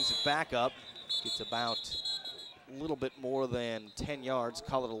Rogers, brings it back up, gets about a little bit more than 10 yards,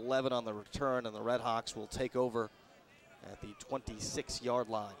 call it 11 on the return, and the Red Hawks will take over at the 26-yard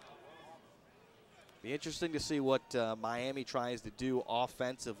line. Be interesting to see what Miami tries to do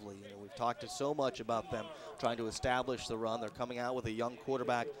offensively. You know, we've talked so much about them trying to establish the run. They're coming out with a young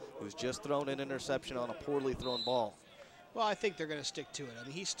quarterback who's just thrown an interception on a poorly thrown ball. Well, I think they're going to stick to it. I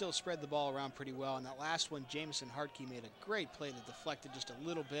mean, he still spread the ball around pretty well. And that last one, Jamison Hartke made a great play that deflected just a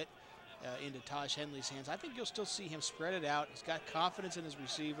little bit into Taj Henley's hands. I think you'll still see him spread it out. He's got confidence in his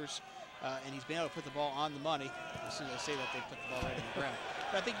receivers, and he's been able to put the ball on the money. As soon as I say that, they put the ball right on the ground.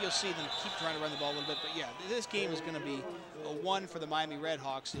 But I think you'll see them keep trying to run the ball a little bit. But yeah, this game is going to be a 1 for the Miami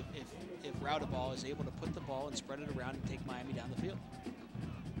Redhawks if Roudaball is able to put the ball and spread it around and take Miami down the field.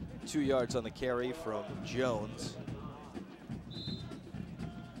 2 yards on the carry from Jones.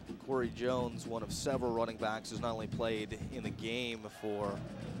 Corey Jones, one of several running backs who's not only played in the game for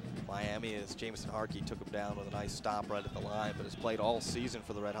Miami, as Jamison Hartke took him down with a nice stop right at the line, but has played all season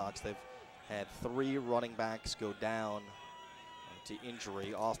for the Redhawks. They've had 3 running backs go down to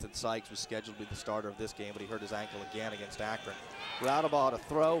injury. Austin Sykes was scheduled to be the starter of this game, but he hurt his ankle again against Akron. Roudaball to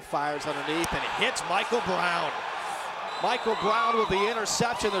throw, fires underneath, and it hits Michael Brown. Michael Brown with the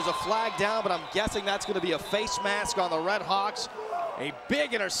interception. There's a flag down, but I'm guessing that's going to be a face mask on the Redhawks. A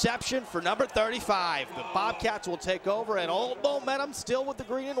big interception for number 35. The Bobcats will take over, and old momentum still with the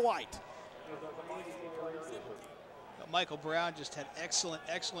green and white. Michael Brown just had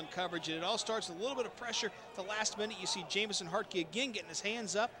excellent coverage, and it all starts with a little bit of pressure. At the last minute, you see Jamison Hartke again getting his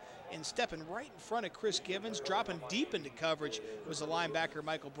hands up and stepping right in front of Chris Givens, dropping deep into coverage was the linebacker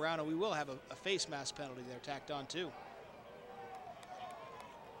Michael Brown, and we will have a face mask penalty there tacked on too.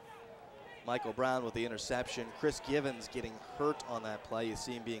 Michael Brown with the interception. Chris Givens getting hurt on that play. You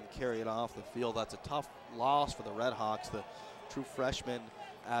see him being carried off the field. That's a tough loss for the Redhawks. The true freshman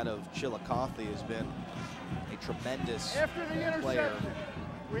out of Chillicothe has been a tremendous After the interception, player.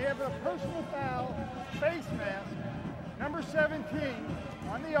 We have a personal foul, face mask, number 17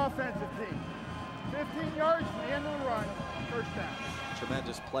 on the offensive team. 15 yards from the end of the run, first down.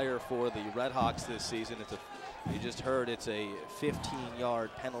 Tremendous player for the Redhawks this season. You just heard it's a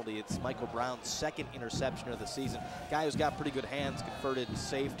 15-yard penalty. It's Michael Brown's 2nd interception of the season. Guy who's got pretty good hands, converted to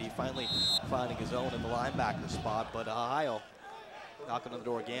safety, finally finding his own in the linebacker spot. But Ohio knocking on the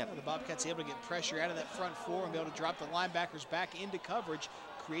door again. The Bobcats able to get pressure out of that front 4 and be able to drop the linebackers back into coverage,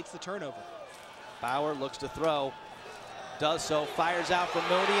 creates the turnover. Bauer looks to throw, does so, fires out for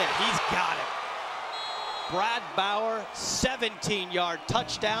Mooney, and he's got it. Brad Bauer, 17-yard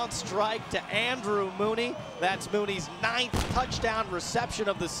touchdown strike to Andrew Mooney. That's Mooney's 9th touchdown reception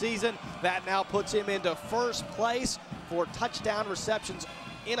of the season. That now puts him into first place for touchdown receptions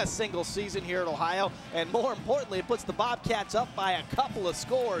in a single season here at Ohio. And more importantly, it puts the Bobcats up by a couple of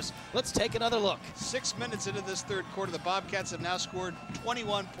scores. Let's take another look. 6 minutes into this third quarter, the Bobcats have now scored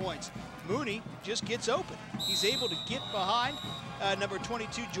 21 points. Mooney just gets open. He's able to get behind number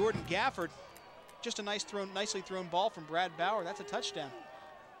 22, Jordan Gafford. Just a nicely thrown ball from Brad Bauer. That's a touchdown.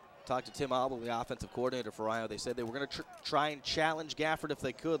 Talked to Tim Obel, the offensive coordinator for Ohio. They said they were going to try and challenge Gafford if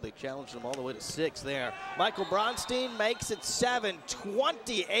they could. They challenged him all the way to 6 there. Michael Bronstein makes it 7,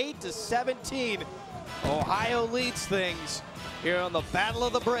 28-17. Ohio leads things here on the Battle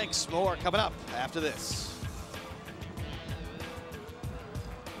of the Bricks. More coming up after this.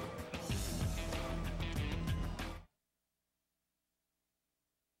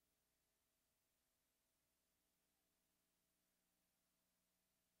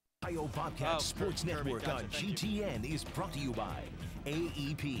 Ohio Bobcats Sports Network on GTN is brought to you by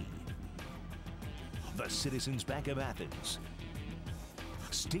AEP, the Citizens Bank of Athens,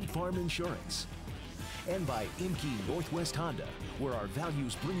 State Farm Insurance, and by Imke Northwest Honda, where our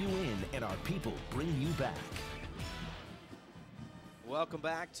values bring you in and our people bring you back. Welcome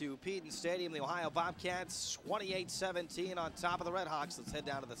back to Peden Stadium. The Ohio Bobcats 28-17 on top of the Redhawks. Let's head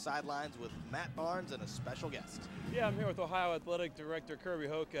down to the sidelines with Matt Barnes and a special guest. Yeah, I'm here with Ohio Athletic Director Kirby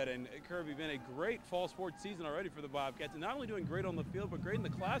Hocutt, and Kirby, been a great fall sports season already for the Bobcats, and not only doing great on the field, but great in the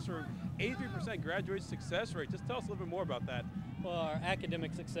classroom. 83% graduation success rate. Just tell us a little bit more about that. Well, our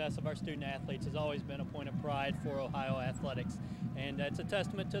academic success of our student athletes has always been a point of pride for Ohio athletics. And it's a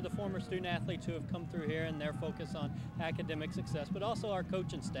testament to the former student athletes who have come through here and their focus on academic success, but also our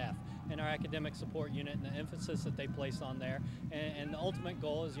coaching staff and our academic support unit and the emphasis that they place on there. And the ultimate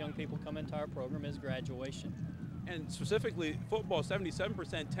goal as young people come into our program is graduation. And specifically, football, 77%,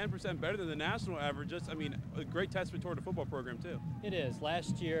 10% better than the national average. I mean, a great testament toward the football program, too. It is.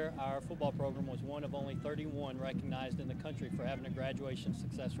 Last year, our football program was one of only 31 recognized in the country for having a graduation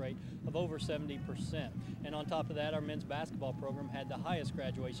success rate of over 70%. And on top of that, our men's basketball program had the highest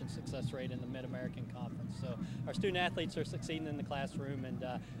graduation success rate in the Mid-American Conference. So our student athletes are succeeding in the classroom, and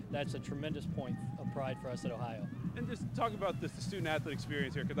that's a tremendous point of pride for us at Ohio. And just talk about the student athlete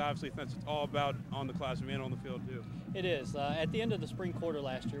experience here, because obviously that's what it's all about on the classroom and on the field, too. It is. At the end of the spring quarter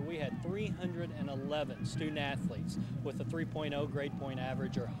last year, we had 311 student athletes with a 3.0 grade point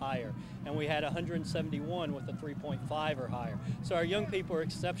average or higher, and we had 171 with a 3.5 or higher. So our young people are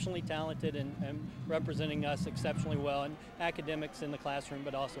exceptionally talented and representing us exceptionally well in academics in the classroom,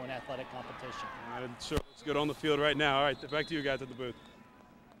 but also in athletic competition. All right, sure looks good on the field right now. All right, back to you guys at the booth.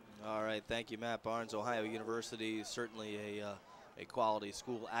 All right, thank you, Matt Barnes. Ohio University is certainly a quality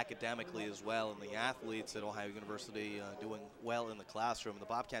school academically as well, and the athletes at Ohio University doing well in the classroom. The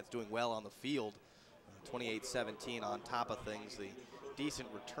Bobcats doing well on the field, 28-17 on top of things. The decent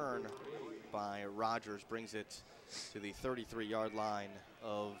return by Rogers brings it to the 33-yard line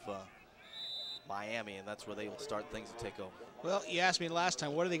of Miami, and that's where they will start things to take over. Well, you asked me last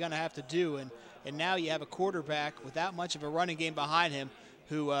time, what are they going to have to do? And now you have a quarterback without much of a running game behind him,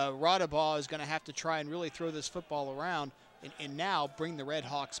 who Radabaugh is going to have to try and really throw this football around and now bring the Red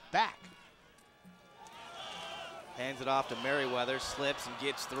Hawks back. Hands it off to Merriweather, slips and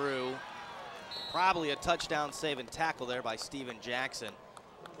gets through. Probably a touchdown saving tackle there by Steven Jackson.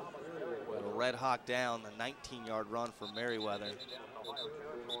 A Red Hawk down, a 19-yard run for Merriweather.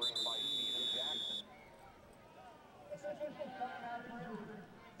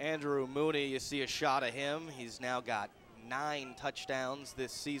 Andrew Mooney, you see a shot of him. He's now got 9 touchdowns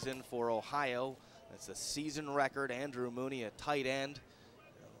this season for Ohio. That's a season record. Andrew Mooney, a tight end,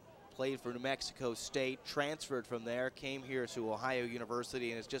 played for New Mexico State, transferred from there, came here to Ohio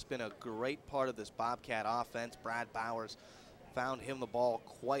University, and has just been a great part of this Bobcat offense. Brad Bowers found him the ball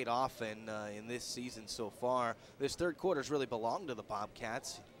quite often in this season so far. This third quarter's really belonged to the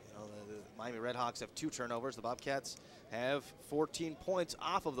Bobcats. You know, the Miami Redhawks have 2 turnovers. The Bobcats have 14 points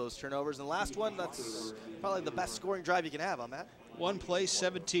off of those turnovers. And the last one, that's probably the best scoring drive you can have on that. One play,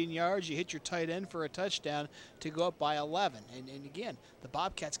 17 yards. You hit your tight end for a touchdown to go up by 11. And again, the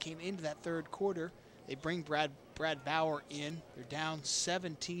Bobcats came into that third quarter. They bring Brad Bauer in. They're down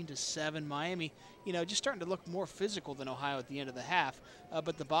 17-7. Miami, you know, just starting to look more physical than Ohio at the end of the half.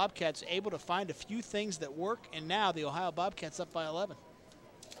 But the Bobcats able to find a few things that work, and now the Ohio Bobcats up by 11.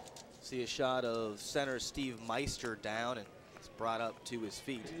 See a shot of center Steve Meister down, and he's brought up to his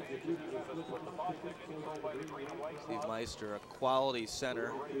feet. Steve Meister, a quality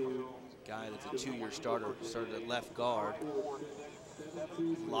center, guy that's a 2-year starter, started at left guard.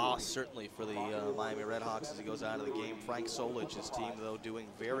 Loss certainly for the Miami Redhawks as he goes out of the game. Frank Solich's team, though, doing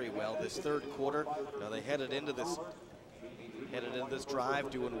very well this third quarter. You know, they headed into this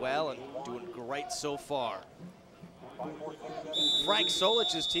drive doing well and doing great so far. Frank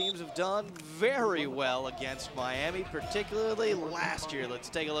Solich's teams have done very well against Miami, particularly last year. Let's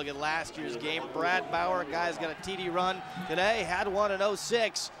take a look at last year's game. Brad Bauer, guy's got a TD run today, had one in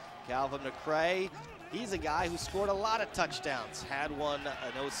 06. Calvin McCray, he's a guy who scored a lot of touchdowns. Had one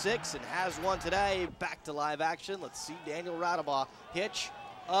in 06 and has one today. Back to live action. Let's see Daniel Radabaugh. Hitch,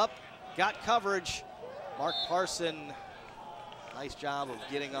 up, got coverage. Mark Parson, nice job of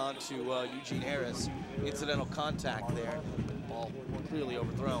getting on to Eugene Harris. Incidental contact there. Ball clearly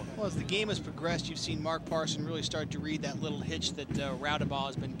overthrown. Well, as the game has progressed, you've seen Mark Parson really start to read that little hitch that Radabaugh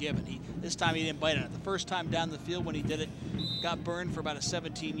has been given. This time he didn't bite on it. The first time down the field when he did it, got burned for about a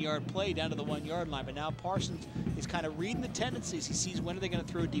 17-yard play down to the 1-yard line. But now Parson is kind of reading the tendencies. He sees when are they going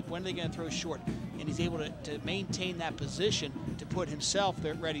to throw deep, when are they going to throw short, and he's able to maintain that position to put himself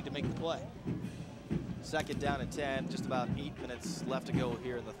there ready to make the play. Second down at 10, just about 8 minutes left to go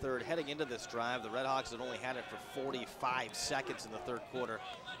here in the third. Heading into this drive, the Redhawks had only had it for 45 seconds in the third quarter.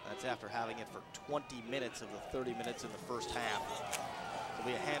 That's after having it for 20 minutes of the 30 minutes in the first half. It'll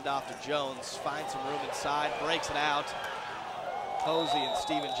be a handoff to Jones, finds some room inside, breaks it out. Posey and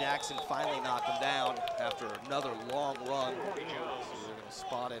Steven Jackson finally knock him down after another long run. So we're going to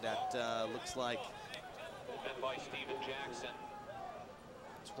spot it at, looks like,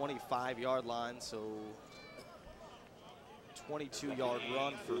 25-yard line, so 22-yard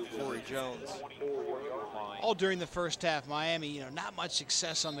run for Corey Jones. All during the first half, Miami, not much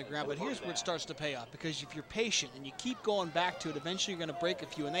success on the ground, but here's where it starts to pay off, because if you're patient and you keep going back to it, eventually you're going to break a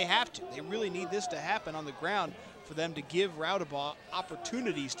few, and they have to. They really need this to happen on the ground for them to give Roudabaugh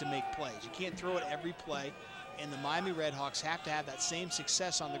opportunities to make plays. You can't throw it every play, and the Miami Redhawks have to have that same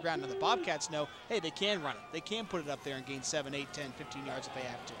success on the ground. Now, the Bobcats know, hey, they can run it. They can put it up there and gain 7, 8, 10, 15 yards if they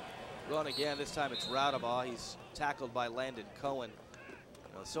have to. Run again. This time it's Roudabaugh. He's tackled by Landon Cohen.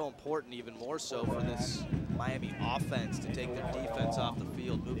 So important, even more so for this Miami offense, to take their defense off the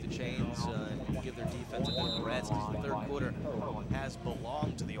field, move the chains, and give their defense a bit of a rest. The third quarter has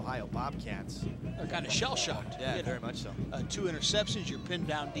belonged to the Ohio Bobcats. They're kind of shell-shocked. Yeah, very much so. 2 interceptions, you're pinned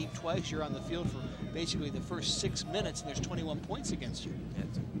down deep twice, you're on the field for basically the first 6 minutes, and there's 21 points against you. Yeah,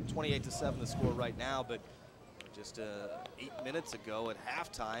 it's 28-7 the score right now, but just 8 minutes ago at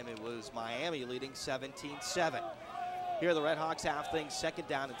halftime, it was Miami leading 17-7. Here the Redhawks have things, 2nd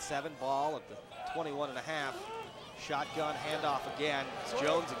down and 7, ball at the 21.5. Shotgun handoff again. It's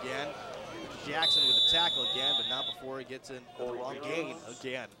Jones again. Jackson with a tackle again, but not before he gets in the wrong gain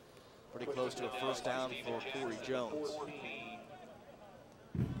again. Pretty close to a first down for Corey Jones.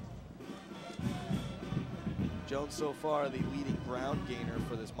 Jones so far the leading ground gainer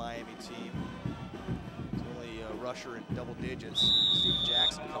for this Miami team. He's only a rusher in double digits. Steven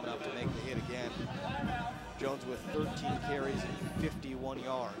Jackson coming up to make the hit again. Jones with 13 carries and 51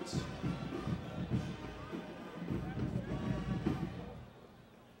 yards.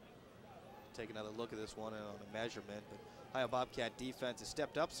 Take another look at this one on a measurement. But Ohio Bobcat defense has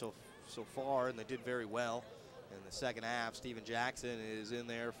stepped up so far, and they did very well in the second half. Steven Jackson is in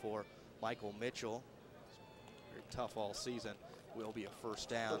there for Michael Mitchell. Very tough all season. Will be a first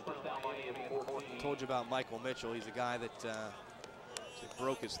down. Told you about Michael Mitchell. He's a guy that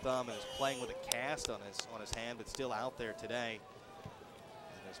broke his thumb and is playing with a cast on his hand, but still out there today.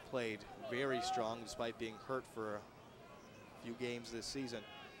 And has played very strong despite being hurt for a few games this season.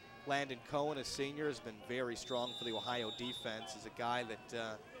 Landon Cohen, a senior, has been very strong for the Ohio defense. He's a guy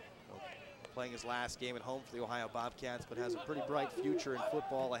that playing his last game at home for the Ohio Bobcats, but has a pretty bright future in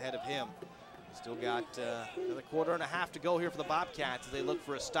football ahead of him. Still got another quarter and a half to go here for the Bobcats as they look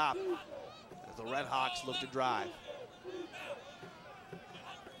for a stop, as the Redhawks look to drive.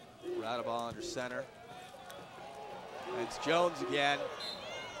 Roudabaugh under center. And it's Jones again.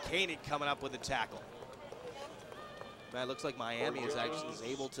 Koenig coming up with a tackle. Man, it looks like Miami is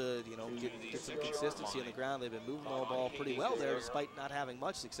able to, get some consistency on the ground. They've been moving the ball pretty well there, despite not having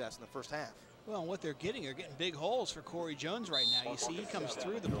much success in the first half. Well, and what they're getting big holes for Corey Jones right now. You see, he comes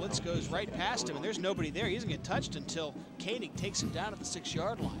through, the blitz goes right past him, and there's nobody there. He doesn't get touched until Koenig takes him down at the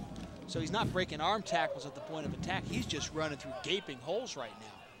 6-yard line. So he's not breaking arm tackles at the point of attack. He's just running through gaping holes right now.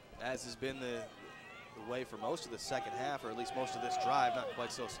 As has been the way for most of the second half, or at least most of this drive, not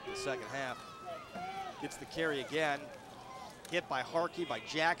quite so the second half. Gets the carry again. Hit by Harkey, by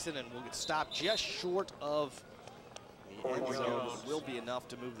Jackson, and will get stopped just short of the end zone. It will be enough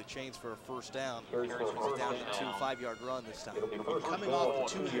to move the chains for a first down. He's down to 5-yard run this time. Coming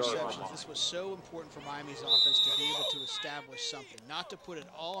off the 2 interceptions, this was so important for Miami's offense to be able to establish something, not to put it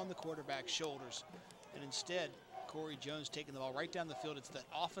all on the quarterback's shoulders, and instead, Corey Jones taking the ball right down the field. It's that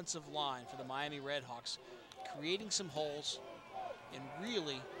offensive line for the Miami Redhawks, creating some holes and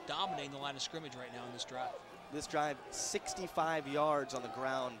really dominating the line of scrimmage right now in this drive. This drive, 65 yards on the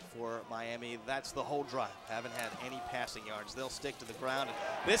ground for Miami. That's the whole drive. Haven't had any passing yards. They'll stick to the ground,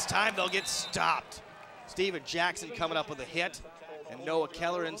 and this time they'll get stopped. Steven Jackson coming up with a hit, and Noah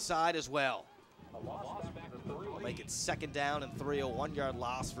Keller inside as well. We'll make it 2nd down and 3, a 1-yard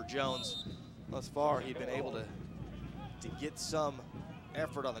loss for Jones. Thus far, he'd been able to get some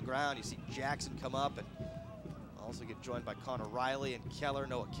effort on the ground. You see Jackson come up and also get joined by Connor Riley and Keller,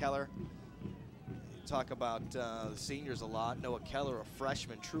 Noah Keller. You talk about the seniors a lot. Noah Keller, a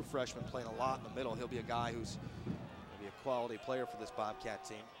freshman, true freshman, playing a lot in the middle. He'll be a guy who's going to be a quality player for this Bobcat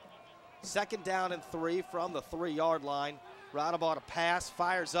team. 2nd down and 3 from the 3-yard line. Roudabaugh to pass,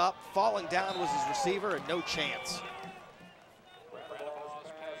 fires up. Falling down was his receiver, and no chance.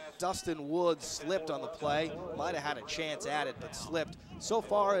 Dustin Woods slipped on the play. Might have had a chance at it, but slipped. So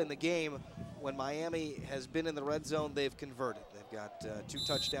far in the game, when Miami has been in the red zone, they've converted. They've got 2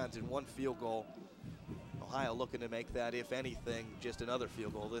 touchdowns and 1 field goal. Ohio looking to make that, if anything, just another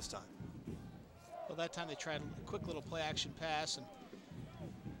field goal this time. Well, that time they tried a quick little play-action pass and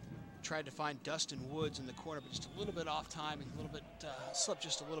tried to find Dustin Woods in the corner, but just a little bit off timing, a little bit slipped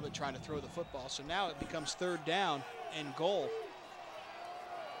just a little bit trying to throw the football. So now it becomes 3rd down and goal.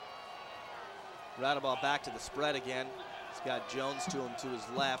 Roudabaugh back to the spread again. He's got Jones to him to his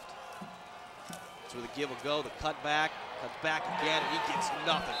left. So with a give a go, the cutback. Comes back again, and he gets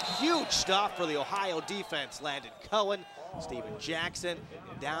nothing. Huge stop for the Ohio defense. Landon Cohen, Steven Jackson,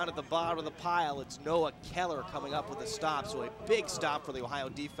 and down at the bottom of the pile, it's Noah Keller coming up with a stop. So a big stop for the Ohio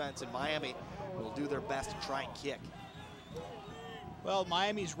defense, and Miami will do their best to try and kick. Well,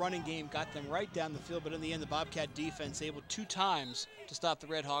 Miami's running game got them right down the field, but in the end, the Bobcat defense able 2 times to stop the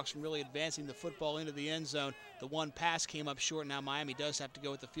Redhawks from really advancing the football into the end zone. The one pass came up short. Now Miami does have to go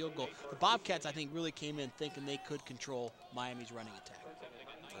with the field goal. The Bobcats, I think, really came in thinking they could control Miami's running attack.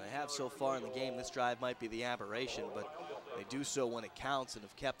 They have so far in the game. This drive might be the aberration, but they do so when it counts and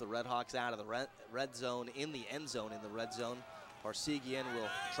have kept the Redhawks out of the red zone, in the end zone, in the red zone. Parsegian will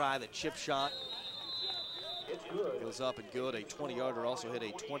try the chip shot. Goes up and good. A 20-yarder, also hit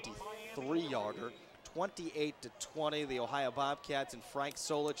a 23-yarder. 28-20. The Ohio Bobcats and Frank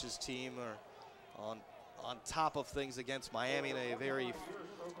Solich's team are on top of things against Miami in a very,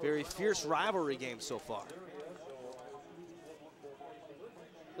 very fierce rivalry game so far.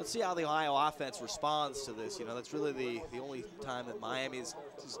 Let's see how the Ohio offense responds to this. You know, that's really the only time that Miami's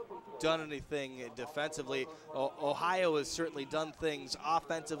done anything defensively. Ohio has certainly done things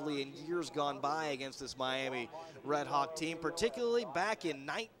offensively in years gone by against this Miami Red Hawk team, particularly back in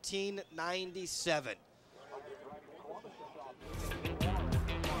 1997.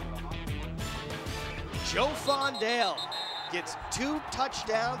 Joe Fondale gets 2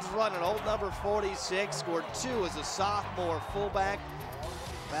 touchdowns running. Old number 46 scored 2 as a sophomore fullback.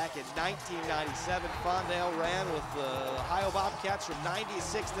 Back in 1997, Fondale ran with the Ohio Bobcats from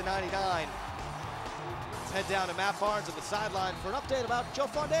 96 to 99. Let's head down to Matt Barnes at the sideline for an update about Joe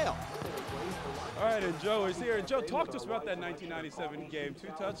Fondale. All right, and Joe is here. And Joe, talk to us about that 1997 game. 2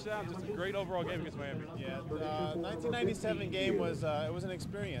 touchdowns, just a great overall game against Miami. Yeah, 1997 game was it was an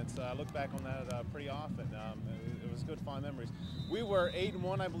experience. I look back on that pretty often. It was good, fond memories. We were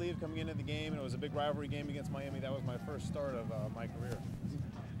 8-1, I believe, coming into the game, and it was a big rivalry game against Miami. That was my first start of my career.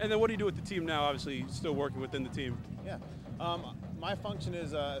 And then what do you do with the team now? Obviously, still working within the team. Yeah. My function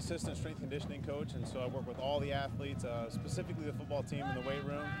is assistant strength conditioning coach, and so I work with all the athletes, specifically the football team in the weight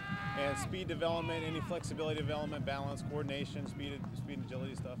room, and speed development, any flexibility development, balance, coordination, speed and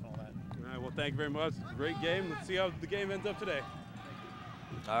agility stuff, and all that. All right, well, thank you very much. Great game. Let's see how the game ends up today.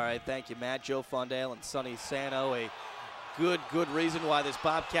 All right, thank you, Matt. Joe Fondale and Sonny Sano, a good reason why this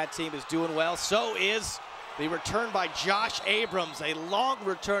Bobcat team is doing well. So is the return by Josh Abrams, a long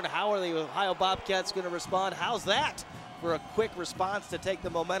return. How are the Ohio Bobcats going to respond? How's that for a quick response to take the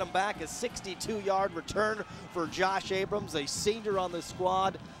momentum back? A 62-yard return for Josh Abrams, a senior on the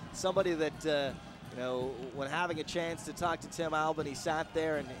squad, somebody that, you know, when having a chance to talk to Tim Albin, he sat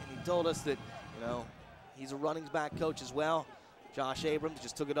there and he told us that, you know, he's a running back coach as well. Josh Abrams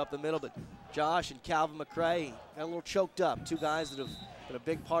just took it up the middle, but Josh and Calvin McCray got a little choked up. 2 guys that have been a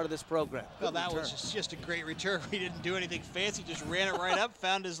big part of this program. Well, that was just a great return. He didn't do anything fancy, just ran it right up,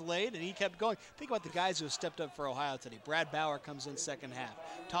 found his lane, and he kept going. Think about the guys who have stepped up for Ohio today. Brad Bauer comes in second half.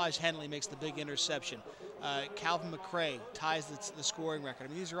 Taj Henley makes the big interception. Calvin McCray ties the scoring record. I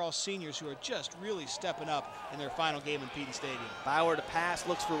mean, these are all seniors who are just really stepping up in their final game in Petey Stadium. Bauer to pass,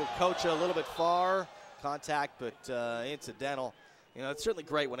 looks for Kocha a little bit far. Contact, but incidental. You know, it's certainly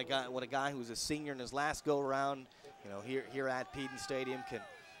great when a guy who's a senior in his last go-around, you know, here at Petey Stadium can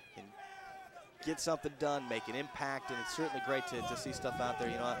get something done, make an impact, and it's certainly great to see stuff out there.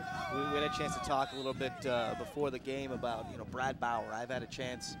 You know, we had a chance to talk a little bit before the game about, you know, Brad Bauer. I've had a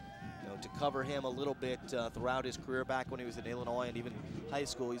chance, you know, to cover him a little bit throughout his career back when he was in Illinois and even high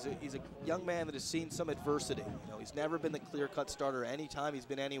school. He's a young man that has seen some adversity. You know, he's never been the clear-cut starter anytime he's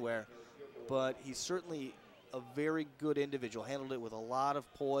been anywhere, but he's certainly a very good individual. Handled it with a lot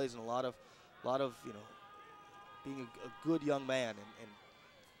of poise and a lot of you know, being a good young man,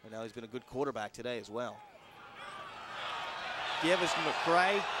 and now he's been a good quarterback today as well. Givens to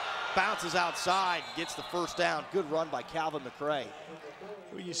McCray, bounces outside, gets the first down. Good run by Calvin McCray.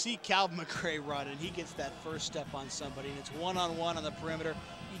 When you see Calvin McCray run and he gets that first step on somebody and it's one-on-one on the perimeter,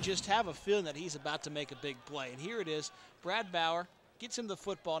 you just have a feeling that he's about to make a big play. And here it is, Brad Bauer gets him the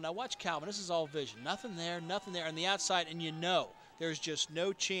football. Now watch Calvin, this is all vision. Nothing there on the outside, and you know there's just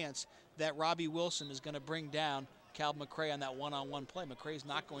no chance that Robbie Wilson is going to bring down Calvin McCray on that one-on-one play. McCray's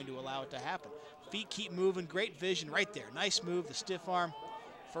not going to allow it to happen. Feet keep moving, great vision right there. Nice move, the stiff arm,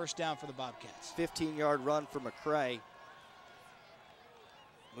 first down for the Bobcats. 15-yard run for McCray.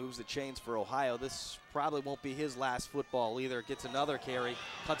 Moves the chains for Ohio. This probably won't be his last football either. Gets another carry,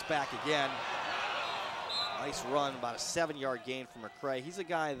 cuts back again. Nice run, about a 7-yard gain for McCray. He's a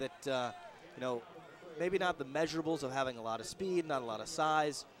guy that, you know, maybe not the measurables of having a lot of speed, not a lot of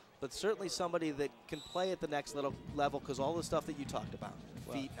size, but certainly somebody that can play at the next level because all the stuff that you talked about,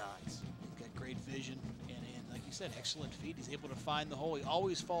 feet and eyes. Got great vision, and like you said, excellent feet. He's able to find the hole. He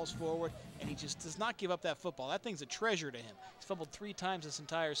always falls forward, and he just does not give up that football. That thing's a treasure to him. He's fumbled 3 times this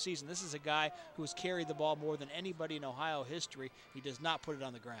entire season. This is a guy who has carried the ball more than anybody in Ohio history. He does not put it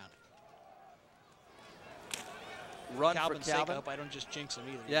on the ground. Run Calvin's for Calvin. Sake, I hope I don't just jinx him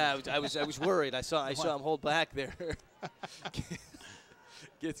either. Yeah, I was worried. I saw him hold back there.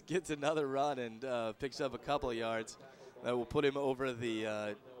 gets another run and picks up a couple of yards. That will put him over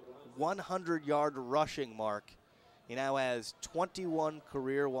the 100-yard rushing mark. He now has 21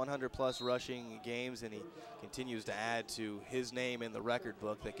 career 100-plus rushing games, and he continues to add to his name in the record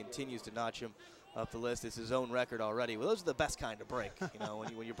book that continues to notch him up the list. It's his own record already. Well, those are the best kind to break,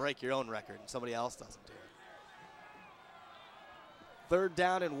 when you break your own record and somebody else doesn't do it. 3rd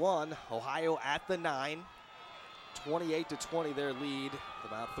down and 1. Ohio at the 9. 28-20 their lead.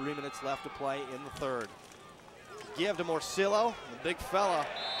 About 3 minutes left to play in the 3rd. Give to Morcillo. The big fella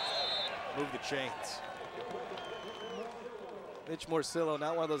move the chains. Mitch Morcillo,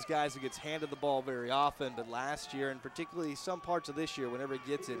 not one of those guys who gets handed the ball very often, but last year, and particularly some parts of this year, whenever he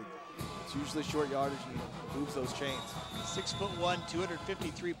gets it, it's usually short yardage and he moves those chains. 6'1",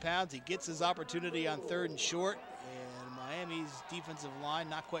 253 pounds. He gets his opportunity on 3rd and short, and Miami's defensive line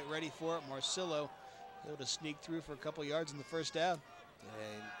not quite ready for it. Morcillo able to sneak through for a couple yards in the 1st down.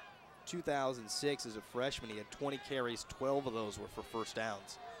 And 2006 as a freshman, he had 20 carries, 12 of those were for 1st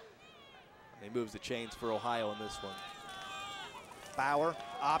downs. And he moves the chains for Ohio in this one. Bauer,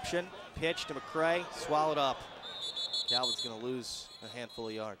 option, pitch to McCray, swallowed up. Calvin's going to lose a handful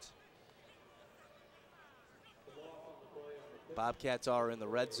of yards. Bobcats are in the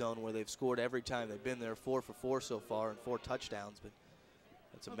red zone where they've scored every time they've been there, 4 for 4 so far and 4 touchdowns, but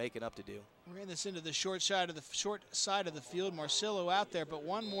that's a making up to do. We're in this into the short side of the field. Morcillo out there, but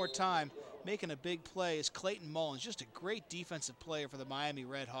one more time making a big play is Clayton Mullins. Just a great defensive player for the Miami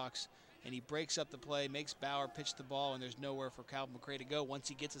Redhawks, and he breaks up the play, makes Bauer pitch the ball, and there's nowhere for Calvin McCray to go once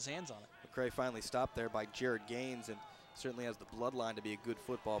he gets his hands on it. McCray finally stopped there by Jared Gaines, and certainly has the bloodline to be a good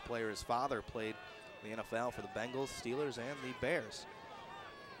football player. His father played in the NFL for the Bengals, Steelers, and the Bears.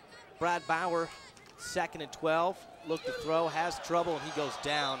 Brad Bauer, 2nd and 12. Look to throw, has trouble, and he goes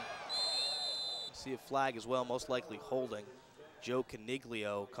down. You see a flag as well, most likely holding. Joe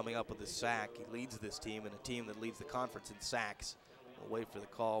Caniglio coming up with a sack. He leads this team, and a team that leads the conference in sacks. We'll wait for the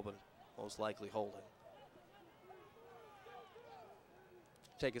call, but most likely holding.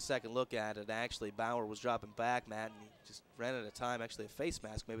 Take a second look at it. Actually, Bauer was dropping back, Matt, and he just ran out of time. Actually, a face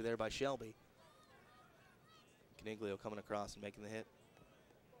mask maybe there by Shelby. Caniglio coming across and making the hit.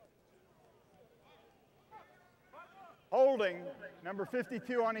 Holding, number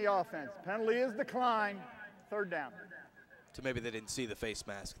 52 on the offense. Penalty is declined. 3rd down. So maybe they didn't see the face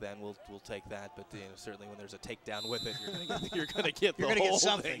mask then. We'll take that, but certainly when there's a takedown with it, you're going to get the whole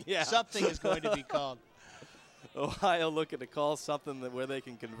something. thing. Yeah. Something is going to be called. Ohio looking to call something where they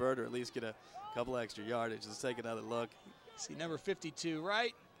can convert or at least get a couple extra yardage. Let's take another look. See number 52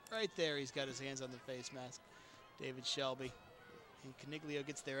 right there. He's got his hands on the face mask. David Shelby. And Caniglio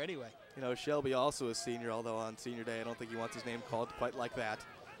gets there anyway. Shelby also a senior, although on senior day I don't think he wants his name called quite like that.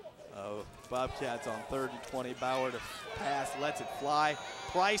 Bobcats on 3rd and 20. Bauer to pass, lets it fly.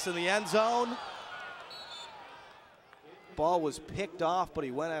 Price in the end zone. Ball was picked off, but he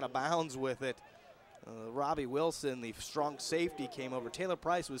went out of bounds with it. Robbie Wilson, the strong safety, came over. Taylor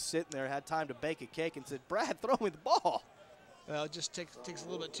Price was sitting there, had time to bake a cake, and said, "Brad, throw me the ball." Well, it just takes a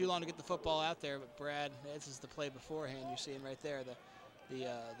little bit too long to get the football out there, but Brad, this is the play beforehand. You're seeing right there the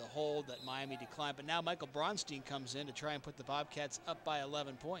hold that Miami declined. But now Michael Bronstein comes in to try and put the Bobcats up by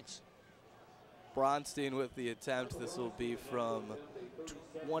 11 points. Bronstein with the attempt. This will be from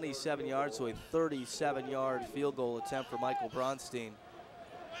 27 yards, so a 37-yard field goal attempt for Michael Bronstein.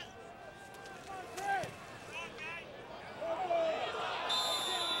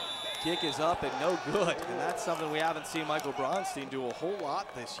 Kick is up and no good, and that's something we haven't seen Michael Bronstein do a whole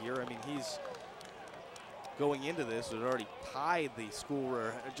lot this year. I mean, he's going into this has already tied the school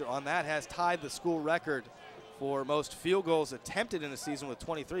record for most field goals attempted in a season with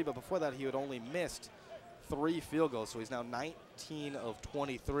 23, but before that he had only missed 3 field goals, so he's now 19 of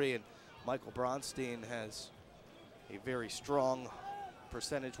 23, and Michael Bronstein has a very strong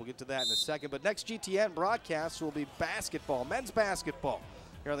percentage. We'll get to that in a second, but next GTN broadcast will be basketball, men's basketball,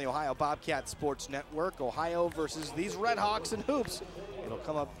 here on the Ohio Bobcat Sports Network. Ohio versus these Redhawks in hoops. It'll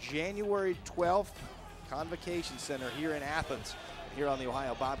come up January 12th, Convocation Center here in Athens, here on the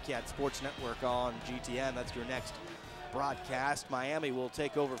Ohio Bobcat Sports Network on GTN. That's your next broadcast. Miami will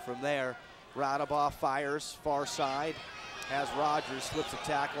take over from there. Radebaugh fires far side, has Rogers, slips a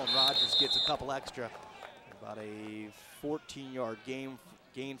tackle, and Rogers gets a couple extra. About a 14-yard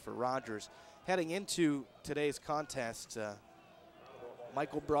gain for Rogers. heading into today's contest,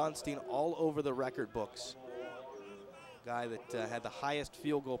 Michael Bronstein all over the record books. Guy that had the highest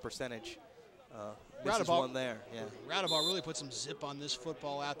field goal percentage. Misses one there. Yeah. Roundabout really put some zip on this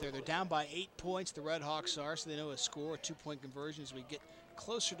football out there. They're down by 8 points, the Red Hawks are, so they know a score, a 2-point conversion as we get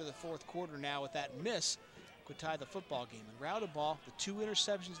closer to the fourth quarter now with that miss could tie the football game. And Roundabout, the 2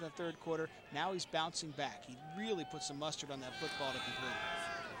 interceptions in the third quarter, now he's bouncing back. He really put some mustard on that football to complete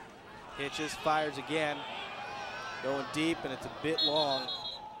it. Hitches, fires again, going deep, and it's a bit long.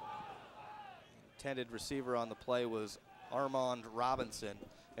 Intended receiver on the play was Armand Robinson.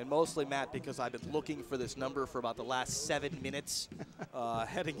 And mostly, Matt, because I've been looking for this number for about the last 7 minutes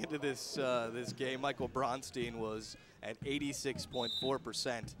heading into this game. Michael Bronstein was at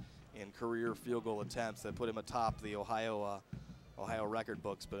 86.4% in career field goal attempts. That put him atop the Ohio record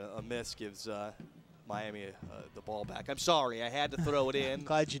books, but a miss gives Miami the ball back. I'm sorry, I had to throw it in.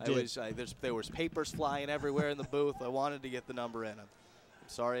 Glad you did. There was papers flying everywhere in the booth. I wanted to get the number in. I'm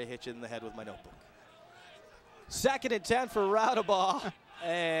sorry I hit you in the head with my notebook. 2nd and 10 for Roundabout.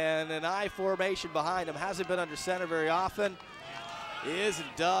 And an I formation behind him. Hasn't been under center very often. Is and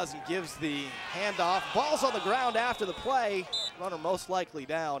does and gives the handoff. Ball's on the ground after the play. Runner most likely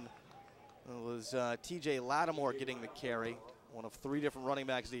down. It was TJ Lattimore getting the carry. One of 3 different running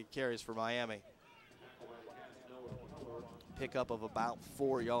backs that he carries for Miami. Pickup of about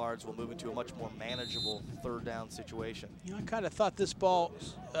 4 yards. We'll move into a much more manageable 3rd down situation. You know, I kind of thought this ball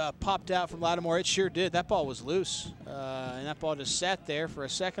popped out from Lattimore. It sure did. That ball was loose. And that ball just sat there for a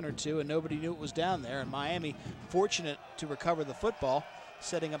second or two, and nobody knew it was down there. And Miami, fortunate to recover the football,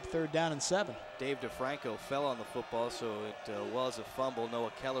 setting up 3rd down and 7. Dave DeFranco fell on the football, so it was a fumble.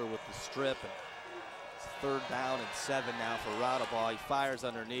 Noah Keller with the strip. And it's 3rd down and 7 now for Roundabout. He fires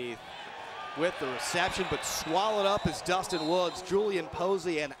underneath with the reception, but swallowed up is Dustin Woods. Julian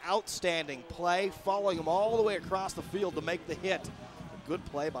Posey, an outstanding play, following him all the way across the field to make the hit. A good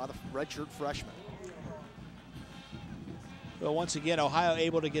play by the redshirt freshman. Well, once again, Ohio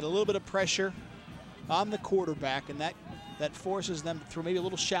able to get a little bit of pressure on the quarterback, and that forces them to throw maybe a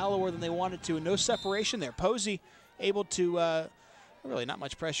little shallower than they wanted to, and no separation there. Posey able to, really not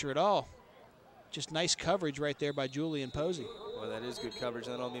much pressure at all. Just nice coverage right there by Julian Posey. Well, that is good coverage.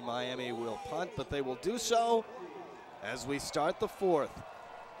 That'll mean Miami will punt, but they will do so as we start the 4th.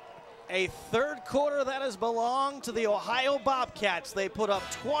 A 3rd quarter that has belonged to the Ohio Bobcats. They put up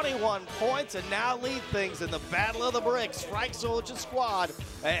 21 points and now lead things in the Battle of the Bricks. Frank Solich's squad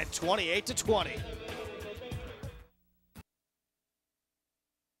at 28-20.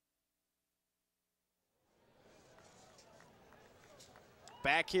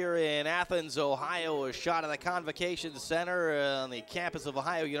 Back here in Athens, Ohio, a shot of the Convocation Center on the campus of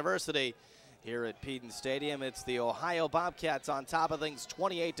Ohio University. Here at Peden Stadium, it's the Ohio Bobcats on top of things,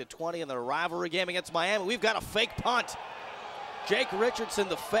 28-20 in their rivalry game against Miami. We've got a fake punt. Jake Richardson,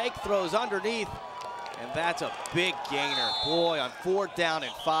 the fake, throws underneath, and that's a big gainer. Boy, on 4th down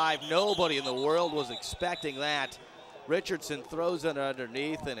and 5, nobody in the world was expecting that. Richardson throws it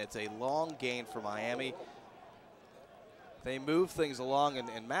underneath, and it's a long gain for Miami. They move things along,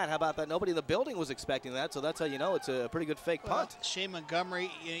 and Matt, how about that? Nobody in the building was expecting that, so that's how you know it's a pretty good fake punt. Shane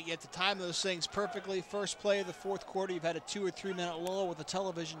Montgomery, you have to time those things perfectly. First play of the 4th quarter, you've had a 2 or 3 minute lull with a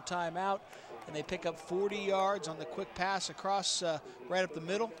television timeout, and they pick up 40 yards on the quick pass across right up the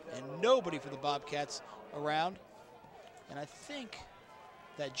middle, and nobody for the Bobcats around. And I think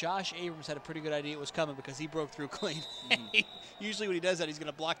that Josh Abrams had a pretty good idea it was coming because he broke through clean. Usually when he does that, he's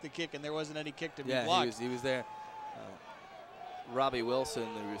going to block the kick, and there wasn't any kick to be blocked. He was there. Robbie Wilson,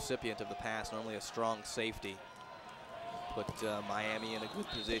 the recipient of the pass, normally a strong safety, put Miami in a good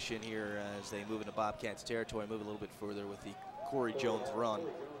position here as they move into Bobcats territory, move a little bit further with the Corey Jones run.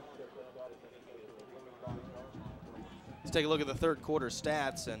 Let's take a look at the 3rd quarter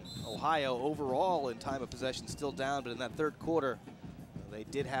stats, and Ohio overall in time of possession still down, but in that 3rd quarter, they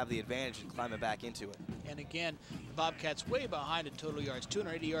did have the advantage in climbing back into it. And again, the Bobcats way behind in total yards.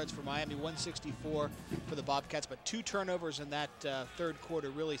 280 yards for Miami, 164 for the Bobcats, but 2 turnovers in that 3rd quarter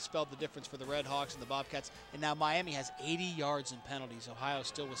really spelled the difference for the Red Hawks and the Bobcats. And now Miami has 80 yards in penalties. Ohio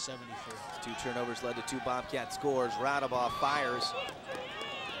still with 74. 2 turnovers led to 2 Bobcat scores. Roundabout fires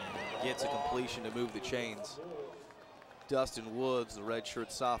and gets a completion to move the chains. Dustin Woods, the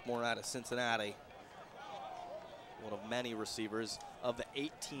redshirt sophomore out of Cincinnati, one of many receivers. Of the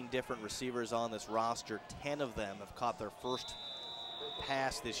 18 different receivers on this roster, 10 of them have caught their first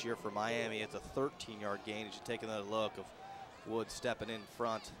pass this year for Miami. It's a 13-yard gain as you take another look of Woods stepping in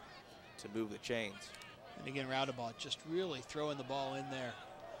front to move the chains. And again, Roundabout just really throwing the ball in there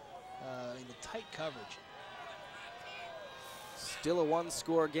in the tight coverage. Still a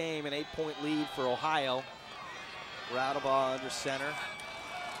one-score game, an 8-point lead for Ohio. Routabaugh under center.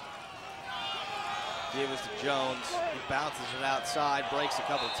 Gives to Jones. He bounces it outside, breaks a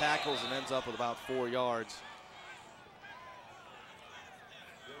couple tackles, and ends up with about 4 yards.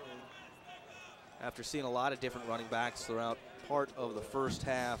 After seeing a lot of different running backs throughout part of the first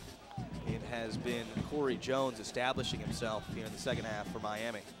half, it has been Corey Jones establishing himself here in the second half for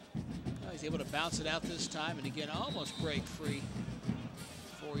Miami. He's able to bounce it out this time, and again, almost break free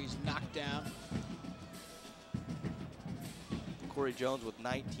before he's knocked down. Corey Jones with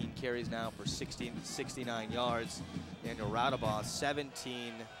 19 carries now for 69 yards. Daniel Routabaugh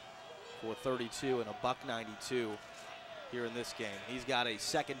 17 for 32 and a $192 here in this game. He's got a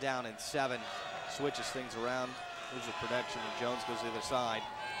 2nd down and 7, switches things around, moves the production, and Jones goes to the other side.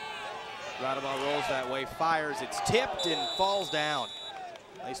 Routabaugh rolls that way, fires, it's tipped and falls down.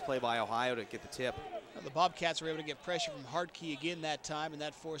 Nice play by Ohio to get the tip. Well, the Bobcats were able to get pressure from Hartke again that time, and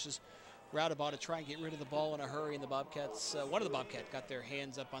that forces Routabaugh to try and get rid of the ball in a hurry, and the Bobcats, one of the Bobcats got their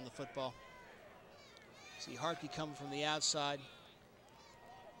hands up on the football. See Hartke coming from the outside.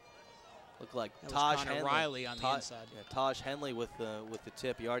 Looked like that Taj was Henley. Riley on the inside. Yeah, Taj Henley with the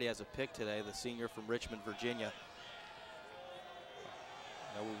tip. He already has a pick today, the senior from Richmond, Virginia.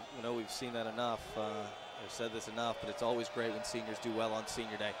 We know we've seen that enough. I've said this enough, but it's always great when seniors do well on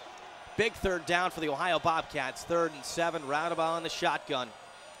senior day. Big 3rd down for the Ohio Bobcats. 3rd and 7. Routabaugh in the shotgun.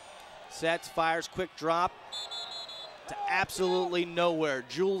 Sets, fires, quick drop to absolutely nowhere.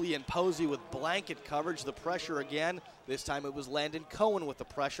 Julian Posey with blanket coverage. The pressure again. This time it was Landon Cohen with the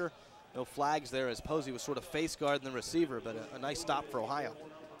pressure. No flags there as Posey was sort of face guarding the receiver, but a nice stop for Ohio.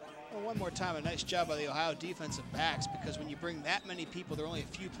 Well, one more time, a nice job by the Ohio defensive backs, because when you bring that many people, there are only a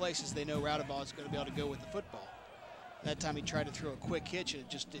few places they know Routabaugh is going to be able to go with the football. That time he tried to throw a quick hitch, and it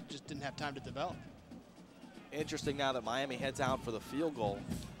just didn't have time to develop. Interesting now that Miami heads out for the field goal.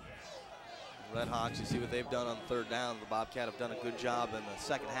 Red Hawks, you see what they've done on 3rd down. The Bobcat have done a good job in the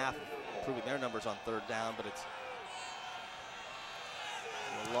second half improving their numbers on 3rd down, but it's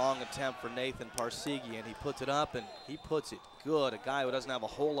a long attempt for Nathan Parseghi, and he puts it up, and he puts it good. A guy who doesn't have a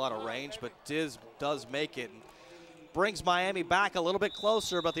whole lot of range, but does make it. And brings Miami back a little bit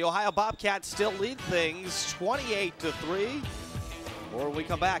closer, but the Ohio Bobcats still lead things 28-3. Or we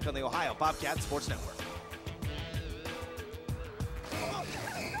come back on the Ohio Bobcat Sports Network.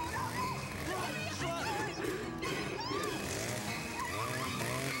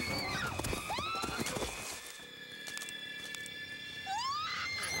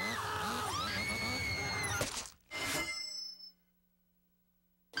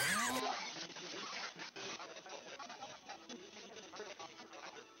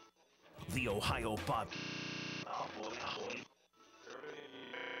 The Ohio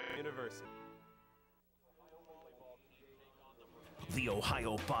University. The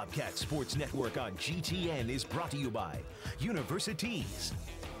Ohio Bobcat Sports Network on GTN is brought to you by Universities,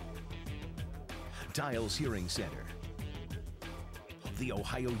 Dials Hearing Center, the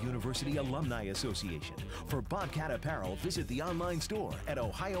Ohio University Alumni Association. For Bobcat apparel, visit the online store at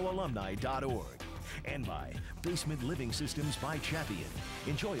ohioalumni.org. And by Basement Living Systems by Champion.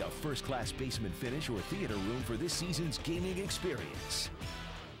 Enjoy a first-class basement finish or theater room for this season's gaming experience.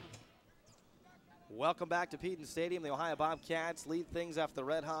 Welcome back to Peden Stadium. The Ohio Bobcats lead things after the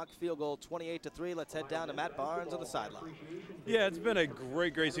Red Hawk field goal 28-3. Let's head down to Matt Barnes on the sideline. Yeah, it's been a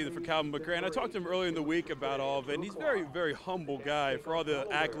great season for Calvin McCray. And I talked to him earlier in the week about all of it, and he's a very, very humble guy for all the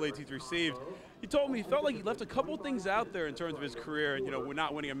accolades he's received. He told me he felt like he left a couple things out there in terms of his career, you know, we're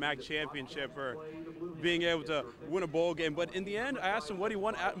not winning a MAC championship or being able to win a bowl game. But in the end, I asked him what he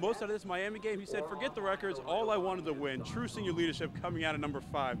won most out of this Miami game. He said, forget the records, all I wanted to win. True senior leadership coming out of number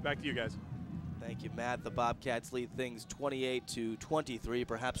 5. Back to you guys. Thank you, Matt. The Bobcats lead things 28-23.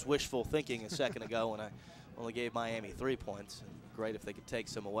 Perhaps wishful thinking a second ago when I only gave Miami 3 points. Great if they could take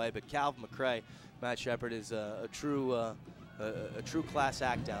some away. But Calvin McCray, Matt Shepard, is a true class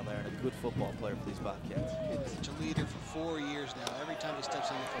act down there and a good football player for these Bobcats. He's a leader for 4 years now, every time he steps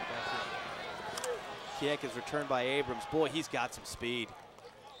on the football field. Kick is returned by Abrams. Boy, he's got some speed.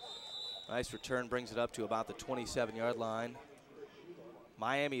 Nice return, brings it up to about the 27-yard line.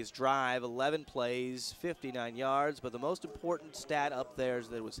 Miami's drive, 11 plays, 59 yards, but the most important stat up there is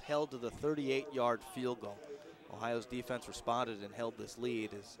that it was held to the 38-yard field goal. Ohio's defense responded and held this lead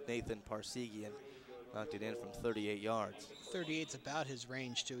as Nathan Parseghi knocked it in from 38 yards. 38's about his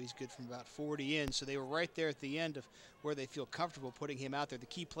range, too. He's good from about 40 in, so they were right there at the end of where they feel comfortable putting him out there. The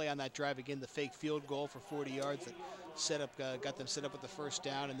key play on that drive, again, the fake field goal for 40 yards that got them set up with the first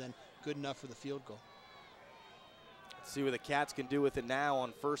down, and then good enough for the field goal. Let's see what the Cats can do with it now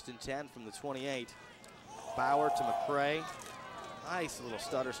on 1st and 10 from the 28. Bauer to McCray. Nice little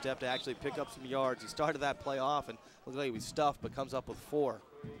stutter step to actually pick up some yards. He started that play off and looked like he was stuffed, but comes up with 4.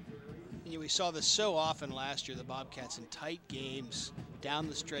 And we saw this so often last year, the Bobcats in tight games, down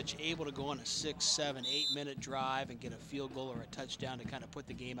the stretch, able to go on a 6, 7, 8-minute drive and get a field goal or a touchdown to kind of put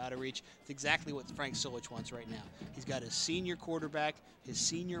the game out of reach. It's exactly what Frank Solich wants right now. He's got his senior quarterback, his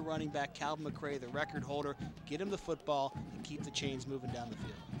senior running back, Calvin McRae, the record holder, get him the football and keep the chains moving down the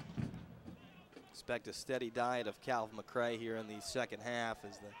field. Expect a steady diet of Calvin McRae here in the second half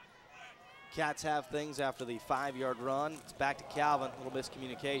as the Cats have things after the 5-yard run. It's back to Calvin, a little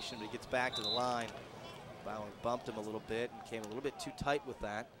miscommunication, but he gets back to the line. Bauer bumped him a little bit and came a little bit too tight with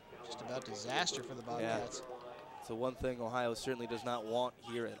that. Just about disaster for the Bobcats. Yeah. So one thing Ohio certainly does not want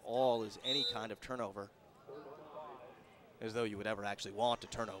here at all is any kind of turnover. As though you would ever actually want a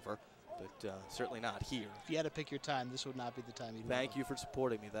turnover, but certainly not here. If you had to pick your time, this would not be the time you'd want. Thank you for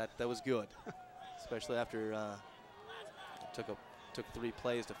supporting me. That was good, especially after it took 3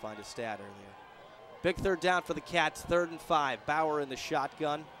 plays to find a stat earlier. Big third down for the Cats, 3rd and 5. Bauer in the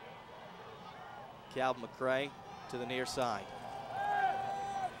shotgun. Calvin McRae to the near side.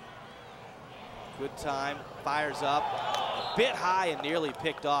 Good time, fires up, a bit high and nearly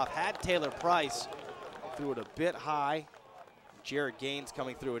picked off. Had Taylor Price, threw it a bit high. Jared Gaines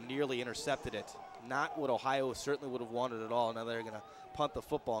coming through and nearly intercepted it. Not what Ohio certainly would have wanted at all. Now they're gonna punt the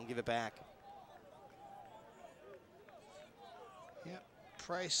football and give it back. Yeah,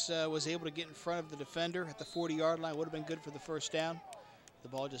 Price was able to get in front of the defender at the 40-yard line. Would have been good for the first down. The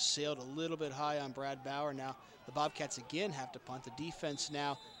ball just sailed a little bit high on Brad Bauer. Now the Bobcats again have to punt. The defense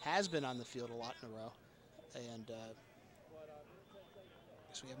now has been on the field a lot in a row. And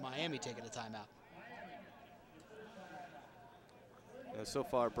so we have Miami taking a timeout. So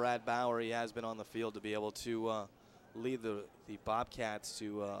far, Brad Bauer, he has been on the field to be able to lead the Bobcats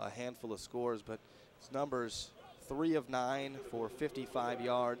to a handful of scores, but his numbers, 3 of 9 for 55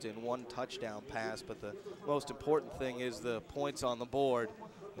 yards and 1 touchdown pass. But the most important thing is the points on the board.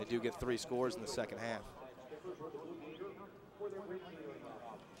 They do get 3 scores in the second half.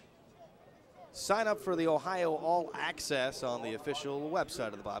 Sign up for the Ohio All Access on the official website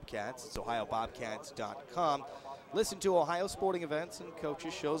of the Bobcats. It's OhioBobcats.com. Listen to Ohio sporting events and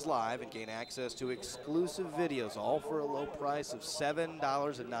coaches shows live and gain access to exclusive videos, all for a low price of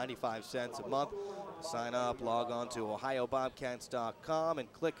 $7.95 a month. Sign up, log on to OhioBobcats.com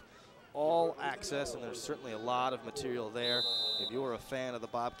and click All Access, and there's certainly a lot of material there. If you're a fan of the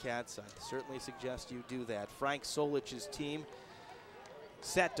Bobcats, I certainly suggest you do that. Frank Solich's team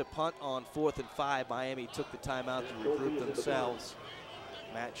set to punt on 4th and 5. Miami took the timeout to regroup themselves.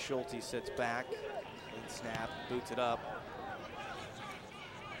 Matt Schulte sits back. Snap, boots it up.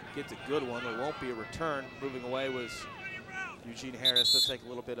 Gets a good one. There won't be a return. Moving away was Eugene Harris. Let's take a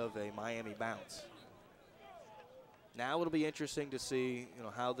little bit of a Miami bounce. Now it'll be interesting to see,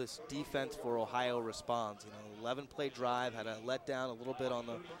 how this defense for Ohio responds. 11-play drive, had a letdown a little bit on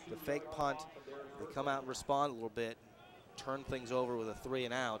the fake punt. They come out and respond a little bit, turn things over with a 3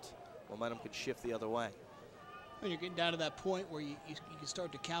 and out. Momentum could shift the other way. When you're getting down to that point where you can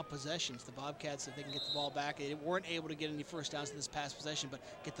start to count possessions, the Bobcats, if they can get the ball back, they weren't able to get any first downs in this past possession, but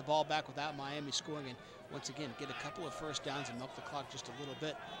get the ball back without Miami scoring, and once again, get a couple of first downs and milk the clock just a little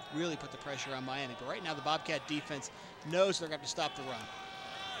bit, really put the pressure on Miami. But right now, the Bobcat defense knows they're going to have to stop the run.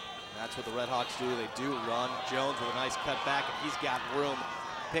 And that's what the Red Hawks do. They do run. Jones with a nice cut back, and he's got room.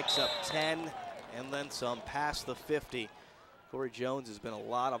 Picks up 10 and then some past the 50. Corey Jones has been a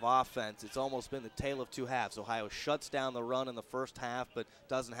lot of offense. It's almost been the tale of 2 halves. Ohio shuts down the run in the first half, but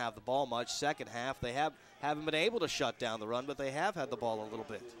doesn't have the ball much. Second half, they haven't been able to shut down the run, but they have had the ball a little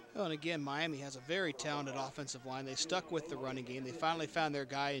bit. Well, and again, Miami has a very talented offensive line. They stuck with the running game. They finally found their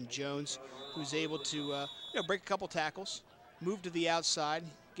guy in Jones, who's able to break a couple tackles, move to the outside,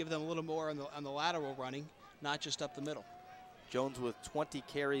 give them a little more on the lateral running, not just up the middle. Jones with 20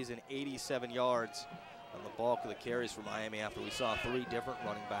 carries and 87 yards. And the bulk of the carries for Miami after we saw 3 different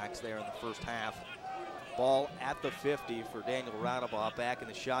running backs there in the first half. Ball at the 50 for Daniel Roundabaugh, back in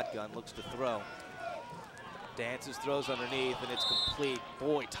the shotgun, looks to throw. Dances, throws underneath, and it's complete.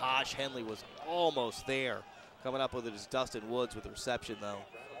 Boy, Taj Henley was almost there. Coming up with it is Dustin Woods with the reception, though.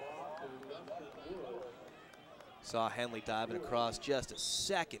 Saw Henley diving across just a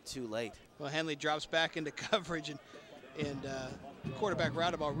second too late. Well, Henley drops back into coverage, and quarterback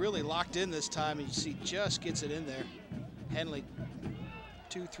Roundabaugh really locked in this time, and you see just gets it in there. Henley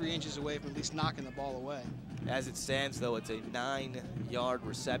 2-3 inches away from at least knocking the ball away. As it stands, though, it's a 9-yard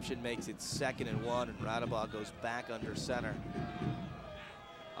reception, makes it 2nd and 1, and Roundabaugh goes back under center.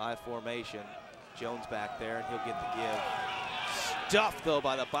 I formation. Jones back there, and he'll get the give. Stuffed, though,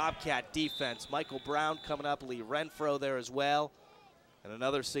 by the Bobcat defense. Michael Brown coming up, Lee Renfro there as well. And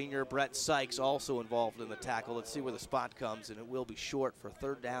another senior, Brett Sykes, also involved in the tackle. Let's see where the spot comes, and it will be short for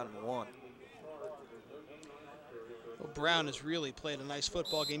 3rd down and 1. Well, Brown has really played a nice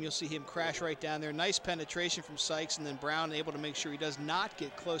football game. You'll see him crash right down there. Nice penetration from Sykes, and then Brown able to make sure he does not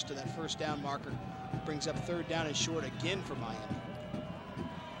get close to that 1st down marker. Brings up 3rd down and short again for Miami.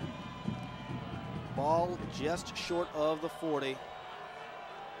 Ball just short of the 40.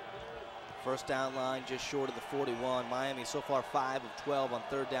 1st down line just short of the 41. Miami so far 5 of 12 on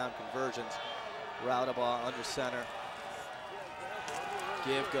 3rd down conversions. Roudabaugh under center.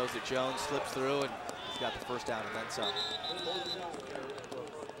 Give goes to Jones, slips through, and he's got the 1st down and then some.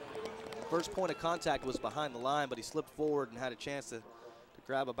 First point of contact was behind the line, but he slipped forward and had a chance to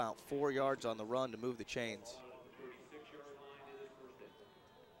grab about 4 yards on the run to move the chains.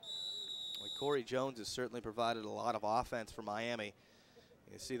 Well, Corey Jones has certainly provided a lot of offense for Miami.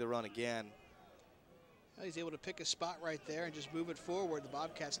 You see the run again. Well, he's able to pick a spot right there and just move it forward. The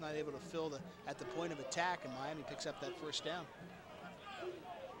Bobcats not able to fill at the point of attack, and Miami picks up that 1st down.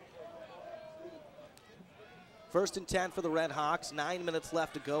 1st and 10 for the Red Hawks. 9 minutes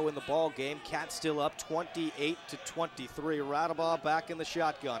left to go in the ball game. Cats still up 28-23. Roudabaugh back in the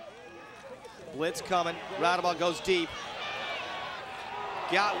shotgun. Blitz coming. Roudabaugh goes deep.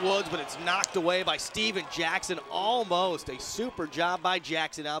 Got Woods, but it's knocked away by Steven Jackson. Almost a super job by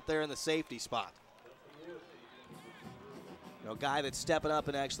Jackson out there in the safety spot. You know, a guy that's stepping up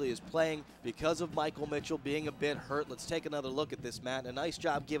and actually is playing because of Michael Mitchell being a bit hurt. Let's take another look at this, Matt. A nice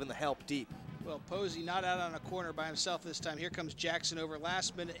job giving the help deep. Well, Posey not out on a corner by himself this time. Here comes Jackson over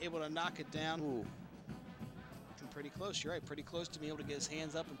last minute, able to knock it down. Ooh. And pretty close, you're right, pretty close to being able to get his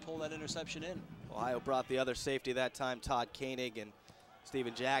hands up and pull that interception in. Ohio brought the other safety that time, Todd Koenig, and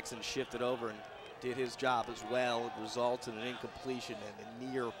Steven Jackson shifted over and did his job as well. It results in an incompletion and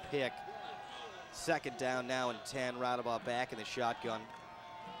a near pick. 2nd down now and 10. Roudabaugh back in the shotgun.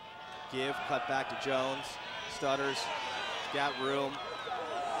 Give, cut back to Jones. Stutters, got room.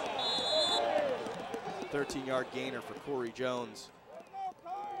 13-yard gainer for Corey Jones.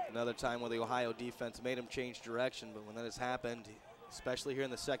 Another time where the Ohio defense made him change direction, but when that has happened, especially here in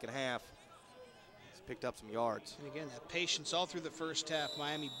the 2nd half, picked up some yards. And again, that patience all through the 1st half.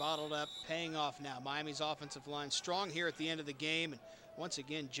 Miami bottled up, paying off now. Miami's offensive line strong here at the end of the game. And once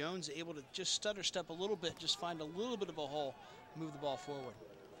again, Jones able to just stutter step a little bit, just find a little bit of a hole, move the ball forward.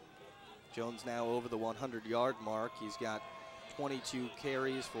 Jones now over the 100-yard mark. He's got 22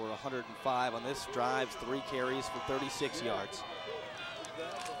 carries for 105 on this drive, 3 carries for 36 yards.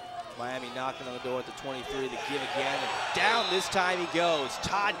 Miami knocking on the door at the 23, the give again, and down this time he goes.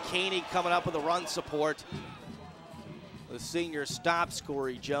 Todd Koenig coming up with a run support. The senior stops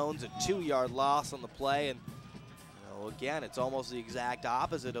Corey Jones, a 2-yard loss on the play, and you know, again, it's almost the exact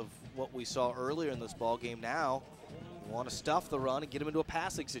opposite of what we saw earlier in this ball game. Now, you want to stuff the run and get him into a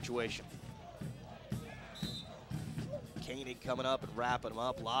passing situation. Koenig coming up and wrapping him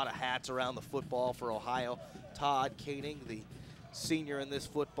up. A lot of hats around the football for Ohio. Todd Koenig, the senior in this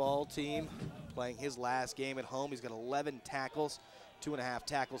football team, playing his last game at home. He's got 11 tackles, 2.5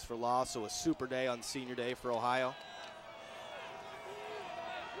 tackles for loss, so a super day on senior day for Ohio.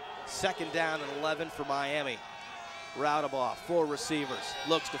 2nd down and 11 for Miami. Roudabaugh, 4 receivers,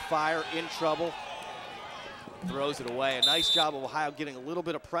 looks to fire, in trouble, throws it away. A nice job of Ohio getting a little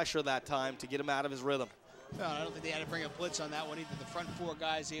bit of pressure that time to get him out of his rhythm. No, I don't think they had to bring a blitz on that one either. The front 4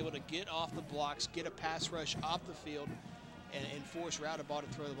 guys able to get off the blocks, get a pass rush off the field, and force Roudabaugh to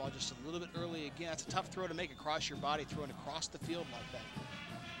throw the ball just a little bit early again. That's a tough throw to make across your body, throwing across the field like that.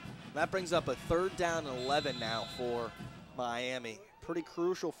 That brings up a 3rd down and 11 now for Miami. Pretty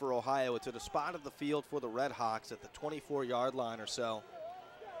crucial for Ohio. It's at a spot of the field for the Red Hawks at the 24-yard line or so.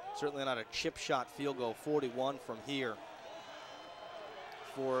 Certainly not a chip shot field goal, 41 from here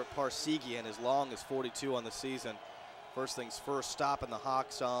for Parsegian, as long as 42 on the season. First things first, stopping the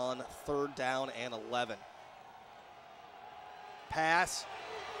Hawks on 3rd down and 11. Pass,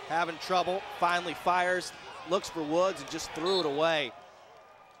 having trouble, finally fires, looks for Woods and just threw it away.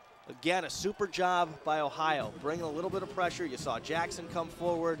 Again, a super job by Ohio, bringing a little bit of pressure. You saw Jackson come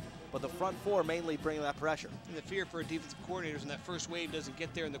forward, but the front 4 mainly bringing that pressure. And the fear for defensive coordinators when that first wave doesn't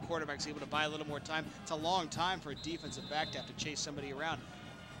get there and the quarterback's able to buy a little more time. It's a long time for a defensive back to have to chase somebody around.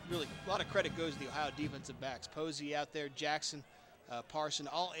 Really, a lot of credit goes to the Ohio defensive backs. Posey out there, Jackson, Parson,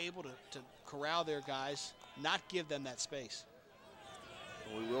 all able to corral their guys, not give them that space.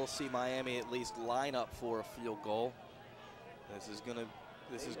 We will see Miami at least line up for a field goal. This is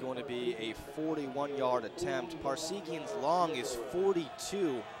going to be a 41-yard attempt. Parsegian's long is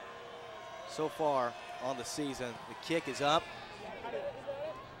 42 so far on the season. The kick is up.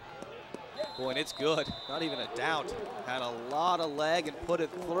 Boy, and it's good. Not even a doubt. Had a lot of leg and put it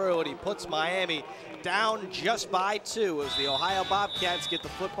through, and he puts Miami down just by 2 as the Ohio Bobcats get the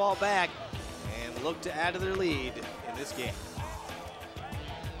football back and look to add to their lead in this game.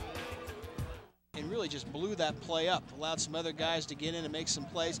 And really just blew that play up, allowed some other guys to get in and make some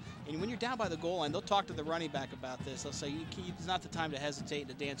plays. And when you're down by the goal line, they'll talk to the running back about this. They'll say, it's not the time to hesitate and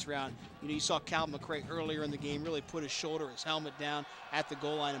to dance around. You know, you saw Calvin McCray earlier in the game really put his shoulder, his helmet down at the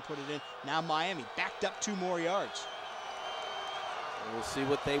goal line and put it in. Now Miami backed up 2 more yards. And we'll see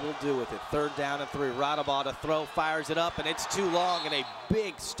what they will do with it. 3rd down and 3. Radabah to throw, fires it up, and it's too long, and a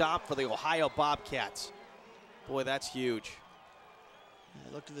big stop for the Ohio Bobcats. Boy, that's huge.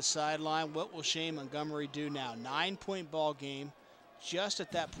 Look to the sideline. What will Shane Montgomery do now? 9-point ball game. Just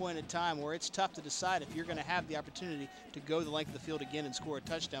at that point in time where it's tough to decide if you're going to have the opportunity to go the length of the field again and score a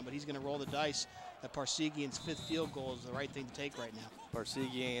touchdown, but he's going to roll the dice that Parsegian's 5th field goal is the right thing to take right now.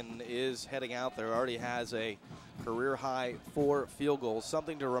 Parsegian is heading out there, already has a career-high 4 field goals.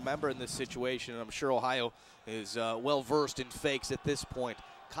 Something to remember in this situation, and I'm sure Ohio is well-versed in fakes at this point.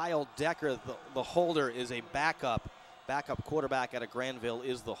 Kyle Decker, the holder, is a backup quarterback out of Granville,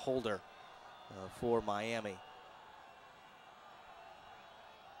 is the holder for Miami.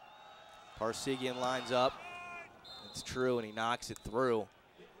 Parsegian lines up. It's true, and he knocks it through.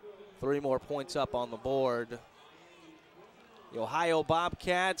 3 more points up on the board. The Ohio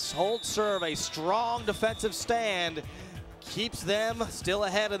Bobcats hold serve, a strong defensive stand, keeps them still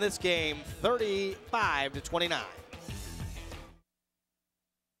ahead in this game, 35-29.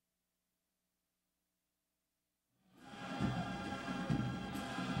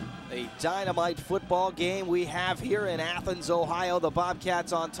 A dynamite football game we have here in Athens, Ohio. The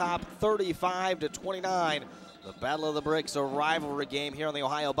Bobcats on top, 35-29. The Battle of the Bricks, a rivalry game here on the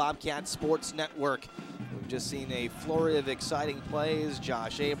Ohio Bobcats Sports Network. We've just seen a flurry of exciting plays.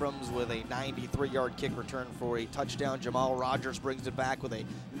 Josh Abrams with a 93-yard kick return for a touchdown. Jamal Rogers brings it back with a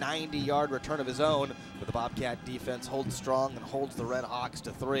 90-yard return of his own. But the Bobcat defense holds strong and holds the Red Hawks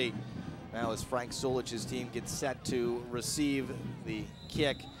to 3. Now as Frank Solich's team gets set to receive the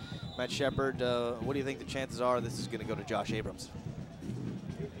kick, Matt Shepard, what do you think the chances are this is going to go to Josh Abrams?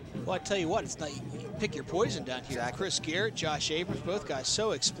 Well, I tell you what, it's not, you pick your poison down here. Exactly. Chris Garrett, Josh Abrams, both guys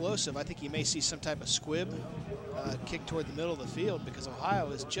so explosive. I think you may see some type of squib kick toward the middle of the field because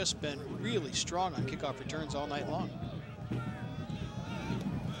Ohio has just been really strong on kickoff returns all night long.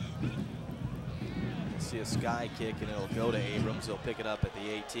 See a sky kick, and it'll go to Abrams. He'll pick it up at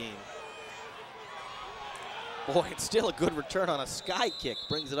the 18. Boy, it's still a good return on a sky kick.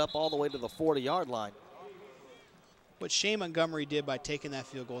 Brings it up all the way to the 40-yard line. What Shane Montgomery did by taking that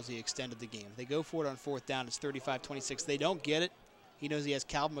field goal is he extended the game. If they go for it on 4th down, it's 35-26. They don't get it. He knows he has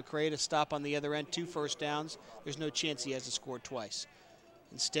Calvin McCray to stop on the other end, 2 first downs. There's no chance he has to score twice.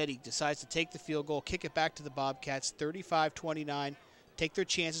 Instead, he decides to take the field goal, kick it back to the Bobcats, 35-29. Take their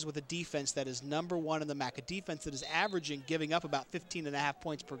chances with a defense that is #1 in the MAC, a defense that is averaging giving up about 15.5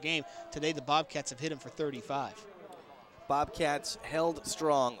 points per game. Today, the Bobcats have hit him for 35. Bobcats held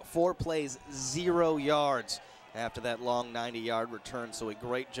strong. 4 plays, 0 yards after that long 90-yard return. So a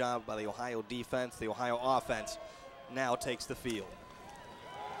great job by the Ohio defense. The Ohio offense now takes the field.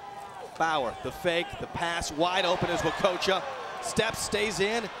 Bauer, the fake, the pass, wide open is Wakocha. Steps, stays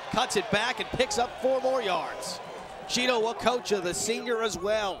in, cuts it back, and picks up 4 more yards. Cheeto Wakocha, the senior as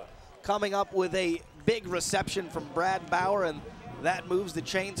well, coming up with a big reception from Brad Bauer, and that moves the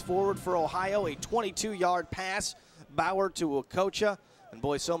chains forward for Ohio. A 22-yard pass, Bauer to Wakocha. And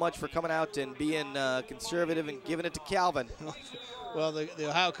boy, so much for coming out and being conservative and giving it to Calvin. Well, the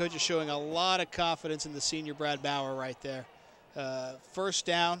Ohio coach is showing a lot of confidence in the senior Brad Bauer right there. 1st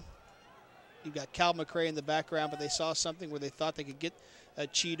down, you've got Calvin McCray in the background, but they saw something where they thought they could get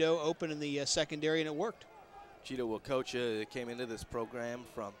Cheeto open in the secondary, and it worked. Cheeto Wakocha came into this program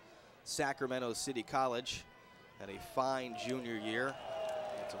from Sacramento City College. Had a fine junior year.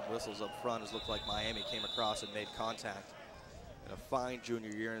 Had some whistles up front. It looked like Miami came across and made contact. Had a fine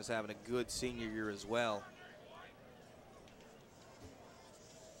junior year and is having a good senior year as well.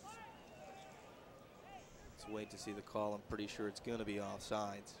 Let's wait to see the call. I'm pretty sure it's going to be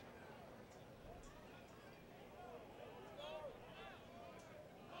offsides.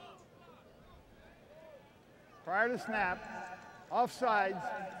 Prior to snap, offsides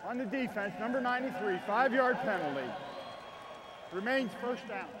on the defense, number 93, 5-yard penalty. Remains 1st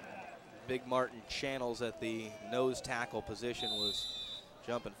down. Big Martin Channels at the nose tackle position was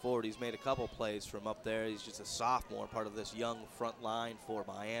jumping forward. He's made a couple plays from up there. He's just a sophomore, part of this young front line for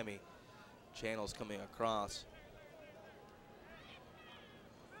Miami. Channels coming across.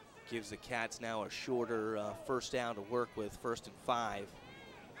 Gives the Cats now a shorter 1st down to work with, 1st and 5.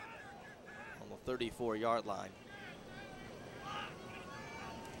 the 34-yard line.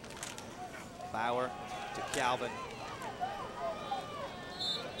 Bauer to Calvin.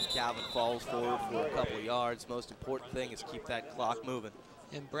 Calvin falls forward for a couple of yards. Most important thing is keep that clock moving.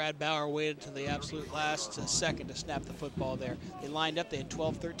 And Brad Bauer waited to the absolute last second to snap the football there. They lined up. They had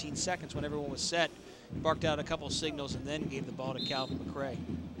 12, 13 seconds when everyone was set. Barked out a couple of signals and then gave the ball to Calvin McCray.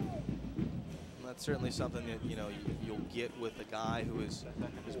 And that's certainly something that you'll get with a guy who's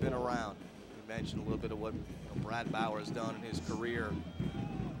been around. We mentioned a little bit of what Brad Bauer has done in his career.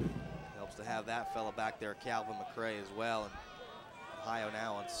 Helps to have that fella back there, Calvin McCray, as well. And Ohio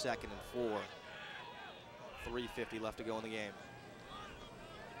now on 2nd and 4. 3:50 left to go in the game.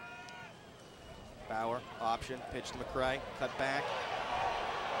 Bauer, option, pitch to McCray, cut back.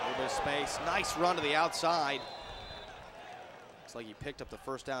 A little bit of space. Nice run to the outside. Looks like he picked up the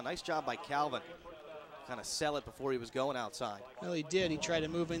first down. Nice job by Calvin. Kind of sell it before he was going outside. Well, he did. He tried to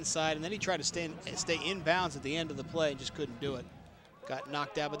move inside, and then he tried to stay in bounds at the end of the play and just couldn't do it. Got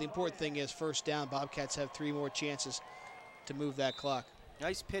knocked out, but the important thing is first down. Bobcats have 3 more chances to move that clock.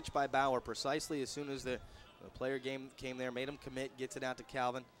 Nice pitch by Bauer, precisely as soon as the player came there, made him commit, gets it out to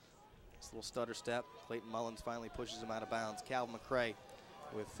Calvin. This little stutter step. Clayton Mullins finally pushes him out of bounds. Calvin McCray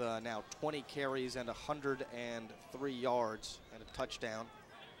with now 20 carries and 103 yards and a touchdown.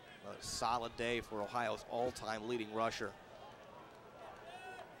 A solid day for Ohio's all-time leading rusher.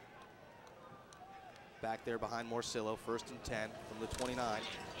 Back there behind Morcillo, 1st and 10 from the 29.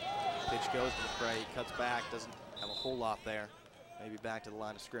 Pitch goes to McCray, he cuts back, doesn't have a whole lot there. Maybe back to the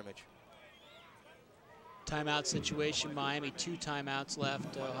line of scrimmage. Timeout situation, Miami, 2 timeouts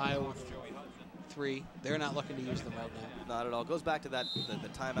left, Ohio with 3. They're not looking to use them right now. Not at all. Goes back to that the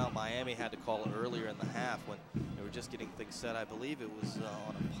timeout Miami had to call earlier in the half when they were just getting things set. I believe it was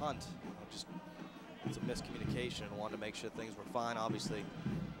on a punt. It's a miscommunication and wanted to make sure things were fine. Obviously,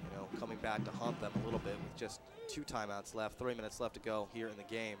 coming back to haunt them a little bit with just 2 timeouts left, 3 minutes left to go here in the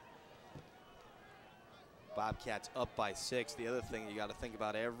game. Bobcats up by 6. The other thing you got to think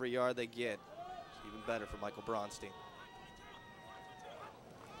about, every yard they get, even better for Michael Bronstein.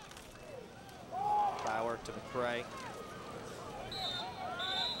 Bauer to McCray.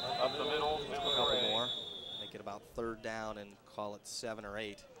 Up the middle, a couple more. Make it about 3rd down and call it 7 or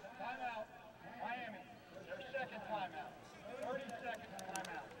 8. Timeout. Miami, their 2nd timeout. 30 seconds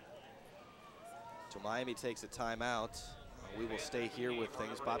timeout. So Miami takes a timeout. We will stay here with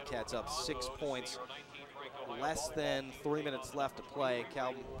things. Bobcats up 6 points. Less than 3 minutes left to play.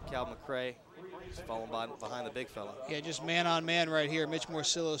 Cal McCray is falling behind the big fella. Yeah, just man-on-man right here. Mitch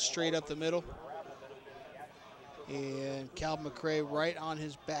Morcillo straight up the middle. And Cal McCray right on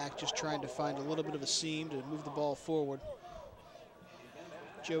his back, just trying to find a little bit of a seam to move the ball forward.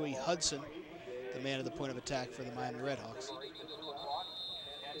 Joey Hudson, the man at the point of attack for the Miami Redhawks.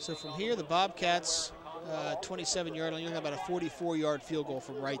 So from here, the Bobcats, 27-yard line, you're looking at about a 44-yard field goal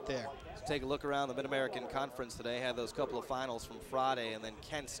from right there. Let's take a look around the Mid-American Conference today. Had those couple of finals from Friday, and then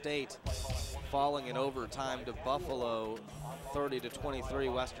Kent State falling in overtime to Buffalo,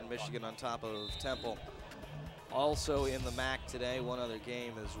 30-23. Western Michigan on top of Temple. Also in the MAC today, one other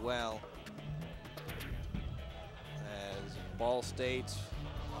game as well, as Ball State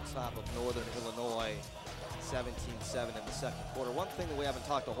on top of Northern Illinois, 17-7 in the 2nd quarter. One thing that we haven't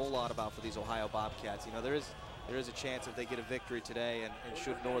talked a whole lot about for these Ohio Bobcats, there is a chance if they get a victory today, and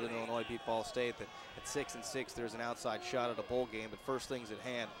should Northern Illinois beat Ball State, that at 6-6 there's an outside shot at a bowl game. But first things at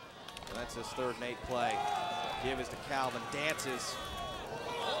hand, and that's his 3rd and 8 play. Give is to Calvin, dances.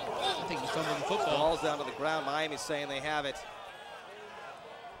 I think he fumbled the football. Ball's down to the ground. Miami's saying they have it.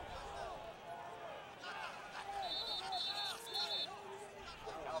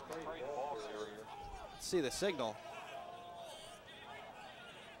 Let's see the signal.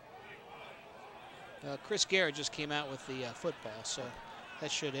 Chris Garrett just came out with the football, so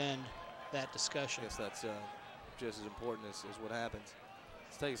that should end that discussion. I guess that's just as important as what happens.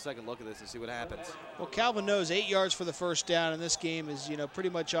 Let's take a second look at this and see what happens. Well, Calvin knows 8 yards for the first down, and this game is, pretty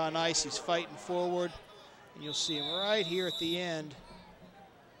much on ice. He's fighting forward, and you'll see him right here at the end,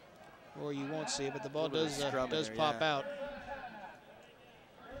 or you won't see it, but the ball does pop out.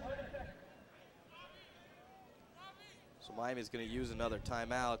 So Miami's going to use another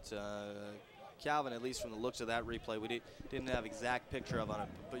timeout. Calvin, at least from the looks of that replay, we didn't have exact picture of on it,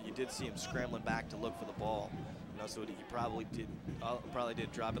 but you did see him scrambling back to look for the ball. So he probably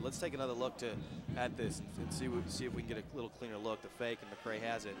did drop it. Let's take another look at this and see if we can get a little cleaner look. The fake, and McCray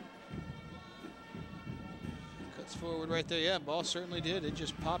has it. Cuts forward right there. Yeah, ball certainly did. It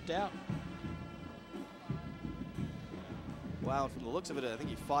just popped out. Wow, and from the looks of it, I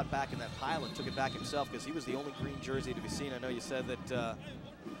think he fought back in that pile and took it back himself because he was the only green jersey to be seen. I know you said that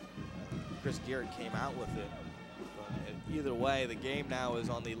Chris Garrett came out with it. But either way, the game now is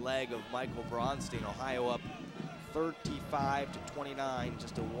on the leg of Michael Bronstein. Ohio up 35-29,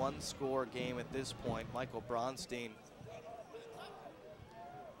 just a one-score game at this point. Michael Bronstein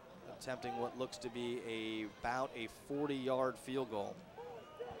attempting what looks to be about a 40-yard field goal.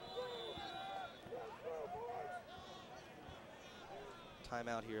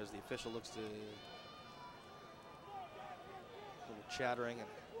 Timeout here as the official looks to a little chattering and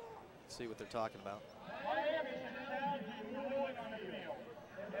see what they're talking about.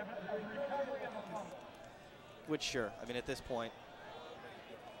 Which, sure, I mean, at this point,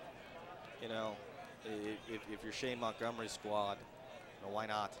 you know, if you're Shane Montgomery's squad, you know, why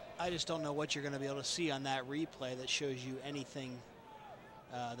not? I just don't know what you're going to be able to see on that replay that shows you anything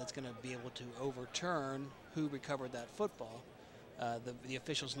that's going to be able to overturn who recovered that football. The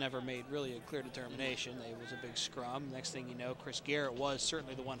officials never made really a clear determination. It was a big scrum. Next thing you know, Chris Garrett was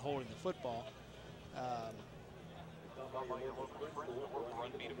certainly the one holding the football. I don't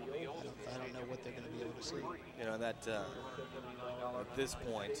know what they're going to be able to see. You know, that at this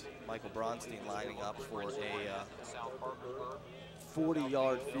point, Michael Bronstein lining up for a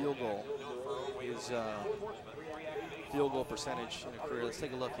 40-yard field goal. His field goal percentage in a career. Let's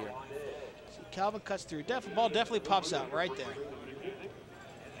take a look here. So Calvin cuts through. Ball definitely pops out right there.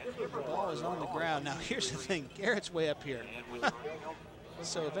 The ball is on the ground. Now, here's the thing. Garrett's way up here.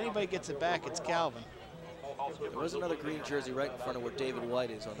 So if anybody gets it back, it's Calvin. There was another green jersey right in front of where David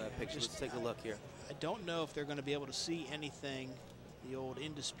White is on that picture. Let's take a look here. I don't know if they're going to be able to see anything, the old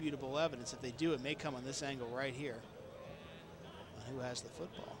indisputable evidence. If they do, it may come on this angle right here on who has the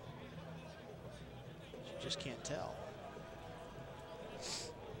football. You just can't tell.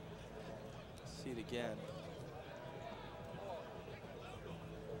 See it again.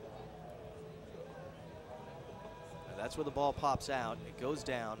 Now that's where the ball pops out. It goes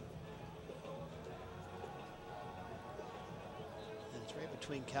down. And it's right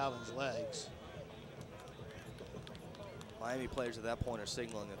between Calvin's legs. Miami players at that point are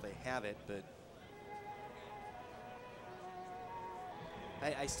signaling that they have it, but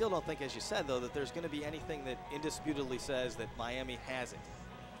I still don't think, as you said, though, that there's going to be anything that indisputably says that Miami has it.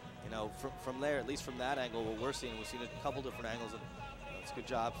 You know, from there, at least from that angle, what we're seeing, we've seen a couple different angles, and it's a good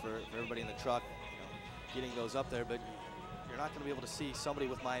job for everybody in the truck, you know, getting those up there, but you're not going to be able to see somebody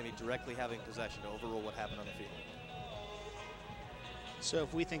with Miami directly having possession to overrule what happened on the field. So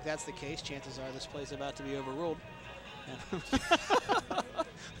if we think that's the case, chances are this play's about to be overruled.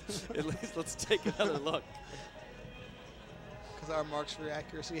 At least let's take another look. Because our marks for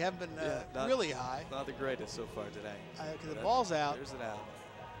accuracy haven't been really high. Not the greatest so far today. Because the ball's out. There's it out.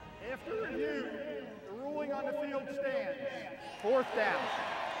 After review, the ruling on the field stands. 4th down.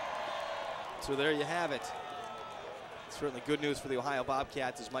 So there you have it. Certainly good news for the Ohio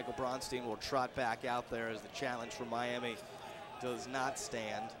Bobcats as Michael Bronstein will trot back out there as the challenge from Miami does not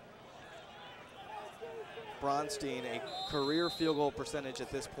stand. Bronstein, a career field goal percentage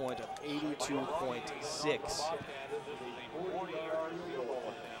at this point of 82.6.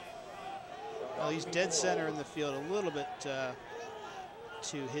 Well, he's dead center in the field, a little bit to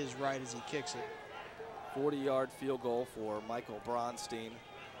his right as he kicks it. 40-yard field goal for Michael Bronstein.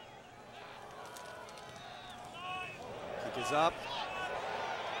 Kick is up,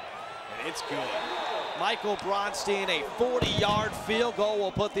 and it's good. Michael Bronstein, a 40-yard field goal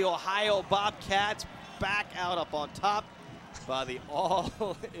will put the Ohio Bobcats back out up on top by the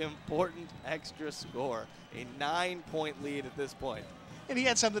all-important extra score. A 9-point lead at this point. And he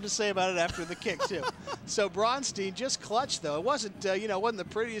had something to say about it after the kick, too. So Bronstein just clutched, though. It wasn't, it wasn't the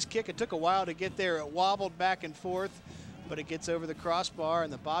prettiest kick. It took a while to get there. It wobbled back and forth, but it gets over the crossbar,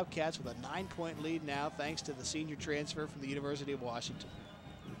 and the Bobcats with a 9-point lead now, thanks to the senior transfer from the University of Washington.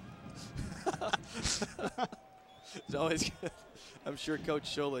 It's always good. I'm sure Coach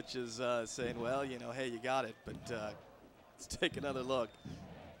Scholich is saying, well, you know, hey, you got it, but let's take another look.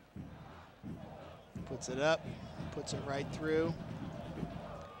 Puts it up, puts it right through.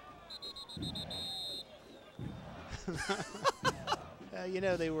 You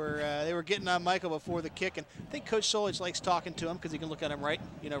know, they were getting on Michael before the kick, and I think Coach Scholich likes talking to him because he can look at him right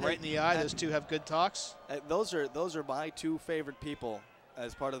in the eye. Those two have good talks. Those are my two favorite people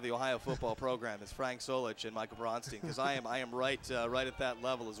as part of the Ohio football program, is Frank Solich and Michael Bronstein, because I am right at that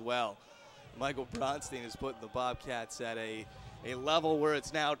level as well. Michael Bronstein is putting the Bobcats at a level where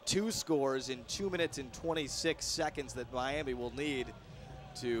it's now 2 scores in 2 minutes and 26 seconds that Miami will need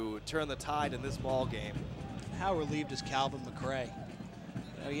to turn the tide in this ball game. How relieved is Calvin McRae?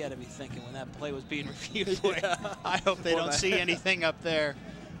 You know, he had to be thinking when that play was being reviewed. Boy, I hope they don't see anything up there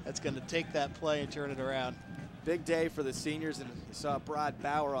that's going to take that play and turn it around. Big day for the seniors, and you saw Brad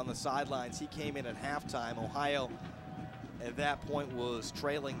Bauer on the sidelines. He came in at halftime. Ohio at that point was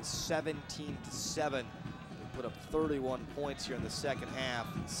trailing 17-7. They put up 31 points here in the second half.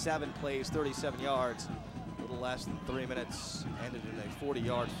 7 plays, 37 yards. A little less than 3 minutes. Ended in a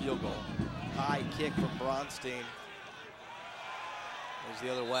 40-yard field goal. High kick from Bronstein. Goes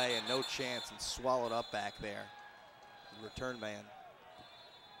the other way and no chance, and swallowed up back there. The return man.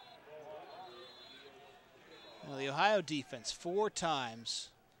 Now the Ohio defense 4 times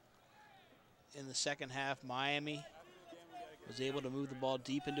in the second half. Miami was able to move the ball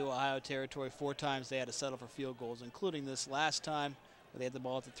deep into Ohio territory. 4 times they had to settle for field goals, including this last time where they had the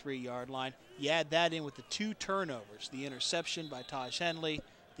ball at the 3-yard line. You add that in with the 2 turnovers, the interception by Taj Henley,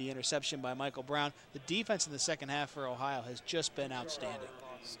 the interception by Michael Brown. The defense in the second half for Ohio has just been outstanding.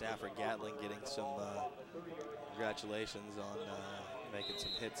 Stafford Gatling getting some congratulations on making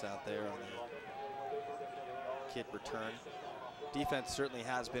some hits out there on the kick return. Defense certainly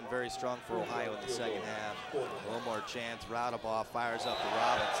has been very strong for Ohio in the second half. One more chance. Raudabaugh fires up to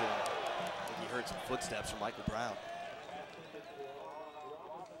Robinson. I think he heard some footsteps from Michael Brown.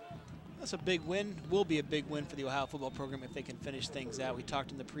 That's a big win. Will be a big win for the Ohio football program if they can finish things out. We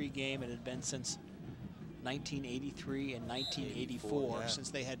talked in the pregame. It had been since 1983 and 1984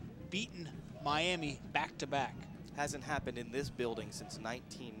 since they had beaten Miami back-to-back. Hasn't happened in this building since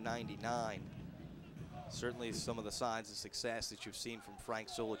 1999. Certainly some of the signs of success that you've seen from Frank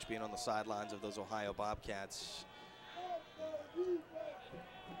Solich being on the sidelines of those Ohio Bobcats.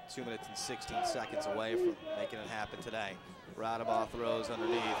 2 minutes and 16 seconds away from making it happen today. Raudabaugh throws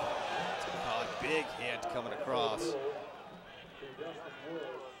underneath. It's a big hit coming across.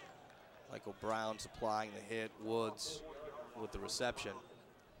 Michael Brown supplying the hit. Woods with the reception.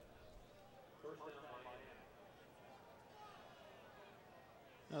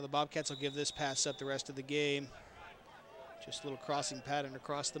 Now the Bobcats will give this pass up the rest of the game. Just a little crossing pattern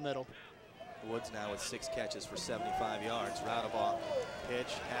across the middle. Woods now with 6 catches for 75 yards. Raudabaugh pitch,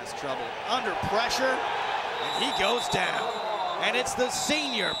 has trouble under pressure, and he goes down. And it's the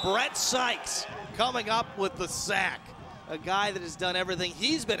senior, Brett Sykes, coming up with the sack. A guy that has done everything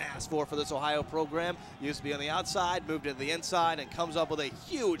he's been asked for this Ohio program. Used to be on the outside, moved into the inside, and comes up with a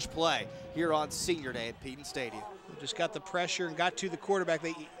huge play here on Senior Day at Peden Stadium. Just got the pressure and got to the quarterback.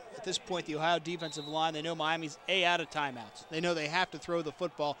 At this point, the Ohio defensive line, they know Miami's out of timeouts. They know they have to throw the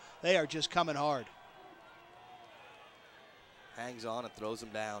football. They are just coming hard. Hangs on and throws him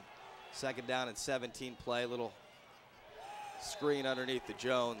down. 2nd down and 17 play. Little screen underneath the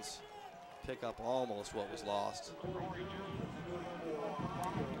Jones. Pick up almost what was lost.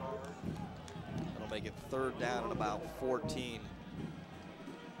 That'll make it 3rd down and about 14.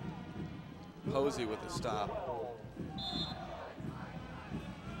 Posey with the stop.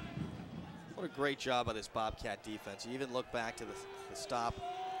 What a great job by this Bobcat defense. You even look back to the stop.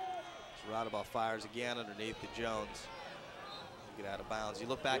 Raudabaugh fires again underneath the Jones. Get out of bounds. You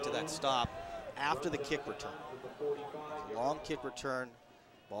look back to that stop after the kick return. Long kick return.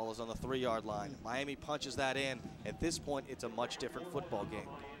 Ball is on the 3-yard line. Miami punches that in. At this point, it's a much different football game.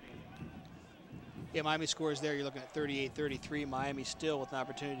 Yeah, Miami scores there. You're looking at 38-33. Miami still with an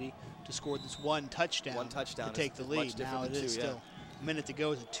opportunity to score this one touchdown to take the lead. Now it is still a minute to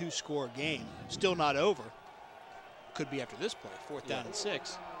go. It's a 2-score game. Still not over. Could be after this play. 4th down and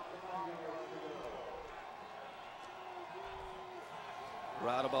 6.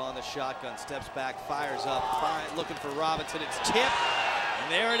 Raudabaugh on the shotgun, steps back, fires up, looking for Robinson. It's tipped,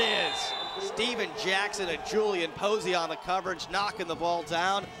 and there it is. Steven Jackson and Julian Posey on the coverage, knocking the ball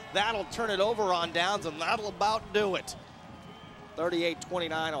down. That'll turn it over on downs, and that'll about do it.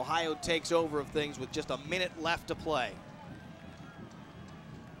 38-29, Ohio takes over of things with just a minute left to play.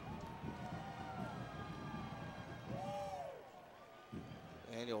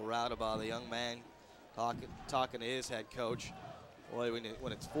 Daniel Raudabaugh, the young man, talking to his head coach. Boy,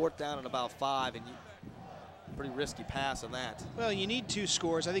 when it's 4th down and about 5, and pretty risky pass on that. Well, you need 2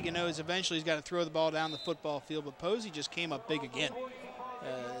 scores. I think he knows eventually he's got to throw the ball down the football field, but Posey just came up big again.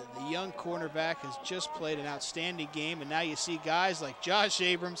 The young cornerback has just played an outstanding game, and now you see guys like Josh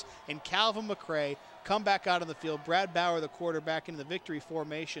Abrams and Calvin McRae come back out on the field. Brad Bauer, the quarterback, in the victory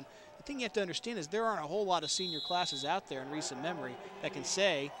formation. The thing you have to understand is there aren't a whole lot of senior classes out there in recent memory that can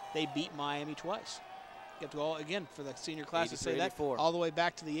say they beat Miami twice. You have to go, again, for the senior class to say that all the way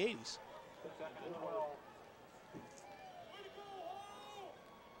back to the 80s.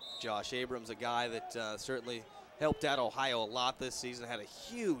 Josh Abrams, a guy that certainly helped out Ohio a lot this season, had a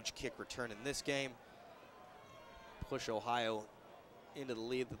huge kick return in this game. Push Ohio into the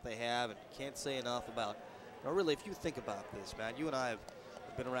lead that they have, and can't say enough about, really, if you think about this, man, you and I have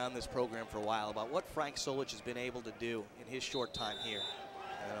been around this program for a while, about what Frank Solich has been able to do in his short time here.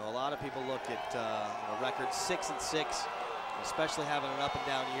 You know, a lot of people look at a record 6-6, especially having an up and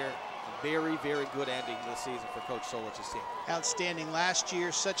down year. A very, very good ending to the season for Coach Solich's team. Outstanding last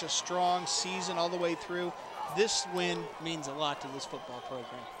year, such a strong season all the way through. This win means a lot to this football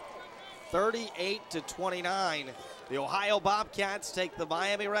program. 38-29. The Ohio Bobcats take the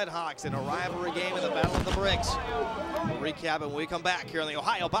Miami Redhawks in a rivalry game in the Battle of the Bricks. We'll recap it when we come back here on the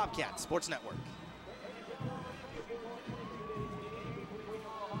Ohio Bobcats Sports Network.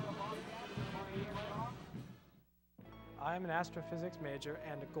 I am an astrophysics major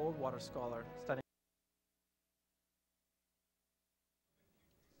and a Goldwater Scholar studying.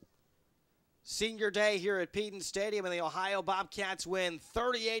 Senior day here at Peden Stadium, and the Ohio Bobcats win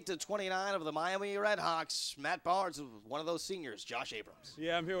 38-29 over the Miami Redhawks. Matt Barnes, one of those seniors, Josh Abrams.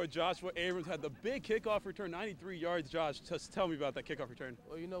 Yeah, I'm here with Joshua Abrams. Had the big kickoff return, 93 yards. Josh, just tell me about that kickoff return.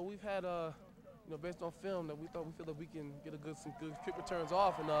 Well, you know, we've had, based on film, that we feel that we can get some good kick returns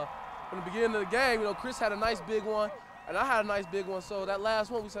off. And from the beginning of the game, you know, Chris had a nice big one, and I had a nice big one. So that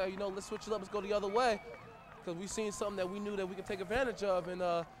last one, we said, you know, let's switch it up, let's go the other way, because we seen something that we knew that we could take advantage of. And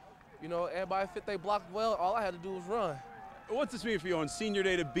you know, everybody fit they block well. All I had to do was run. What's this mean for you on senior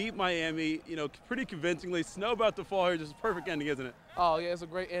day to beat Miami, you know, pretty convincingly? Snow about to fall here, just a perfect ending, isn't it? Oh, yeah, it's a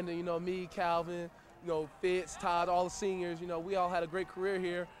great ending. You know, me, Calvin, you know, Fitz, Todd, all the seniors, you know, we all had a great career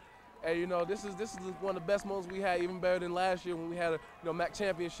here. And, you know, this is one of the best moments we had, even better than last year when we had a, MAC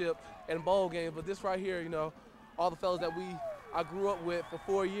championship and bowl game. But this right here, you know, all the fellas that I grew up with for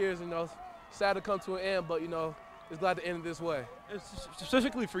 4 years, you know, sad to come to an end, but, you know, it's glad to end it this way.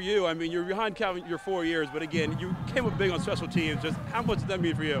 Specifically for you, I mean, you're behind Calvin your 4 years, but again, you came up big on special teams. Just how much does that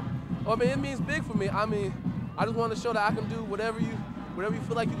mean for you? Well, I mean, it means big for me. I mean, I just want to show that I can do whatever you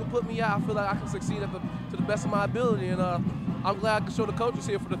feel like you can put me out. I feel like I can succeed to the best of my ability, and I'm glad I can show the coaches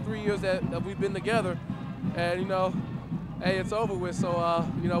here for the 3 years that we've been together. And, you know, hey, it's over with, so,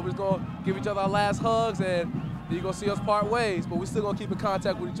 you know, we're just going to give each other our last hugs, and you're going to see us part ways, but we're still going to keep in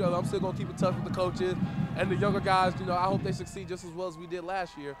contact with each other. I'm still going to keep in touch with the coaches and the younger guys. You know, I hope they succeed just as well as we did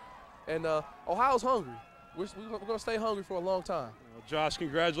last year. And Ohio's hungry. We're going to stay hungry for a long time. Well, Josh,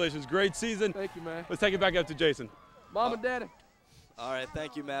 congratulations. Great season. Thank you, man. Let's take it back up to Jason. Mom and Daddy. All right,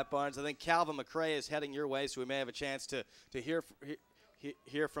 thank you, Matt Barnes. I think Calvin McCray is heading your way, so we may have a chance to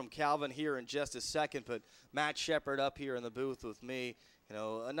hear from Calvin here in just a second. But Matt Shepard up here in the booth with me. You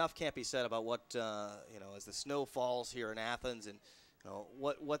know, enough can't be said about what, you know, as the snow falls here in Athens and, you know,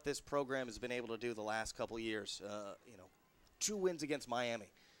 what this program has been able to do the last couple of years. You know, 2 wins against Miami.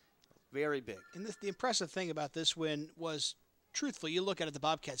 Very big. And the impressive thing about this win was, truthfully, you look at it, the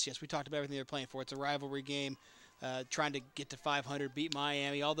Bobcats, yes, we talked about everything they're playing for. It's a rivalry game, trying to get to 500, beat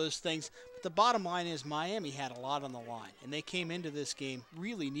Miami, all those things. But the bottom line is Miami had a lot on the line, and they came into this game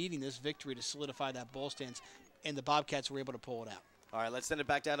really needing this victory to solidify that bowl stance, and the Bobcats were able to pull it out. All right, let's send it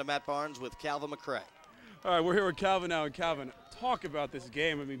back down to Matt Barnes with Calvin McCray. All right, we're here with Calvin now. And Calvin, talk about this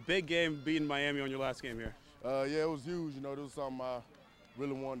game. I mean, big game beating Miami on your last game here. Yeah, it was huge. You know, this was something I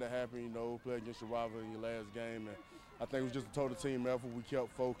really wanted to happen, you know, play against your rival in your last game. And I think it was just a total team effort. We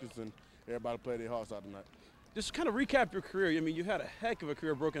kept focused, and everybody played their hearts out tonight. Just kind of recap your career. I mean, you had a heck of a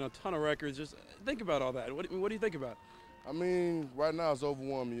career, broken a ton of records. Just think about all that. What do you think about? I mean, right now it's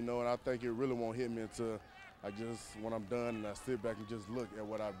overwhelming, you know, and I think it really won't hit me until when I'm done and I sit back and just look at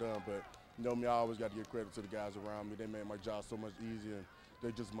what I've done. But, you know me, I always got to give credit to the guys around me. They made my job so much easier, and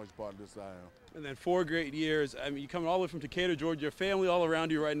they're just as much part of this as I am. And then 4 great years. I mean, you're coming all the way from Decatur, Georgia, your family all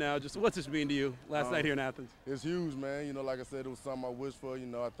around you right now. Just what's this mean to you last night here in Athens? It's huge, man. You know, like I said, it was something I wished for. You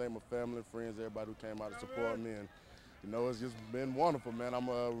know, I thank my family, friends, everybody who came out to support me. And, you know, it's just been wonderful, man. I'm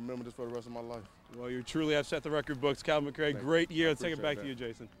going to remember this for the rest of my life. Well, you truly have set the record books. Calvin McCray, great year. Let's take it back to you,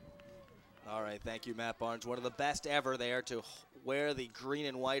 Jason. All right, thank you, Matt Barnes. One of the best ever there to wear the green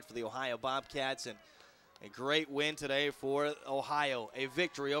and white for the Ohio Bobcats, and a great win today for Ohio. A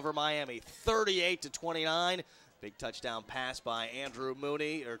victory over Miami, 38-29. Big touchdown pass by Andrew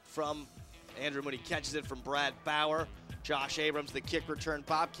Mooney, Andrew Mooney catches it from Brad Bauer. Josh Abrams, the kick return.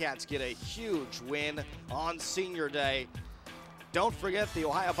 Bobcats get a huge win on Senior Day. Don't forget, the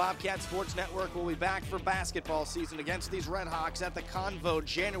Ohio Bobcat Sports Network will be back for basketball season against these Redhawks at the Convo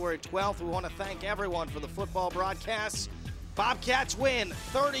January 12th. We want to thank everyone for the football broadcasts. Bobcats win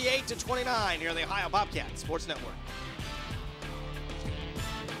 38-29 here on the Ohio Bobcat Sports Network.